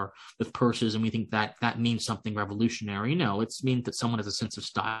fingers or with purses, and we think that means something revolutionary. No, it means that someone has a sense of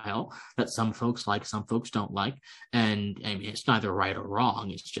style that some folks like, some folks don't like, and I mean, it's neither right or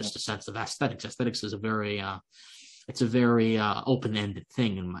wrong. It's just a sense of aesthetics. Aesthetics is a very open-ended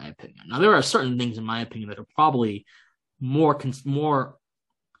thing, in my opinion. Now, there are certain things, in my opinion, that are probably more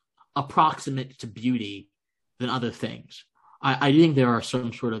approximate to beauty than other things. I think there are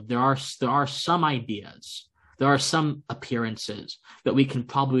some ideas, there are some appearances that we can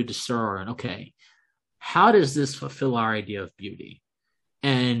probably discern. Okay, how does this fulfill our idea of beauty?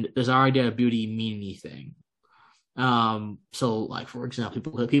 And does our idea of beauty mean anything? So, like, for example,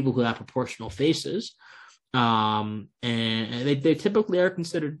 people who have proportional faces, and they typically are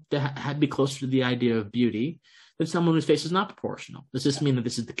considered to be closer to the idea of beauty than someone whose face is not proportional. Does this mean that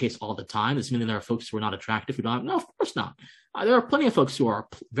this is the case all the time? Does this mean that there are folks who are not attractive who don't have? No, of course not. There are plenty of folks who are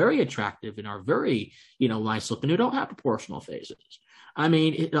very attractive and are very, nice looking who don't have proportional faces. I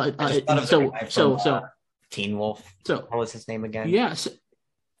mean, so Teen Wolf. So what was his name again? Yes,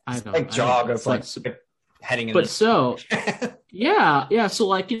 I don't like jog of like heading in. But so, yeah. So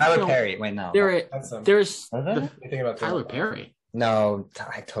like Tyler Perry. Wait, no. There's you think about Tyler Perry. No,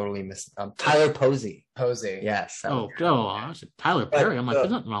 I totally missed Tyler Posey. Posey. Yes. I said Tyler Perry. I'm like, there's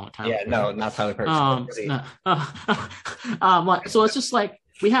nothing wrong with Tyler Perry. No, not Tyler Perry. So it's just like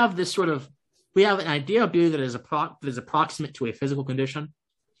we have an idea of beauty that is approximate to a physical condition,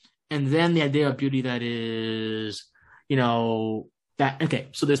 and then the idea of beauty that is, so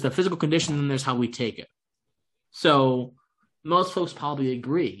there's the physical condition, and then there's how we take it. So most folks probably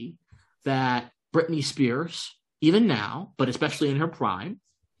agree that Britney Spears, even now, but especially in her prime,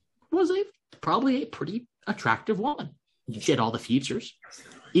 was probably a pretty attractive woman. She had all the features,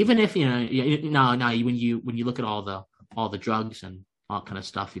 even if when you look at all the drugs and all kind of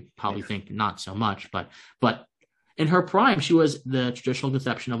stuff, you probably think not so much. But in her prime, she was the traditional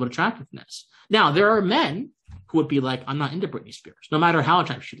conception of attractiveness. Now there are men who would be like, I'm not into Britney Spears, no matter how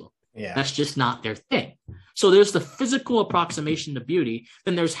attractive she looked. Yeah. That's just not their thing. So there's the physical approximation to beauty.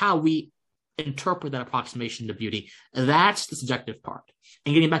 Then there's how we interpret that approximation to beauty. That's the subjective part.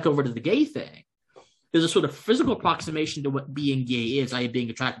 And getting back over to the gay thing, there's a sort of physical approximation to what being gay is, i.e. being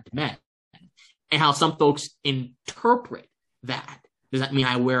attracted to men, and how some folks interpret that. Does that mean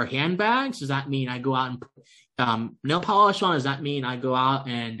I wear handbags? Does that mean I go out and put nail polish on? Does that mean I go out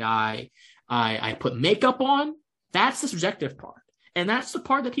and I put makeup on? That's the subjective part. And that's the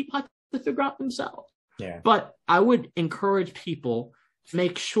part that people have to figure out themselves. Yeah. But I would encourage people to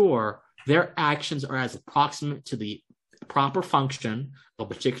make sure their actions are as approximate to the proper function of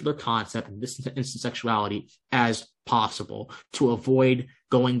a particular concept, in this instance sexuality, as possible, to avoid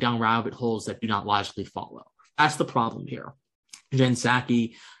going down rabbit holes that do not logically follow. That's the problem here. Jen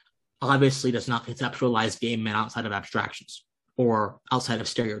Psaki obviously does not conceptualize gay men outside of abstractions or outside of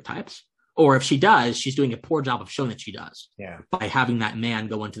stereotypes. Or if she does, she's doing a poor job of showing that she does. Yeah. By having that man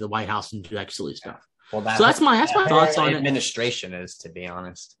go into the White House and do that silly stuff. Well, that's my thoughts on it. Administration is, to be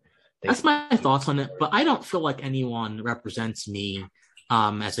honest. That's my thoughts on it, but I don't feel like anyone represents me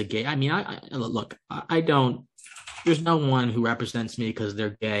as a gay. I mean, I don't. There's no one who represents me because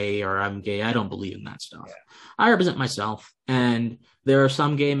they're gay or I'm gay. I don't believe in that stuff. Yeah. I represent myself, and there are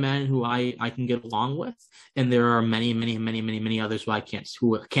some gay men who I can get along with, and there are many others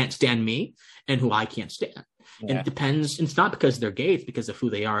who can't stand me and who I can't stand. Yeah. And it depends. It's not because they're gay; it's because of who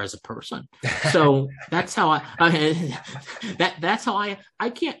they are as a person. So that's how that's how I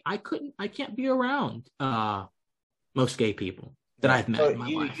can't be around most gay people that I've met in my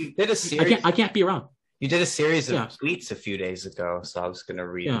life. You did a series. I can't be around. You did a series of tweets a few days ago, so I was going to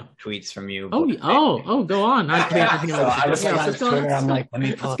read tweets from you. Go on. I'm like, let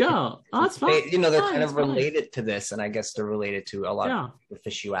me let's go. Oh, that's fine. They're kind of related to this, and I guess they're related to a lot of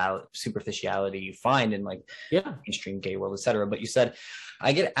superficiality you find in mainstream gay world, etc. But you said,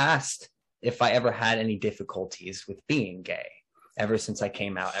 I get asked if I ever had any difficulties with being gay ever since I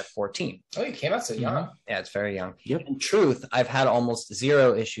came out at 14. Oh, you came out so young. Yeah, it's very young. Yep. In truth, I've had almost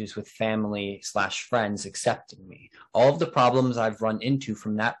zero issues with family/friends accepting me. All of the problems I've run into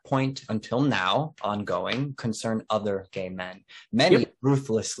from that point until now, ongoing, concern other gay men. Many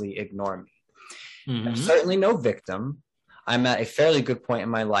ruthlessly ignore me. Mm-hmm. I'm certainly no victim. I'm at a fairly good point in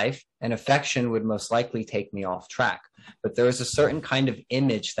my life, and affection would most likely take me off track. But there is a certain kind of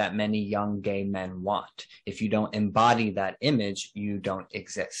image that many young gay men want. If you don't embody that image, you don't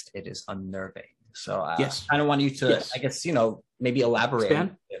exist. It is unnerving. So I kind of want you to, I guess, maybe elaborate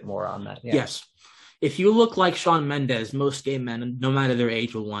a bit more on that. Yeah. Yes. If you look like Shawn Mendes, most gay men, no matter their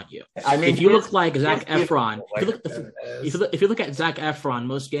age, will want you. I mean, if you look like Zac Efron, if you look at Zac Efron,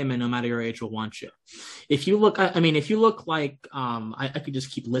 most gay men, no matter your age, will want you. If you look, if you look like, I could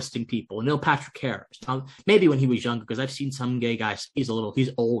just keep listing people. Neil Patrick Harris, maybe when he was younger, because I've seen some gay guys. He's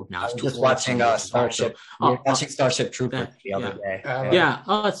old now. I was just watching Starship. Watching Starship Troopers the other day.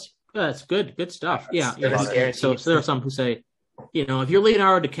 Oh, that's good stuff. So there are some who say, if you're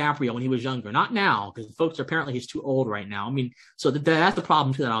Leonardo DiCaprio when he was younger, not now, because folks apparently he's too old right now. I mean, so that's the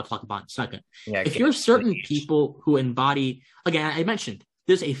problem too that I'll talk about in a second. Yeah, if you're certain people who embody, again, I mentioned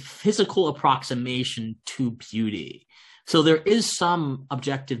there's a physical approximation to beauty, so there is some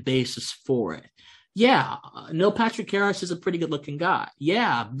objective basis for it. Yeah, Neil Patrick Harris is a pretty good looking guy.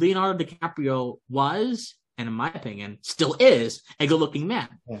 Yeah, Leonardo DiCaprio was, and in my opinion, still is a good-looking man.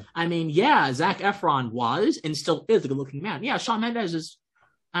 Yeah. I mean, Zac Efron was and still is a good-looking man. Yeah, Shawn Mendes is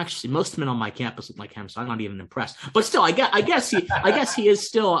Actually, most men on my campus look like him, so I'm not even impressed. But still, I guess he is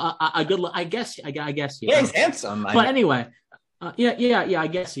still a good look. I guess he is. He's handsome. But anyway, yeah, I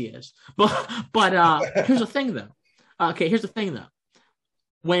guess he is. But here's the thing, though. Here's the thing, though.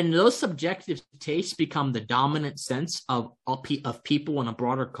 When those subjective tastes become the dominant sense of people in a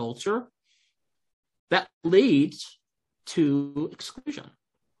broader culture, that leads to exclusion.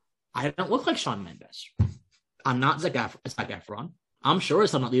 I don't look like Shawn Mendes. I'm not Zac Efron. I'm sure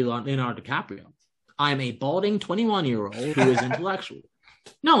it's not Leonardo DiCaprio. I'm a balding 21-year-old who is intellectual.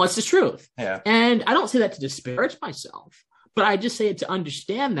 No, it's the truth. Yeah. And I don't say that to disparage myself, but I just say it to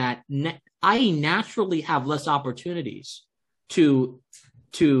understand that I naturally have less opportunities to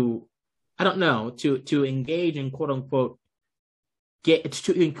engage in quote unquote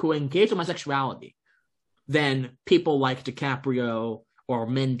to engage in my sexuality than people like DiCaprio or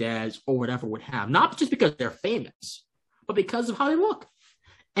Mendes or whatever would have. Not just because they're famous, but because of how they look.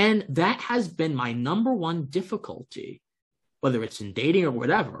 And that has been my number one difficulty, whether it's in dating or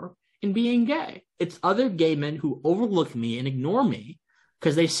whatever, in being gay. It's other gay men who overlook me and ignore me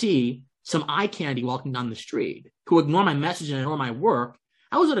because they see some eye candy walking down the street, who ignore my message and ignore my work.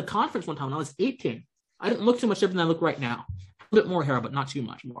 I was at a conference one time when I was 18. I didn't look too much different than I look right now. A bit more hair, but not too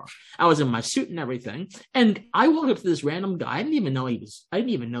much more. I was in my suit and everything. And I walked up to this random guy. I didn't even know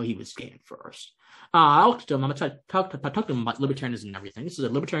he was gay at first. I walked to him. I talked to him about libertarianism and everything. This is a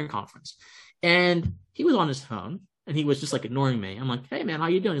libertarian conference. And he was on his phone and he was just like ignoring me. I'm like, hey man, how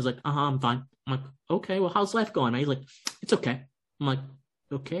you doing? He's like, I'm fine. I'm like, okay, well, how's life going, man? He's like, it's okay. I'm like,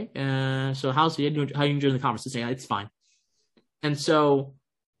 okay. So how are you enjoying the conference? He's saying, it's fine. And so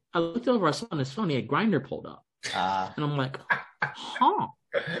I looked over, I saw on his phone, he had Grindr pulled up. And I'm like, huh.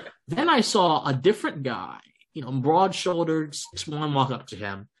 Then I saw a different guy, broad-shouldered, 6'1", walk up to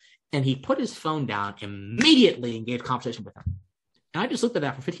him, and he put his phone down, immediately engaged conversation with him. And I just looked at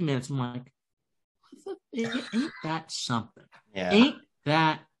that for 15 minutes. I'm like, ain't that something? Yeah. Ain't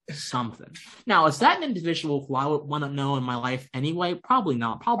that something? Now, is that an individual who I would want to know in my life anyway? Probably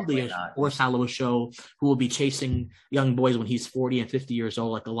not. Probably a Horst Hallow show who will be chasing young boys when he's 40 and 50 years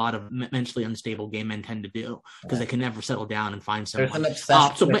old, like a lot of mentally unstable gay men tend to do, because they can never settle down and find someone. There's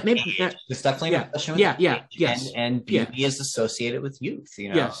definitely an obsession with age, and beauty is associated with youth.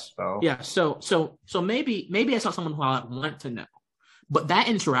 Yes. So maybe it's not someone who I want to know, but that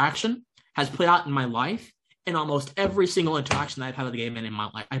interaction has played out in my life. In almost every single interaction that I've had with a gay man in my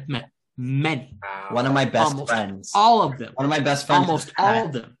life, I've met many. One of my best friends. All of them. One of my best friends. Almost all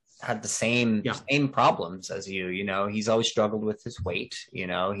of them had the same problems as you. He's always struggled with his weight.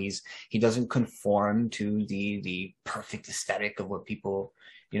 He doesn't conform to the perfect aesthetic of what people.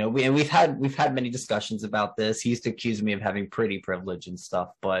 We've had many discussions about this. He used to accuse me of having pretty privilege and stuff,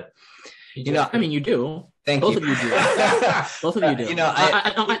 but. You do. Thank Both you. of you do. Both of you do.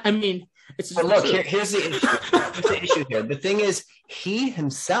 I mean, it's. But look, here's the issue. Here's the issue here. The thing is, he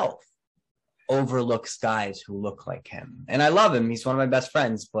himself overlooks guys who look like him, and I love him. He's one of my best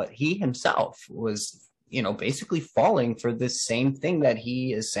friends, but he himself was, basically falling for this same thing that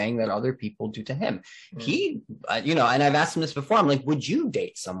he is saying that other people do to him. He, and I've asked him this before. I'm like, would you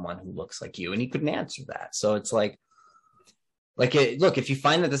date someone who looks like you? And he couldn't answer that. So it's like. Look, if you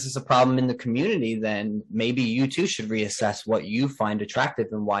find that this is a problem in the community, then maybe you too should reassess what you find attractive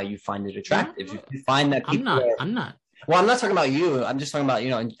and why you find it attractive. If you find that people I'm not. Well, I'm not talking about you. I'm just talking about,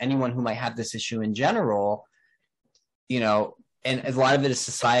 anyone who might have this issue in general, and a lot of it is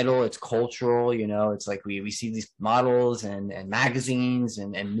societal, it's cultural, it's like we see these models and magazines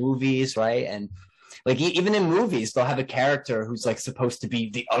and movies, right? And like even in movies, they'll have a character who's like supposed to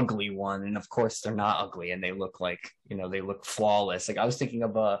be the ugly one, and of course they're not ugly, and they look like they look flawless. Like I was thinking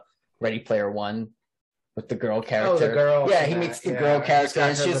of a Ready Player One with the girl character. Oh, the girl. Yeah, he meets the girl character,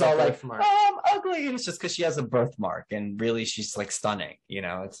 and she's all like, "Oh, I'm ugly," and it's just because she has a birthmark, and really she's like stunning.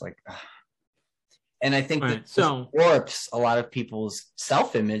 It's like, and I think that warps a lot of people's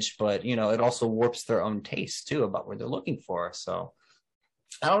self-image, but it also warps their own taste too about what they're looking for. So.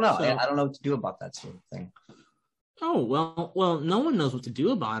 I don't know. I don't know what to do about that sort of thing. Oh, well, no one knows what to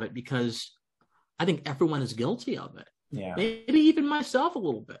do about it because I think everyone is guilty of it. Yeah. Maybe even myself a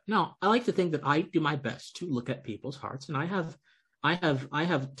little bit. Now, I like to think that I do my best to look at people's hearts, and I have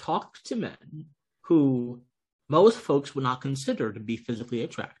talked to men who most folks would not consider to be physically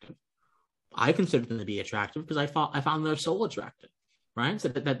attractive. I consider them to be attractive because I found their soul attractive, right? So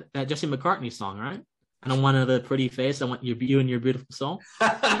that Jesse McCartney song, right? I don't want a pretty face. I want you and your beautiful soul.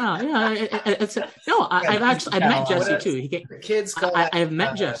 I've met Jesse too. Kids. I've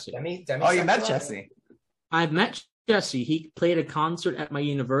met Jesse. You met Jesse. I've met Jesse. He played a concert at my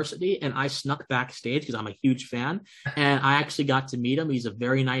university, and I snuck backstage because I'm a huge fan. And I actually got to meet him. He's a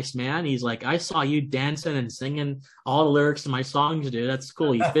very nice man. He's like, I saw you dancing and singing all the lyrics to my songs, dude. That's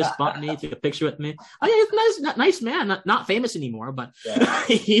cool. He fist bumped me, took a picture with me. Oh yeah, he's a nice man. Not famous anymore, but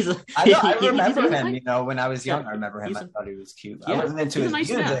he's. I remember him. You know, when I was young, I remember him. I thought he was cute. I wasn't into his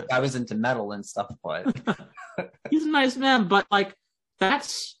music. Man. I was into metal and stuff, but he's a nice man. But like.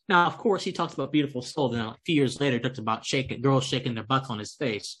 That's now, of course, he talks about Beautiful Soul. Then a few years later, he talks about girls shaking their butts on his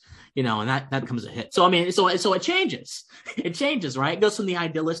face, you know, and that becomes a hit. So I mean, so it changes. It changes, right? It goes from the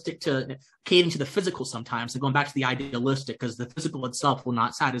idealistic to catering to the physical sometimes, and going back to the idealistic because the physical itself will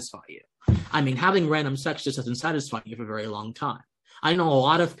not satisfy you. I mean, having random sex just doesn't satisfy you for a very long time. I know a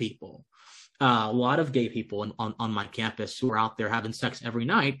lot of people. A lot of gay people on my campus who are out there having sex every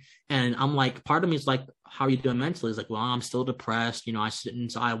night. And I'm like, part of me is like, how are you doing mentally? It's like, well, I'm still depressed. You know, I sit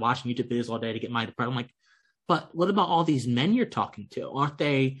inside watching YouTube videos all day to get my depression. I'm like, but what about all these men you're talking to? Aren't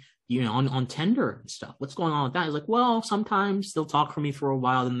they, you know, on Tinder and stuff? What's going on with that? He's like, well, sometimes they'll talk for me for a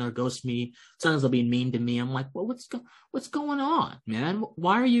while, then they'll ghost me. Sometimes they'll be mean to me. I'm like, well, what's going on, man?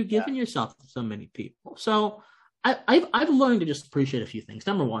 Why are you giving yourself to so many people? So I've learned to just appreciate a few things.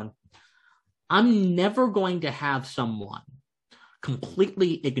 Number one, I'm never going to have someone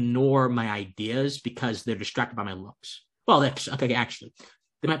completely ignore my ideas because they're distracted by my looks. Well, actually,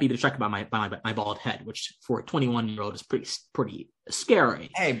 they might be distracted by my bald head, which for a 21-year-old is pretty scary.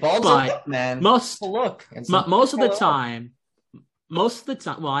 Hey, bald's a look, man. Most of the time. Well,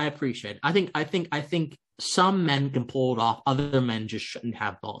 I appreciate it. I think some men can pull it off. Other men just shouldn't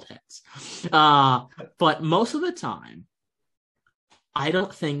have bald heads. But most of the time, I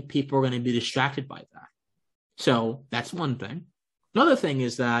don't think people are going to be distracted by that. So that's one thing. Another thing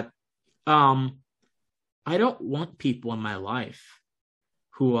is that I don't want people in my life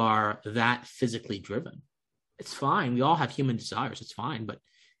who are that physically driven. It's fine. We all have human desires. It's fine. But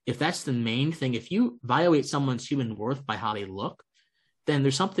if that's the main thing, if you violate someone's human worth by how they look, then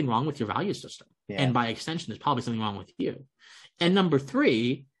there's something wrong with your value system. Yeah. And by extension, there's probably something wrong with you. And number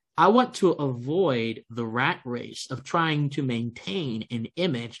three, I want to avoid the rat race of trying to maintain an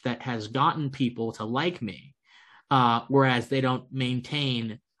image that has gotten people to like me, whereas they don't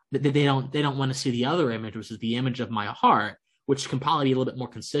maintain that they don't want to see the other image, which is the image of my heart, which can probably be a little bit more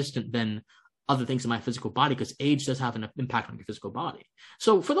consistent than other things in my physical body, because age does have an impact on your physical body.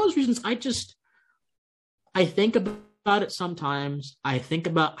 So for those reasons, I think about it sometimes. I think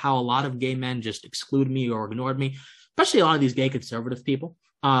about how a lot of gay men just exclude me or ignored me, especially a lot of these gay conservative people.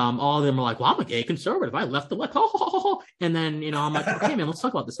 All of them are like, well, I'm a gay conservative. I left the left. And then, you know, I'm like, okay, man, let's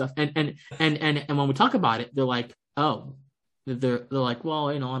talk about this stuff. And when we talk about it, they're like, oh, they're like,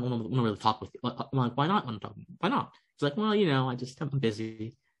 well, you know, I don't want to really talk with you. I'm like, why not? Why not? It's like, well, you know, I'm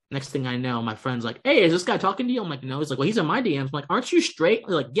busy. Next thing I know, my friend's like, hey, is this guy talking to you? I'm like, no. He's like, well, he's in my DMs. I'm like, aren't you straight?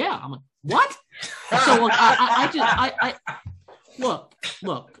 They're like, yeah. I'm like, what? So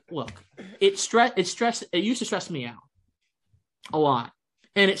look, it used to stress me out a lot.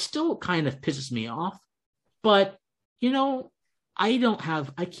 And it still kind of pisses me off, but you know, I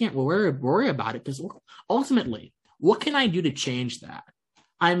can't worry about it, because ultimately, what can I do to change that?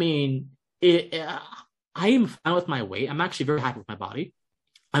 I mean, I am fine with my weight. I'm actually very happy with my body.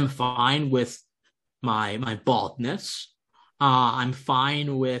 I'm fine with my baldness. I'm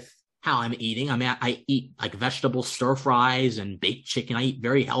fine with how I'm eating. I mean, I eat like vegetable stir fries and baked chicken. I eat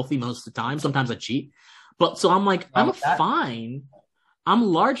very healthy most of the time. Sometimes I cheat, but so I'm like,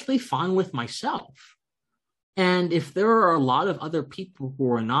 I'm largely fine with myself. And if there are a lot of other people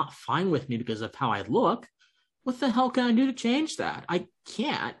who are not fine with me because of how I look, what the hell can I do to change that? I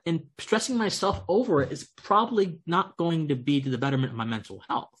can't. And stressing myself over it is probably not going to be to the betterment of my mental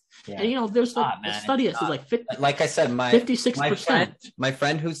health. Yeah. And, you know, there's a study that says like 56%. My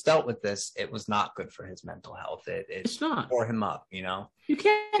friend who's dealt with this, it was not good for his mental health. It's not. Tore him up, you know? You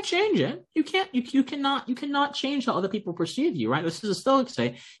can't change it. You cannot change how other people perceive you, right? This is a Stoic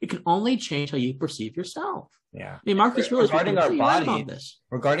say. You can only change how you perceive yourself. Yeah. I mean, Marcus Aurelius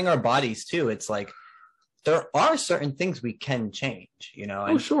regarding our bodies too, it's like, there are certain things we can change, you know.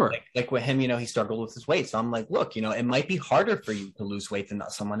 And sure. Like with him, you know, he struggled with his weight. So I'm like, look, you know, it might be harder for you to lose weight than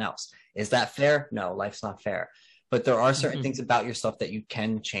someone else. Is that fair? No, life's not fair. But there are certain things about yourself that you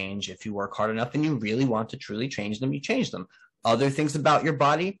can change if you work hard enough and you really want to truly change them, you change them. Other things about your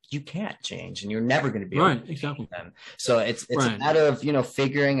body, you can't change, and you're never going to be able to change them. So it's a matter of, you know,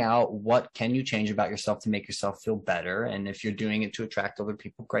 figuring out what can you change about yourself to make yourself feel better. And if you're doing it to attract other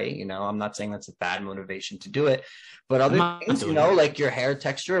people, great. You know, I'm not saying that's a bad motivation to do it, but other things, you know, like your hair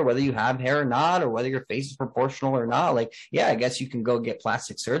texture, or whether you have hair or not, or whether your face is proportional or not, like, yeah, I guess you can go get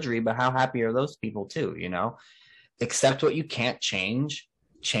plastic surgery, but how happy are those people too, you know? accept what you can't change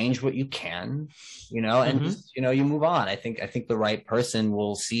what you can, and just, you move on. I think the right person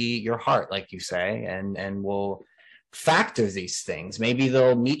will see your heart, like you say, and will factor these things. Maybe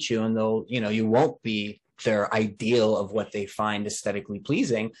they'll meet you and they'll, you won't be their ideal of what they find aesthetically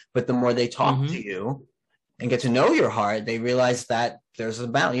pleasing, but the more they talk to you and get to know your heart, they realize that there's a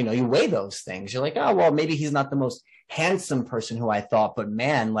balance. You weigh those things. You're like, oh, well, maybe he's not the most handsome person who I thought, but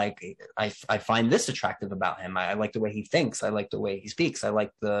man, like I find this attractive about him. I like the way he thinks. I like the way he speaks. I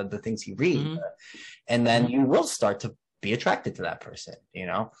like the things he reads. And then you will start to be attracted to that person,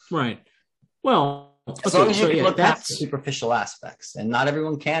 Right. Well, as long as you can look past the superficial aspects, and not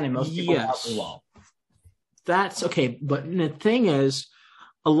everyone can, and most people probably won't. That's okay. But the thing is,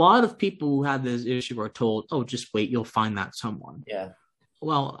 a lot of people who have this issue are told, oh, just wait, you'll find that someone. Yeah.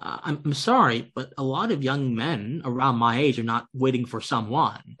 Well, I'm sorry, but a lot of young men around my age are not waiting for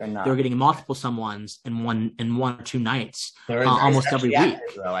someone. They're getting multiple someones in one or two nights, almost every week.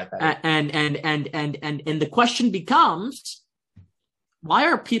 And the question becomes, why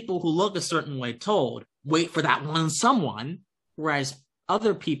are people who look a certain way told, wait for that one someone, whereas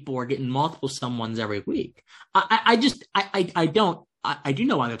other people are getting multiple someones every week? I do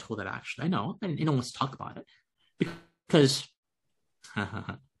know why they're told that, actually. I know. And no one wants to talk about it. Because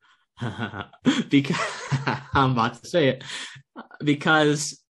I'm about to say it.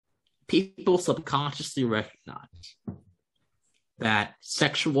 Because people subconsciously recognize that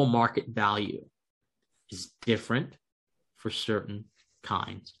sexual market value is different for certain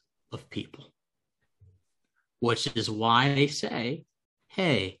kinds of people. Which is why they say,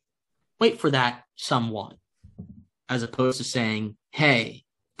 hey, wait for that someone, as opposed to saying, hey,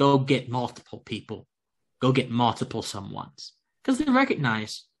 go get multiple people, go get multiple someones. Because they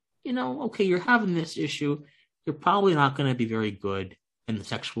recognize, okay, you're having this issue, you're probably not going to be very good in the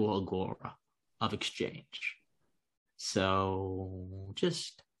sexual agora of exchange. So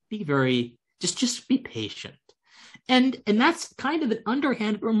just be patient. And that's kind of an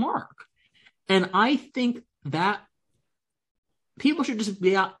underhanded remark. And I think that people should just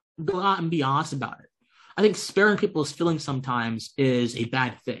go out and be honest about it. I think sparing people's feelings sometimes is a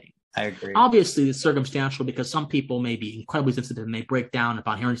bad thing. I agree. Obviously, it's circumstantial because some people may be incredibly sensitive and they break down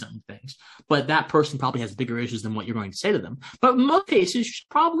about hearing certain things. But that person probably has bigger issues than what you're going to say to them. But in most cases, you should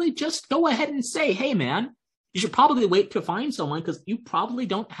probably just go ahead and say, hey, man, you should probably wait to find someone because you probably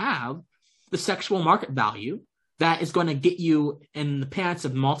don't have the sexual market value that is going to get you in the pants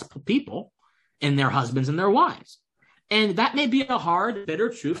of multiple people and their husbands and their wives. And that may be a hard, bitter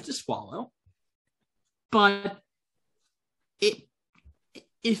truth to swallow. But if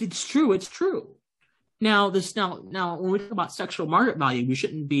it's true, it's true. Now, when we talk about sexual market value, we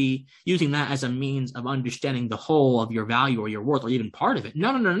shouldn't be using that as a means of understanding the whole of your value or your worth or even part of it.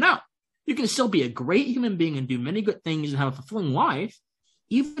 No. You can still be a great human being and do many good things and have a fulfilling life,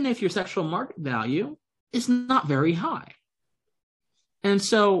 even if your sexual market value is not very high. And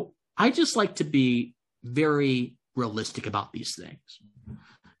so I just like to be very realistic about these things.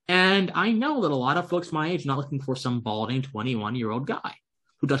 And I know that a lot of folks my age are not looking for some balding 21-year-old guy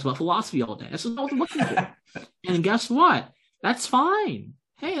who talks about philosophy all day. That's not what they're looking for. And guess what? That's fine.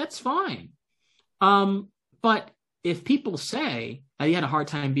 Hey, that's fine. But if people say that you had a hard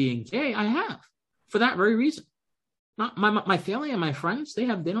time being gay, I have, for that very reason. Not my family and my friends, they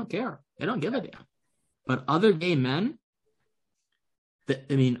don't care. They don't give a damn. But other gay men,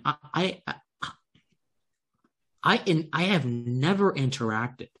 I have never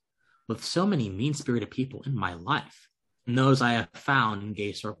interacted with so many mean-spirited people in my life. And those I have found in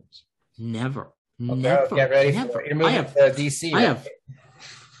gay circles. Never. Get ready for it. You're moving to DC.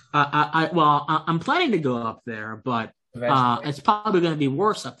 I'm planning to go up there, but it's probably going to be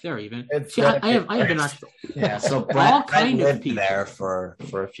worse up there even. I have been actually. Yeah, so Brett lived there for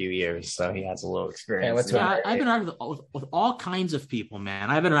a few years, so he has a little experience. I've been interacting with all kinds of people, man.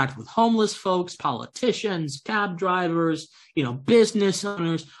 I've interacted with homeless folks, politicians, cab drivers, business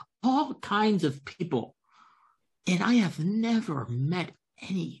owners, all kinds of people. And I have never met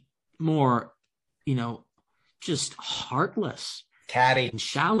any more, just heartless, catty, and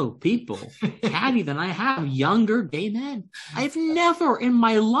shallow people, catty than I have younger gay men. I've never in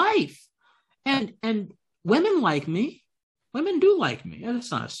my life. And women like me. Women do like me.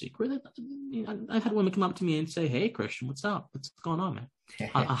 That's not a secret. I've had women come up to me and say, "Hey, Christian, what's up? What's going on, man?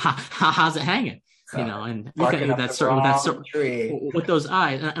 How's it hanging?" And look at you with those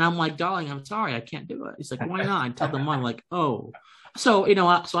eyes. And I'm like, darling, I'm sorry, I can't do it. He's like, why not? I tell them, I'm like, oh. So,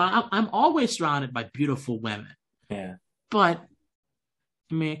 I'm always surrounded by beautiful women. Yeah. But,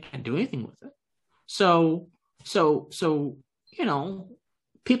 I can't do anything with it. So,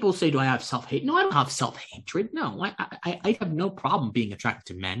 people say, do I have self-hate? No, I don't have self-hatred. No, I have no problem being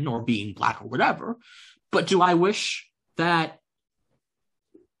attracted to men or being black or whatever. But do I wish that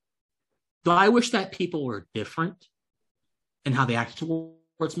people were different in how they act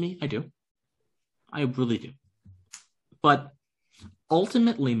towards me? I do. I really do. But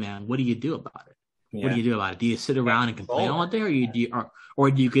ultimately, man, what do you do about it? Yeah. What do you do about it? Do you sit around and complain all day, or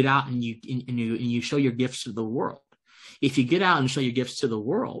do you get out and you show your gifts to the world? If you get out and show your gifts to the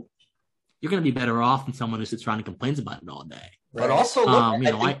world, you're going to be better off than someone who sits around and complains about it all day. But also, look,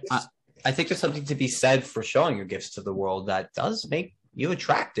 I think there's something to be said for showing your gifts to the world that does make you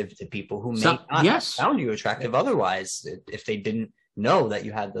attractive to people who may not have found you attractive otherwise if they didn't know that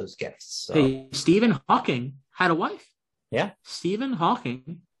you had those gifts. So. Hey, Stephen Hawking had a wife. Yeah. Stephen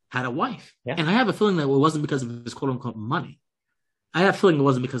Hawking had a wife. Yeah. And I have a feeling that it wasn't because of his quote unquote money. I have a feeling it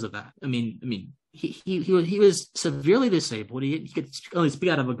wasn't because of that. I mean, he was severely disabled. He could only speak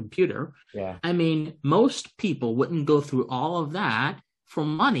out of a computer. Yeah. I mean, most people wouldn't go through all of that for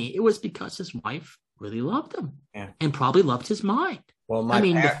money. It was because his wife really loved him and probably loved his mind. Well, the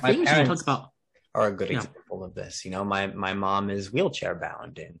things you talk about are a good example of this. You know, my mom is wheelchair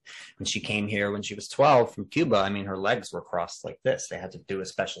bound, and when she came here when she was 12 from Cuba, I mean, her legs were crossed like this. They had to do a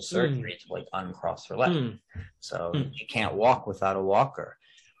special surgery to like uncross her leg. So she can't walk without a walker.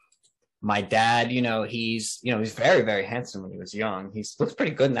 My dad, he's very, very handsome when he was young. He looks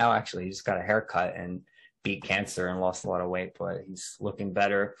pretty good now, actually. He's got a haircut and beat cancer and lost a lot of weight, but he's looking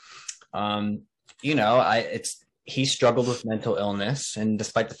better. He struggled with mental illness, and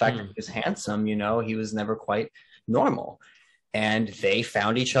despite the fact that he was handsome, he was never quite normal. And they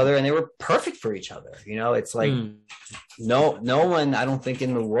found each other, and they were perfect for each other. It's like no one, I don't think,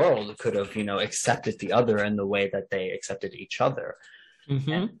 in the world could have, accepted the other in the way that they accepted each other.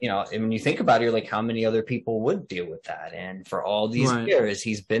 Mm-hmm. And, and when you think about it, you're like, how many other people would deal with that? And for all these years,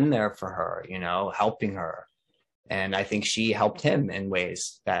 he's been there for her, helping her. And I think she helped him in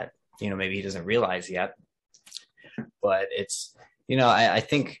ways that, maybe he doesn't realize yet. But it's, I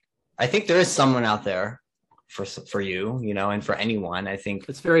think there is someone out there for you, and for anyone. I think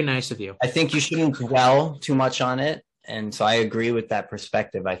it's very nice of you. I think you shouldn't dwell too much on it. And so I agree with that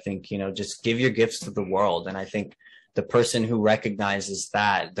perspective. I think, just give your gifts to the world. And I think the person who recognizes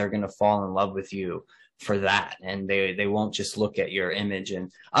that, they're going to fall in love with you for that. And they won't just look at your image.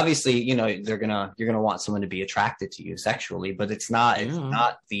 And obviously, you're going to want someone to be attracted to you sexually, but it's not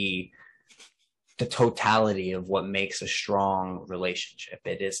the totality of what makes a strong relationship.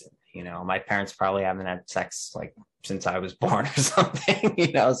 It isn't. My parents probably haven't had sex like since I was born or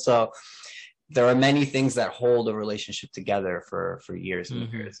something, so there are many things that hold a relationship together for years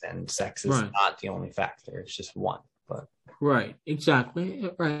and years, and sex is not the only factor. It's just one. But exactly.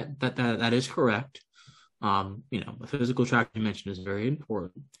 Right. That is correct. The physical attraction you mentioned is very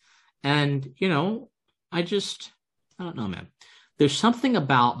important. And, I don't know, man. There's something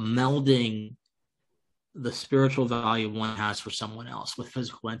about melding the spiritual value one has for someone else with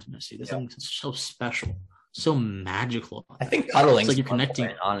physical intimacy. There's something so special, so magical. I think cuddling is like you're connecting.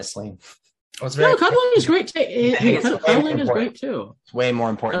 Honestly, cuddling is great too. Cuddling is great too. It's way more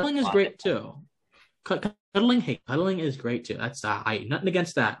important. Cuddling is great too. Cuddling is great too. That's nothing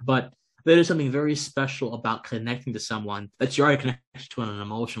against that, but there is something very special about connecting to someone that you're already connected to on an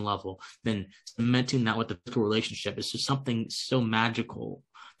emotional level. Then cementing that with the physical relationship is just something so magical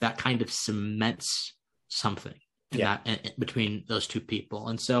that kind of cements something between those two people.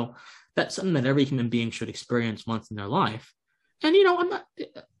 And so that's something that every human being should experience once in their life. And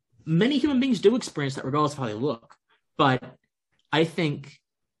many human beings do experience that regardless of how they look, but I think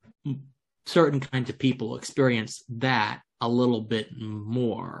certain kinds of people experience that a little bit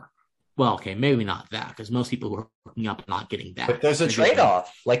more. Well, okay, maybe not that, because most people who are hooking up are not getting that. But there's a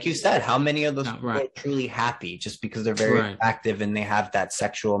trade-off. Like you said, how many of those people are truly happy just because they're very active and they have that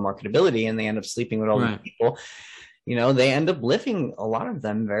sexual marketability and they end up sleeping with all these people? They end up living, a lot of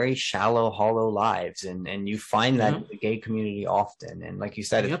them, very shallow, hollow lives. And you find that in the gay community often. And like you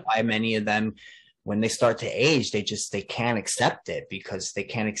said, it's why many of them, when they start to age, they can't accept it, because they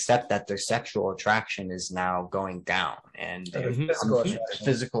can't accept that their sexual attraction is now going down, and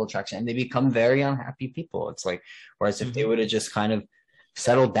physical attraction, and they become very unhappy people. It's like, whereas if they would have just kind of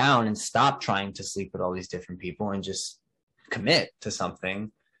settled down and stopped trying to sleep with all these different people and just commit to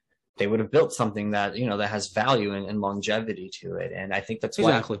something, they would have built something that, that has value and longevity to it. And I think that's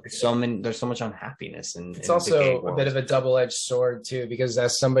why there's so much unhappiness. And it's also a bit of a double-edged sword too, because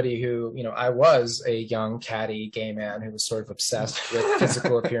as somebody who, I was a young catty gay man who was sort of obsessed with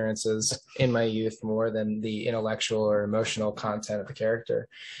physical appearances in my youth more than the intellectual or emotional content of the character.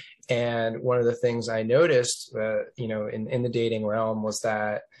 And one of the things I noticed, in the dating realm was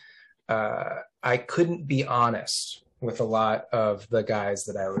that I couldn't be honest with a lot of the guys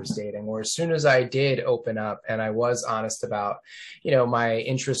that I was dating, or as soon as I did open up and I was honest about, my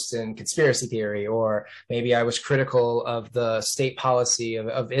interest in conspiracy theory, or maybe I was critical of the state policy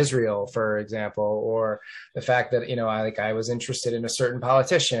of Israel, for example, or the fact that, I was interested in a certain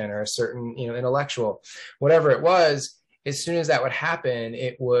politician or a certain, intellectual, whatever it was, as soon as that would happen,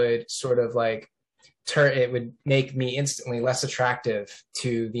 it would sort of it would make me instantly less attractive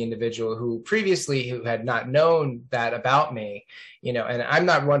to the individual who had not known that about me, and I'm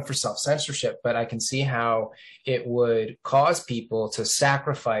not one for self-censorship, but I can see how it would cause people to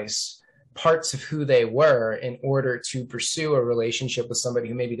sacrifice parts of who they were in order to pursue a relationship with somebody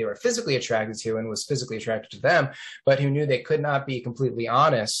who maybe they were physically attracted to and was physically attracted to them, but who knew they could not be completely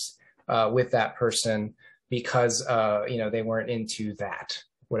honest with that person because, they weren't into that,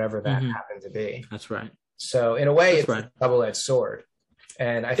 whatever that happened to be. That's right. So in a way, it's a double-edged sword.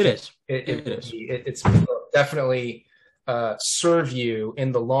 And I think it's definitely serve you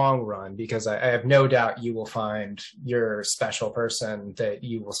in the long run, because I have no doubt you will find your special person that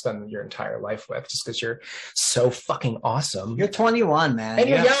you will spend your entire life with, just because you're so fucking awesome. You're 21, man. And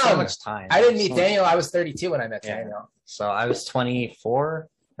you're young. So much time. I didn't meet Daniel. I was 32 when I met Daniel. So I was 24,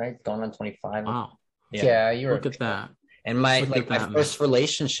 right? Going on 25. Wow. Yeah, you were. Look at that. And my first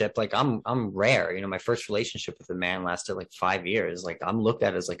relationship, I'm rare. My first relationship with a man lasted 5 years. I'm looked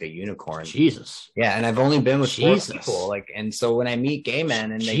at as a unicorn. Jesus. Yeah, and I've only been with 4 people. And so when I meet gay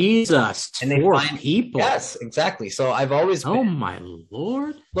men and they find people. Yes, exactly. So I've always been, oh my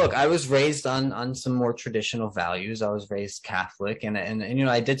Lord. Look, I was raised on some more traditional values. I was raised Catholic, and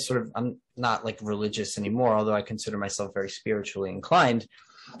I did I'm not religious anymore, although I consider myself very spiritually inclined.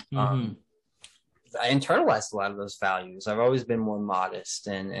 I internalized a lot of those values. I've always been more modest,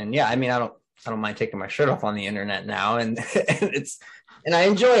 and yeah, I don't mind taking my shirt off on the internet now, and and I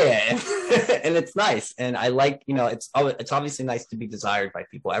enjoy it, and it's nice, and I it's obviously nice to be desired by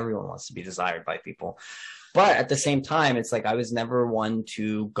people. Everyone wants to be desired by people, but at the same time, it's I was never one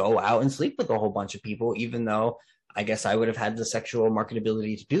to go out and sleep with a whole bunch of people, even though I guess I would have had the sexual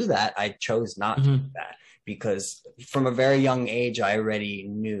marketability to do that. I chose not to do that, because from a very young age, I already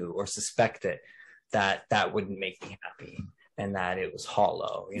knew or suspected that wouldn't make me happy, and that it was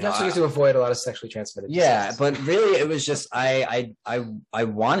hollow. You also get to avoid a lot of sexually transmitted diseases. Yeah, but really, it was just I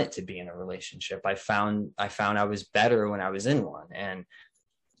wanted to be in a relationship. I found I was better when I was in one, and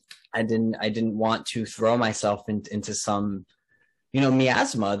I didn't want to throw myself into some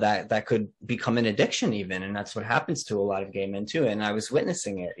miasma that could become an addiction even, and that's what happens to a lot of gay men too. And I was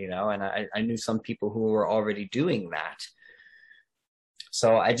witnessing it, and I knew some people who were already doing that.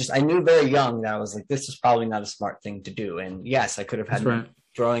 So I knew very young that I was this is probably not a smart thing to do. And yes, I could have had them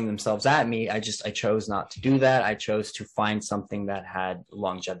throwing themselves at me. I chose not to do that. I chose to find something that had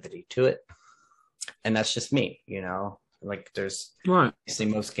longevity to it. And that's just me, there's obviously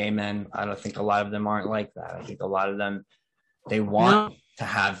most gay men. I don't think a lot of them aren't like that. I think a lot of them, they want to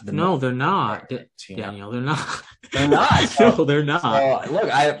have the they're not, Daniel. They're not. They're not. So, no, they're not. So,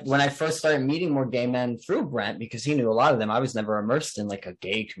 look, when I first started meeting more gay men through Brent, because he knew a lot of them, I was never immersed in a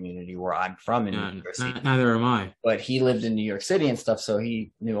gay community where I'm from in New York City. Neither am I. But he lived in New York City and stuff, so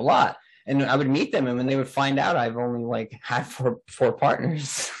he knew a lot. And I would meet them, and when they would find out I've only had four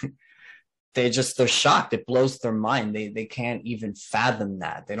partners, they're shocked. It blows their mind. They can't even fathom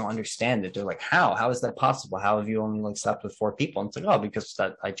that. They don't understand it. They're like, how is that possible? How have you only slept with 4 people? And it's because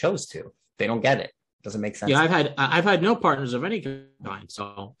I chose to. They don't get it. It doesn't make sense. Yeah, I've had no partners of any kind.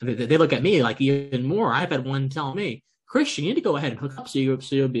 So they look at me even more. I've had one tell me, Christian, you need to go ahead and hook up so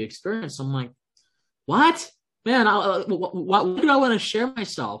you'll be experienced. I'm like, what? Man, why do I want to share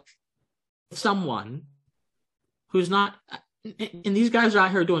myself with someone who's not? And these guys are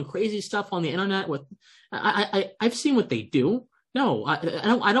out here doing crazy stuff on the internet. I've seen what they do. No,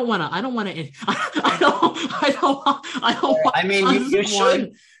 I don't want to. I mean, you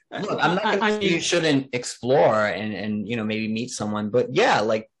should. Look, I'm not going to say you shouldn't explore and maybe meet someone, but yeah,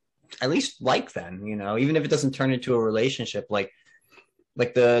 at least like them, even if it doesn't turn into a relationship, the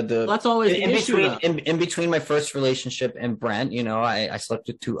that's always in between my first relationship and Brent, I slept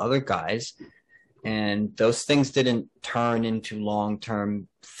with 2 other guys, and those things didn't turn into long-term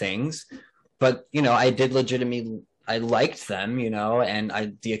things, but I did legitimately. I liked them,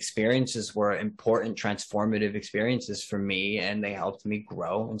 and the experiences were important, transformative experiences for me, and they helped me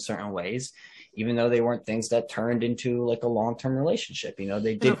grow in certain ways, even though they weren't things that turned into a long-term relationship.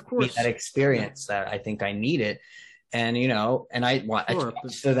 They did give me that experience that I think I needed And, I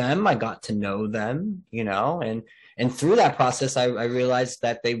talked to them, I got to know them, and through that process, I realized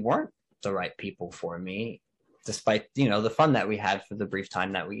that they weren't the right people for me, despite, the fun that we had for the brief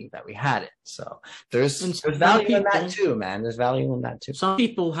time that we had it. So there's value in that too, man. There's value in that too. Some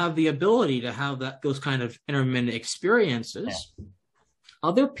people have the ability to have those kind of intermittent experiences. Yeah.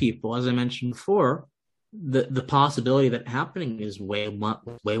 Other people, as I mentioned before, the possibility of that happening is way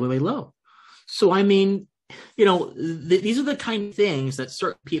low. So, I mean, these are the kind of things that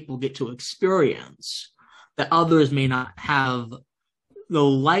certain people get to experience that others may not have the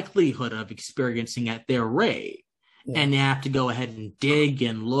likelihood of experiencing at their rate. Yeah. And they have to go ahead and dig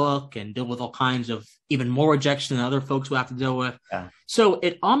and look and deal with all kinds of even more rejection than other folks will have to deal with. Yeah. So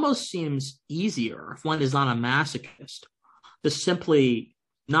it almost seems easier if one is not a masochist to simply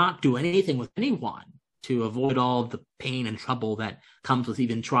not do anything with anyone to avoid all the pain and trouble that comes with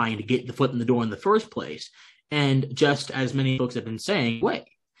even trying to get the foot in the door in the first place. And just as many folks have been saying, wait.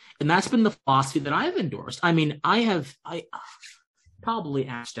 And that's been the philosophy that I've endorsed. I mean, I probably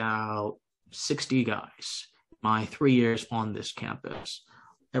asked out 60 guys my 3 years on this campus.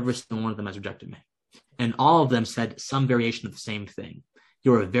 Every single one of them has rejected me. And all of them said some variation of the same thing.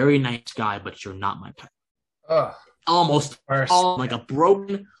 You're a very nice guy, but you're not my type. Almost all like a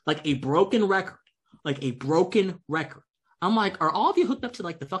broken record. Like a broken record. I'm like, are all of you hooked up to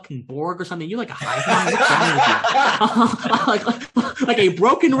like the fucking Borg or something? You're like a hive mind. like a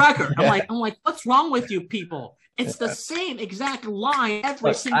broken record. I'm like, what's wrong with you people? It's the same exact line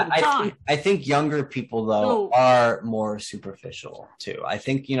every single time. I think younger people though are more superficial too. I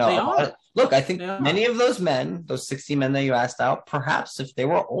think I think many of those men, those 60 men that you asked out, perhaps if they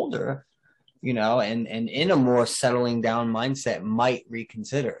were older, and in a more settling down mindset, might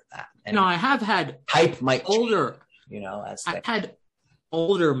reconsider that. And I have had hype might older, change, I've had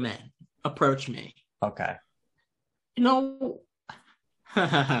older men approach me. Okay.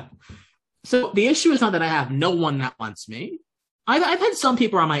 So the issue is not that I have no one that wants me. I've had some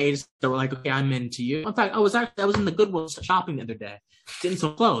people around my age that were like, okay, I'm into you. In fact, I was in the Goodwill shopping the other day, getting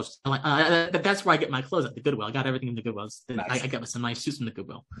some clothes. I'm like, that's where I get my clothes at the Goodwill. I got everything in the Goodwill. Nice. I got some nice suits from the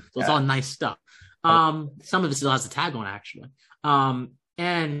Goodwill. So it's all nice stuff. Some of it still has a tag on actually.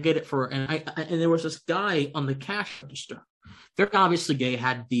 And get it and there was this guy on the cash register. Very obviously gay,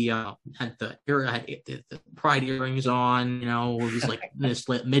 had the pride earrings on, was like in his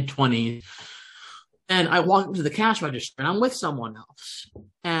mid-20s. And I walk up to the cash register and I'm with someone else.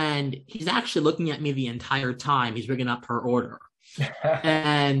 And he's actually looking at me the entire time. He's rigging up her order.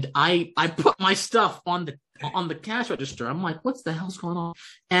 And I put my stuff on the cash register. I'm like, what's the hell's going on?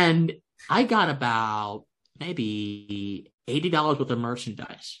 And I got about maybe $80 worth of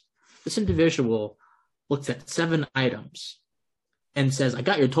merchandise. This individual looks at 7 items and says, I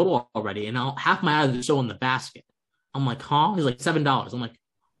got your total already, and half my items are still in the basket. I'm like, huh? He's like, $7. I'm like,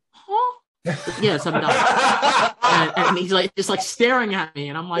 huh? Yeah, $7. and he's like, just like staring at me,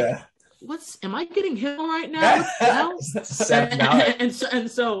 and I'm like, am I getting hit on right now? What the hell?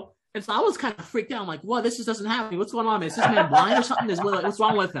 And so I was kind of freaked out. I'm like, "What? This just doesn't happen. What's going on, man? Is this man blind or something? What's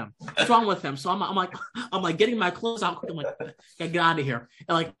wrong with him? What's wrong with him?" So I'm like getting my clothes out. I'm like, "Get out of here!"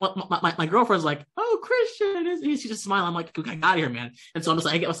 And like my girlfriend's like, "Oh, Christian," she's just smiling. I'm like, "Get out of here, man!" And so I'm just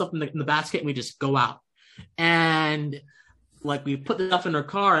like, I get myself in the basket and we just go out. And like we put the stuff in her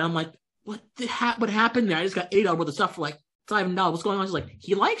car, and I'm like, "What happened there? I just got $80 worth of stuff for like $7. What's going on?" She's like,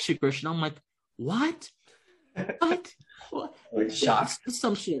 "He likes you, Christian." I'm like, "What? What?" Shocked.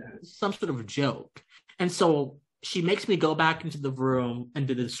 Some sort of joke. And so she makes me go back into the room and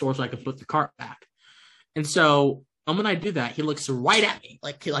to the store so I can put the cart back. And so when I do that, he looks right at me,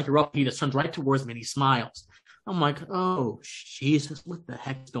 he just turns right towards me and he smiles. I'm like, oh Jesus, what the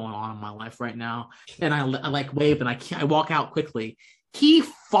heck's going on in my life right now? And I like wave and I walk out quickly. He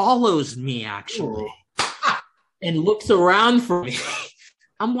follows me actually and looks around for me.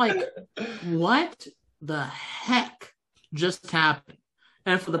 I'm like, what the heck just happened?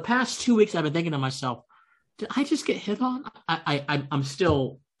 And for the past 2 weeks, I've been thinking to myself, did I just get hit on? I'm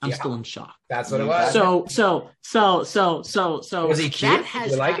still in shock. That's what it was. So. Was he cute?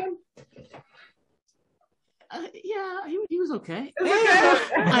 Did you like him? Yeah, he was okay.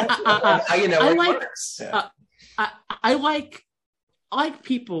 I like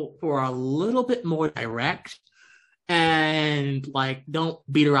people who are a little bit more direct and like don't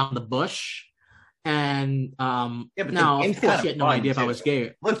beat around the bush. And but now of course he had no idea if I was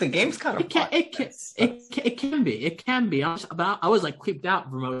gay. Look, the game's kind of fun. It can be. I was like creeped out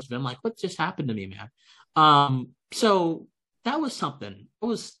for most of it. I'm like, what just happened to me, man? So that was something. It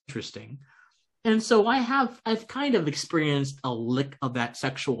was interesting. And so I've kind of experienced a lick of that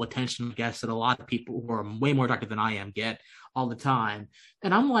sexual attention, I guess, that a lot of people who are way more attractive than I am get all the time.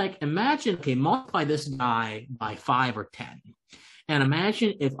 And I'm like, imagine, okay, multiply this guy by 5 or 10. And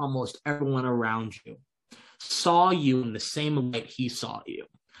imagine if almost everyone around you saw you in the same light he saw you.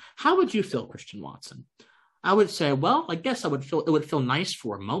 How would you feel, Christian Watson? I would say, well, I guess it would feel nice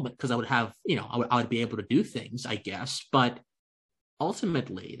for a moment because I would have, I would be able to do things, I guess. But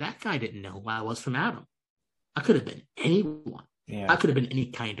ultimately, that guy didn't know who I was from Adam. I could have been anyone. Yeah. I could have been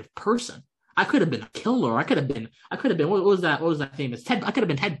any kind of person. I could have been a killer. I could have been. What was that famous? I could have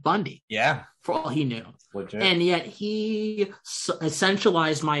been Ted Bundy. Yeah. For all he knew. Legit. And yet he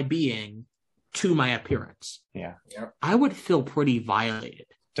essentialized my being to my appearance. Yeah. I would feel pretty violated.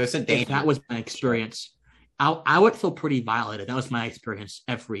 There's a danger. If that was my experience. I would feel pretty violated. That was my experience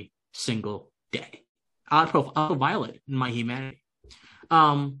every single day. I would feel violated in my humanity.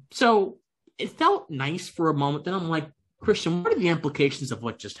 So it felt nice for a moment. Then I'm like, Christian, what are the implications of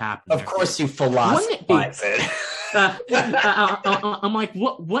what just happened? Of course, you philosophize it. I'm like,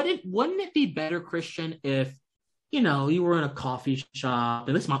 wouldn't it be better, Christian, if you were in a coffee shop,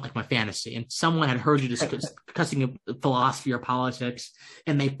 and this is like my fantasy, and someone had heard you discussing philosophy or politics,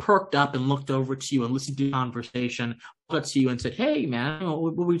 and they perked up and looked over to you and listened to the conversation, looked to you and said, "Hey, man,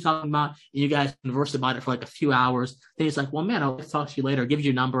 what were we talking about?" And you guys conversed about it for like a few hours. Then he's like, "Well, man, I'll talk to you later." Gives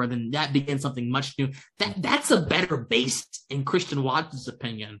you a number, and then that begins something much new. That's a better base, in Christian Watson's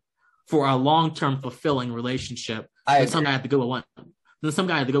opinion, for a long-term fulfilling relationship. Some guy had to go with one. Then some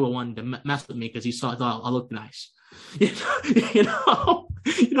guy had to go with one to mess with me because he thought I looked nice. You know what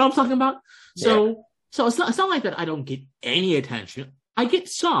I'm talking about? So it's not like that I don't get any attention. I get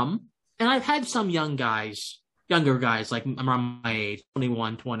some, and I've had some younger guys, like around my age,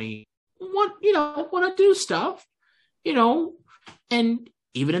 21, 20, want to do stuff, and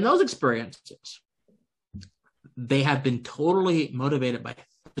even in those experiences, they have been totally motivated by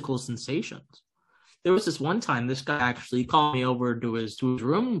physical sensations. There was this one time, this guy actually called me over to his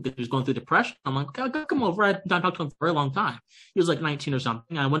room because he was going through depression. I'm like, come over. I talked to him for a very long time. He was like 19 or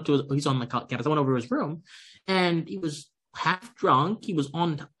something. He's on my campus. I went over to his room, and he was half drunk. He was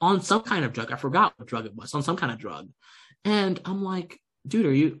on some kind of drug. I forgot what drug it was, on some kind of drug. And I'm like,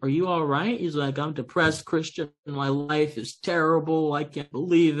 dude, are you all right? He's like, I'm depressed, Christian. My life is terrible. I can't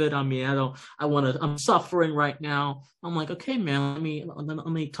believe it. I mean, I'm suffering right now. I'm like, okay, man, let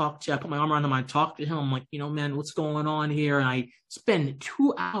me talk to you. I put my arm around him. I talk to him. I'm like, man, what's going on here? And I spend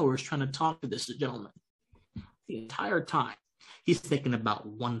 2 hours trying to talk to this gentleman. The entire time, he's thinking about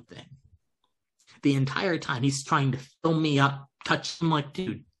one thing. The entire time, he's trying to fill me up, touch. I'm like,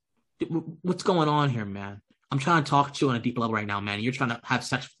 dude, what's going on here, man? I'm trying to talk to you on a deep level right now, man. You're trying to have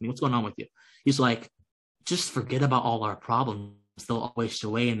sex with me. What's going on with you? He's like, just forget about all our problems. They'll always go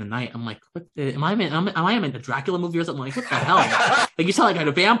away in the night. I'm like, am I in a Dracula movie or something? Like, what the hell? Like, you sound like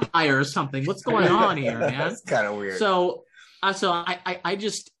a vampire or something. What's going on here, man? That's kind of weird. So I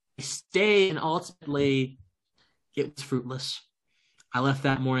just stayed, and ultimately it was fruitless. I left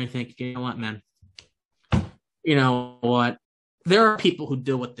that morning thinking, you know what, man? You know what? There are people who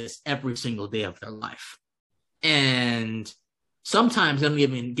deal with this every single day of their life. And sometimes they don't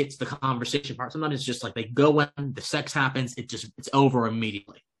even get to the conversation part. Sometimes it's just like they go in, the sex happens, it's over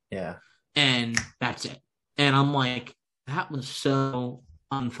immediately. Yeah. And that's it. And I'm like, that was so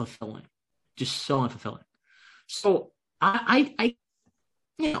unfulfilling. Just so unfulfilling. So I'm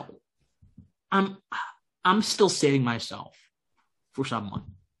still saving myself for someone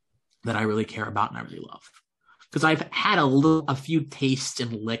that I really care about and I really love. Because I've had a few tastes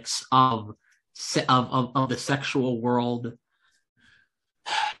and licks of the sexual world.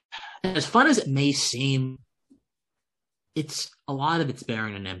 And as fun as it may seem, a lot of it's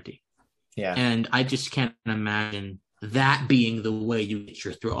barren and empty. Yeah. And I just can't imagine that being the way you get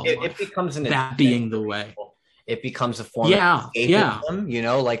your through all life. It becomes being the way. It becomes a form of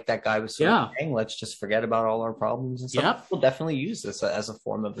escapism, like that guy was saying, let's just forget about all our problems and stuff. Yep. People definitely use this as a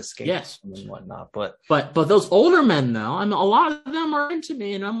form of escapism and whatnot. But those older men, though, I mean, a lot of them are into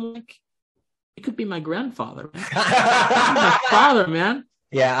me, and I'm like, it could be my grandfather, man. My father, man.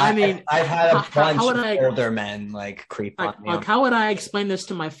 Yeah, I mean, I've had a bunch of older men creep on me. Like, how would I explain this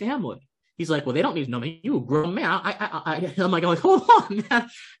to my family? He's like, well, they don't need to know me. You a grown man. I'm like, hold on, man.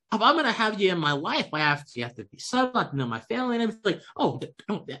 If I'm gonna have you in my life, you have to be subtle. I have to know my family, and everything. Like, oh,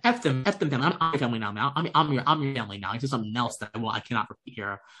 don't f them. I'm your family now, man. I'm your family now. It's just something else that I cannot repeat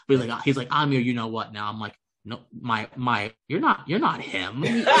here. But he's like, I'm your, you know what now? I'm like, no, you're not him.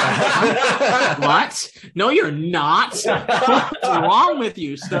 What? No, you're not. What's wrong with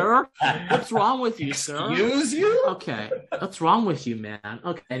you, sir? What's wrong with you, sir? Excuse you? Okay. What's wrong with you, man?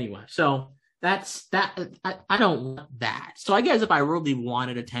 Okay. Anyway, so That's that. I don't want that. So I guess if I really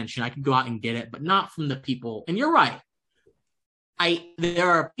wanted attention, I could go out and get it, but not from the people. And you're right. There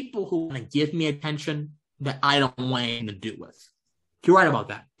are people who want to give me attention that I don't want anything to do with. You're right about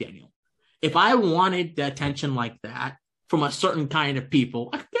that, Daniel. If I wanted the attention like that from a certain kind of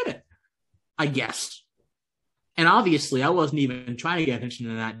people, I could get it, I guess. And obviously, I wasn't even trying to get attention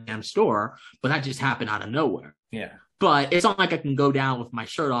in that damn store, but that just happened out of nowhere. Yeah. But it's not like I can go down with my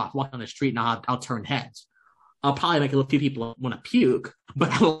shirt off, walk on the street, and I'll turn heads. I'll probably make a few people want to puke, but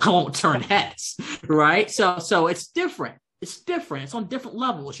I won't turn heads, right? So it's different. It's different. It's on different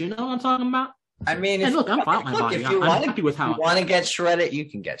levels. You know what I'm talking about? I mean, and look, I'm fine with my body. I'm happy with how. If you want to get shredded, you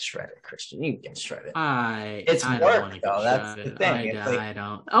can get shredded, Christian. You can get shredded. It's work, though. That's the thing. I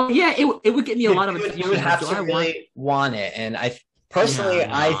don't. Oh yeah, it would get me a lot of attention. You would have to really want it, and I personally,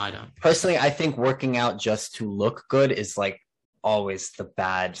 I think working out just to look good is like always the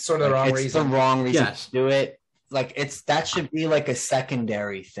bad, sort of the wrong reason. The wrong reason to do it. Like that should be like a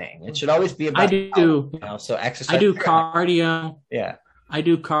secondary thing. It should always be about. So exercise. I do cardio. Yeah. I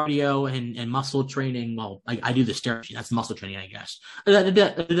do cardio and muscle training. Well, I do the stair machine. That's muscle training, I guess.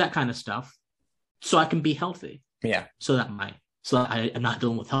 That kind of stuff. So I can be healthy. Yeah. So I'm not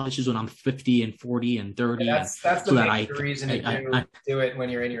dealing with health issues when I'm 50 and 40 and 30. That's the reason you do it when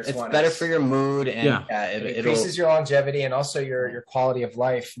you're in your 20s. It's better for your mood and it increases your longevity and also your quality of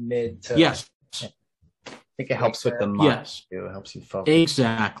life mid to. Yes. I think it helps with the mind too. It helps you focus.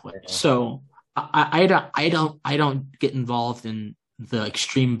 Exactly. Yeah. So I don't get involved in the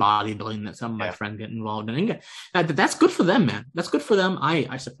extreme bodybuilding that some of my friends get involved in. That's good for them, man. That's good for them.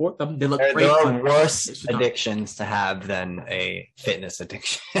 I support them. They look great. There are worse addictions to have than a fitness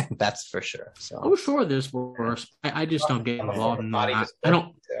addiction. That's for sure. So I'm sure there's worse. I just don't get involved in that. I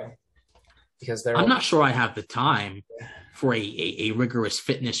don't. Because I'm not sure I have the time for a rigorous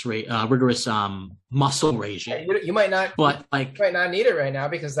fitness rigorous muscle regime. You might not, but you might not need it right now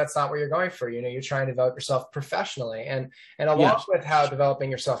because that's not where you're going for. You're trying to develop yourself professionally, and along with how developing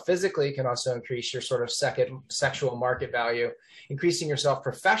yourself physically can also increase your sort of sexual market value. Increasing yourself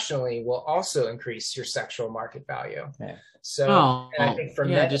professionally will also increase your sexual market value. Yeah. So, I think for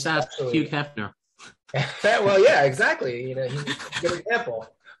men, just ask Hugh Hefner. Well, yeah, exactly. He's a good example.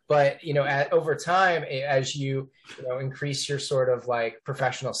 But, over time, as you increase your sort of like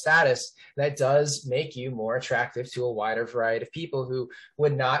professional status, that does make you more attractive to a wider variety of people who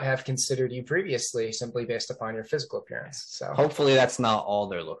would not have considered you previously simply based upon your physical appearance. So hopefully that's not all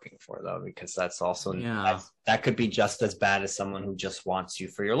they're looking for, though, because that's also that could be just as bad as someone who just wants you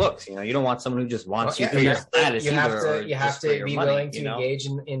for your looks. You don't want someone who just wants you for your status. You have to be willing to engage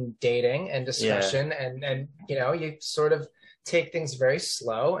in dating and discussion, and you sort of take things very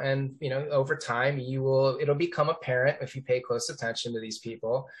slow, and over time it'll become apparent if you pay close attention to these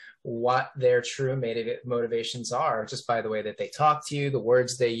people what their true motivations are, just by the way that they talk to you, the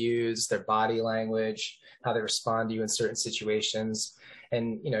words they use, their body language, how they respond to you in certain situations.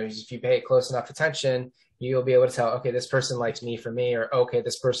 And if you pay close enough attention, you'll be able to tell, okay, this person likes me for me, or okay,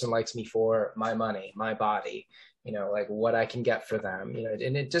 this person likes me for my money, my body, like what I can get for them,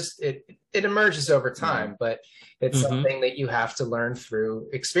 and it emerges over time, but it's something that you have to learn through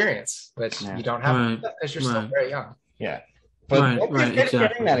experience, which you don't have as you're still very young. Yeah. But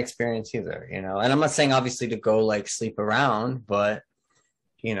getting that experience either, and I'm not saying obviously to go like sleep around, but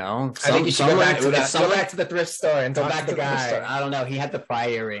I think you should go back to the thrift store and go talk back to the guy. I don't know. He had the prior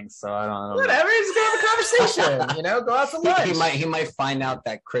earrings, so I don't know. Whatever. Just go have a conversation. Go out to lunch. He might find out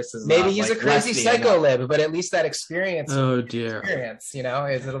that Chris is maybe he's a crazy psycho lib, but at least that experience. Oh dear.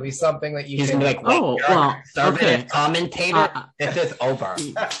 It'll be something that he's gonna be like, conservative commentator. This is over.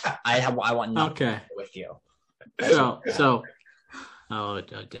 I want nothing with you. So. Oh,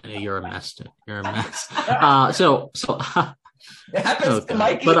 you're a mess. You're a mess. It happens to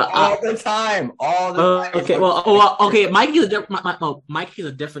Mikey all the time. Okay. Okay. Mikey's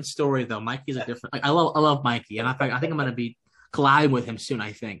a different story, though. Mikey's a different. I love Mikey, and I think I'm going to be colliding with him soon.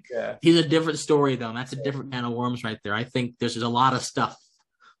 I think he's a different story, though. And that's a different can of worms right there. I think there's a lot of stuff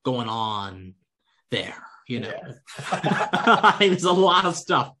going on there. I think there's a lot of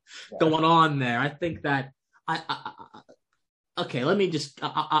stuff going on there. I think that okay. Let me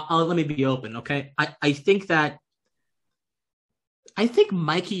be open. Okay. I think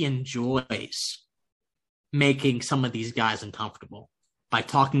Mikey enjoys making some of these guys uncomfortable by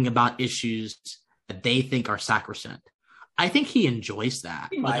talking about issues that they think are sacrosanct. I think he enjoes that.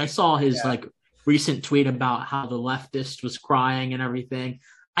 I saw his recent tweet about how the leftist was crying and everything.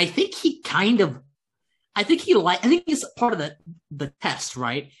 I think it's part of the test,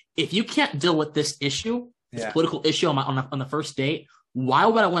 right? If you can't deal with this issue, this political issue on the first date, Why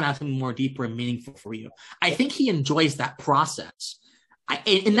would I want to have something more deeper and meaningful for you? I think he enjoys that process.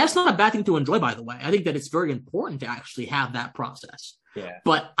 And that's not a bad thing to enjoy, by the way. I think that it's very important to actually have that process. Yeah.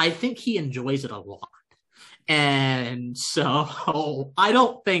 But I think he enjoys it a lot. And so I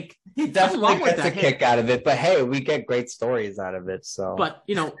don't think he definitely gets a kick out of it. But hey, we get great stories out of it. So, but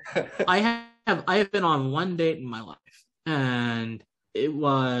I have been on one date in my life, and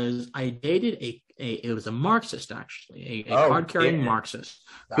I dated it was a Marxist, actually, a card-carrying Marxist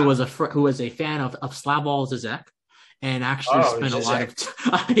who was a fan of Slavoj Zizek. And actually spent Zizek. A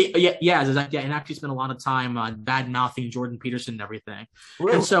lot of Zizek, and actually spent a lot of time bad mouthing Jordan Peterson and everything.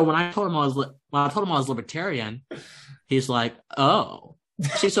 Really? And so when I told him I was libertarian, he's like, "Oh."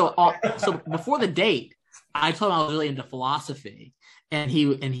 See, so before the date, I told him I was really into philosophy, and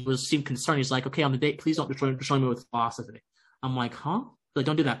he seemed concerned. He's like, "Okay, on the date, please don't destroy me with philosophy." I'm like, "Huh?" Like,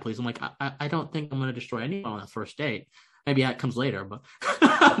 don't do that, please. I'm like, I don't think I'm going to destroy anyone on the first date. Maybe that comes later, but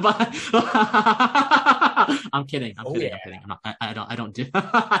I'm kidding. I'm kidding. I don't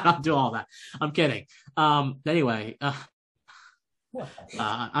do all that. I'm kidding. Anyway, I'm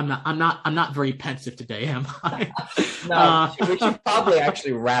not very pensive today, am I? No, we should probably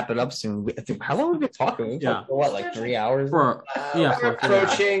actually wrap it up soon. How long have we been talking? Yeah, what, like 3 hours? We're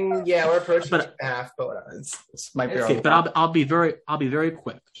approaching 2.5, but whatever. This might be okay, but I'll be very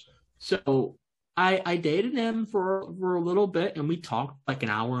quick. So I dated him for a little bit, and we talked like an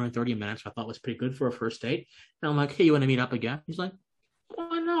hour and 30 minutes. I thought was pretty good for a first date. And I'm like, "Hey, you want to meet up again?" He's like,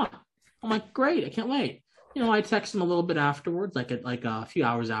 "Why not?" I'm like, "Great, I can't wait." I text him a little bit afterwards, like a few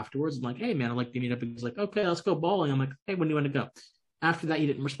hours afterwards. I'm like, "Hey, man, I'd like to meet up." He's like, "Okay, let's go bowling." I'm like, "Hey, when do you want to go?" After that, he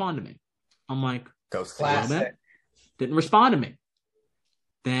didn't respond to me. I'm like, "Ghost classic." Didn't respond to me.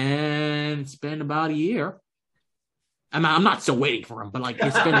 Then it's been about a year. I'm not still waiting for him, but like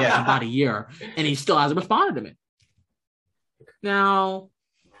it's been about a year, and he still hasn't responded to me. Now,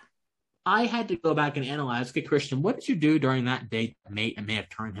 I had to go back and analyze. Okay, Christian, what did you do during that date that may have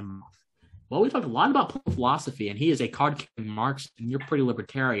turned him off? Well, we talked a lot about philosophy, and he is a card-carrying Marxist, and you're pretty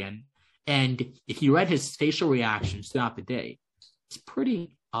libertarian. And if you read his facial reactions throughout the day, it's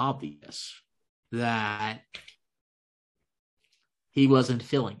pretty obvious that he wasn't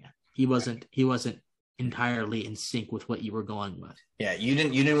feeling it. He wasn't entirely in sync with what you were going with. Yeah, you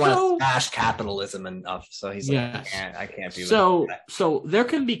didn't want to smash capitalism enough, so he's like, I can't be. So there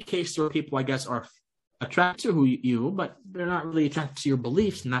can be cases where people, I guess, are attracted to you, but they're not really attracted to your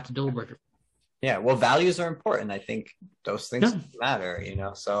beliefs, and that's a deal breaker. Yeah, well, values are important. I think those things matter,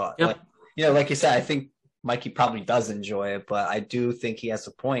 So, like you said, I think Mikey probably does enjoy it, but I do think he has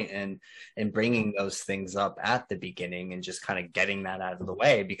a point in bringing those things up at the beginning and just kind of getting that out of the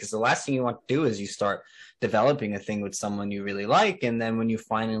way, because the last thing you want to do is you start developing a thing with someone you really like, and then when you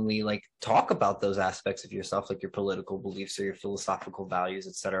finally like talk about those aspects of yourself, like your political beliefs or your philosophical values,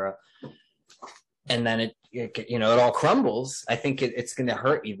 etc., and then it all crumbles. I think it's going to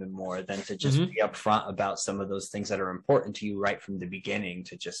hurt even more than to just be upfront about some of those things that are important to you right from the beginning,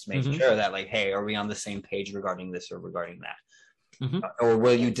 to just make sure that, like, hey, are we on the same page regarding this or regarding that? Or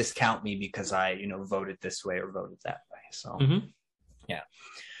will you discount me because I, voted this way or voted that way? So, yeah,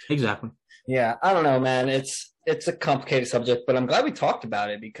 exactly. Yeah, I don't know, man. It's a complicated subject, but I'm glad we talked about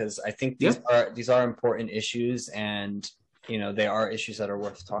it, because I think these are important issues, and they are issues that are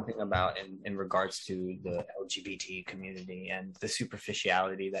worth talking about in regards to the LGBT community and the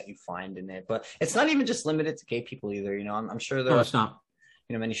superficiality that you find in it. But it's not even just limited to gay people either. I'm sure there are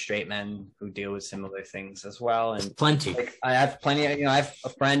many straight men who deal with similar things as well. And plenty. Like, I have plenty. I have a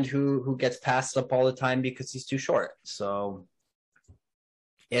friend who gets passed up all the time because he's too short. So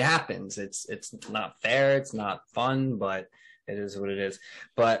it happens. It's not fair. It's not fun, but it is what it is.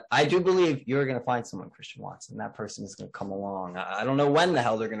 But I do believe you're going to find someone, Christian Watson. That person is going to come along. I don't know when the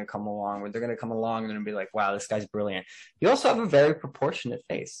hell they're going to come along, where they're going to come along and be like, wow, this guy's brilliant. You also have a very proportionate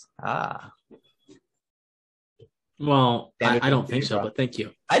face. Well, I don't think so, but thank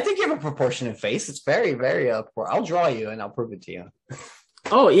you. I think you have a proportionate face. It's very, very I'll draw you and I'll prove it to you.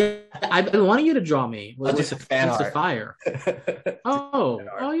 Oh, yeah. I've been wanting you to draw me. Just a fan art. Fire. Oh,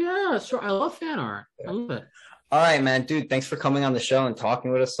 yeah. Sure. I love fan art. I love it. All right, man, dude, thanks for coming on the show and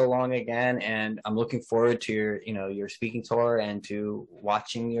talking with us so long again. And I'm looking forward to your speaking tour and to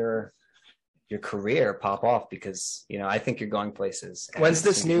watching your career pop off, because, I think you're going places. When's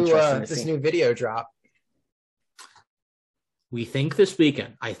this new video drop? We think this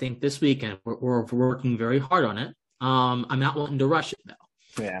weekend. I think this weekend. We're working very hard on it. I'm not wanting to rush it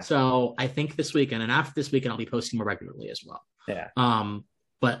though. Yeah. So I think this weekend, and after this weekend, I'll be posting more regularly as well. Yeah.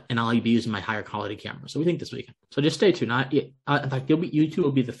 And I'll be using my higher quality camera. So we think this weekend. So just stay tuned. In fact, you two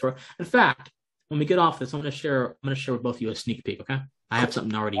will be the first. In fact, when we get off this, I'm gonna share with both of you a sneak peek. Okay, I have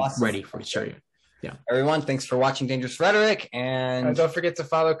something already ready for you to show you. Yeah. Everyone, thanks for watching Dangerous Rhetoric, and don't forget to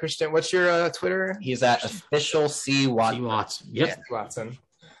follow Christian. What's your Twitter? He's at official C Watson. C Watson. Yep. Yeah. Watson.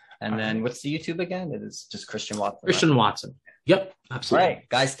 And then what's the YouTube again? It is just Christian Watson. Christian Watson. Yep. Absolutely. All right,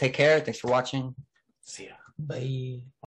 guys, take care. Thanks for watching. See ya. Bye.